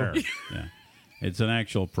 actual you. prayer. Yeah. It's an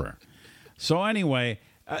actual prayer. So anyway,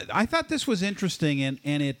 I thought this was interesting,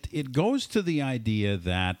 and it goes to the idea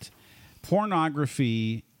that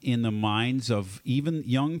pornography in the minds of even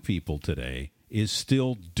young people today is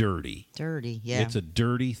still dirty. Dirty, yeah. It's a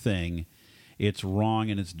dirty thing. It's wrong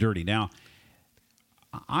and it's dirty. Now,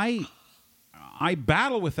 I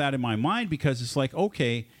battle with that in my mind because it's like,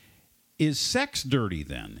 okay, is sex dirty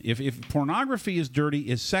then? If pornography is dirty,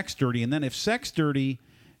 is sex dirty? And then if sex dirty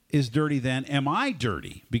is dirty, then am I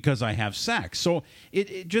dirty because I have sex? So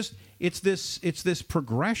it's this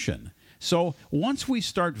progression. So once we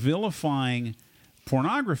start vilifying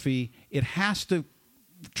pornography, it has to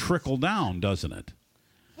trickle down, doesn't it?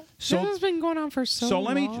 So this has been going on for so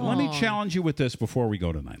long. So let me challenge you with this before we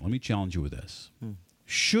go tonight. Let me challenge you with this.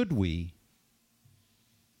 Should we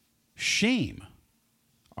shame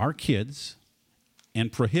our kids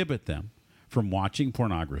and prohibit them from watching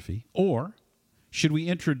pornography, or should we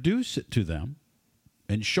introduce it to them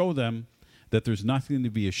and show them that there's nothing to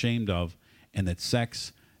be ashamed of and that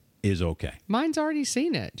sex is okay? Mine's already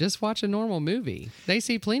seen it. Just watch a normal movie. They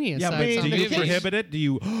see plenty of Yeah, sex but on do you movies. prohibit it? Do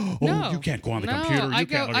you? Oh, No. you can't go on the No, computer. You I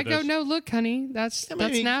can't look at go, this. no, look, honey, that's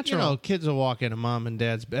natural. You know, kids will walk into mom and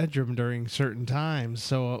dad's bedroom during certain times.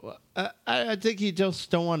 So I think you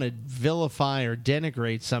just don't want to vilify or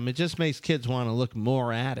denigrate some. It just makes kids want to look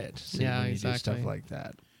more at it. See, Yeah, when you do exactly. stuff like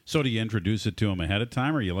that. So do you introduce it to them ahead of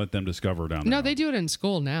time, or you let them discover it on their No, own? they do it in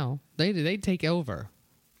school now. They take over.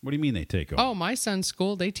 What do you mean they take over? Oh, my son's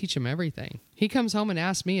school, they teach him everything. He comes home and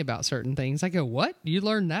asks me about certain things. I go, what? You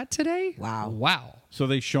learned that today? Wow. So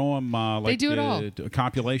they show them like They do it all.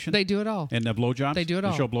 Copulation? They do it all. And blowjobs? They do it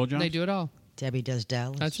all. They show blowjobs? They do it all. Debbie does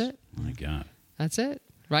Dallas. That's it. My God. That's it.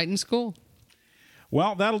 Right in school.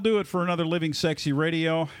 Well, that'll do it for another Living Sexy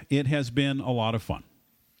Radio. It has been a lot of fun.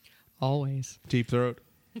 Always. Deep throat.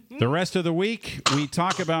 The rest of the week, we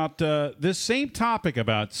talk about this same topic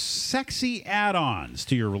about sexy add-ons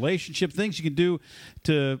to your relationship, things you can do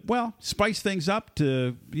to, well, spice things up,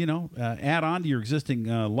 to, add on to your existing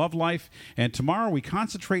love life. And tomorrow we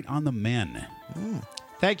concentrate on the men.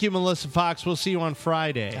 Thank you, Melissa Fox. We'll see you on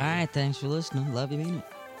Friday. All right, thanks for listening. Love you, mean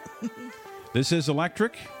it. This is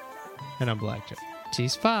Electric. And I'm Blackjack.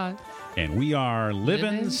 G-Spot. And we are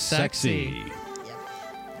Living Sexy. Sexy.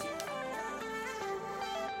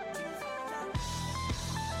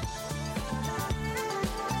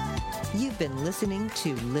 You've been listening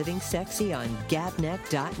to Living Sexy on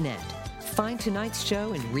Gabnet.net. Find tonight's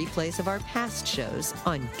show and replays of our past shows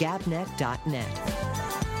on Gabnet.net.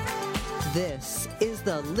 This is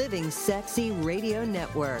the Living Sexy Radio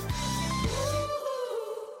Network.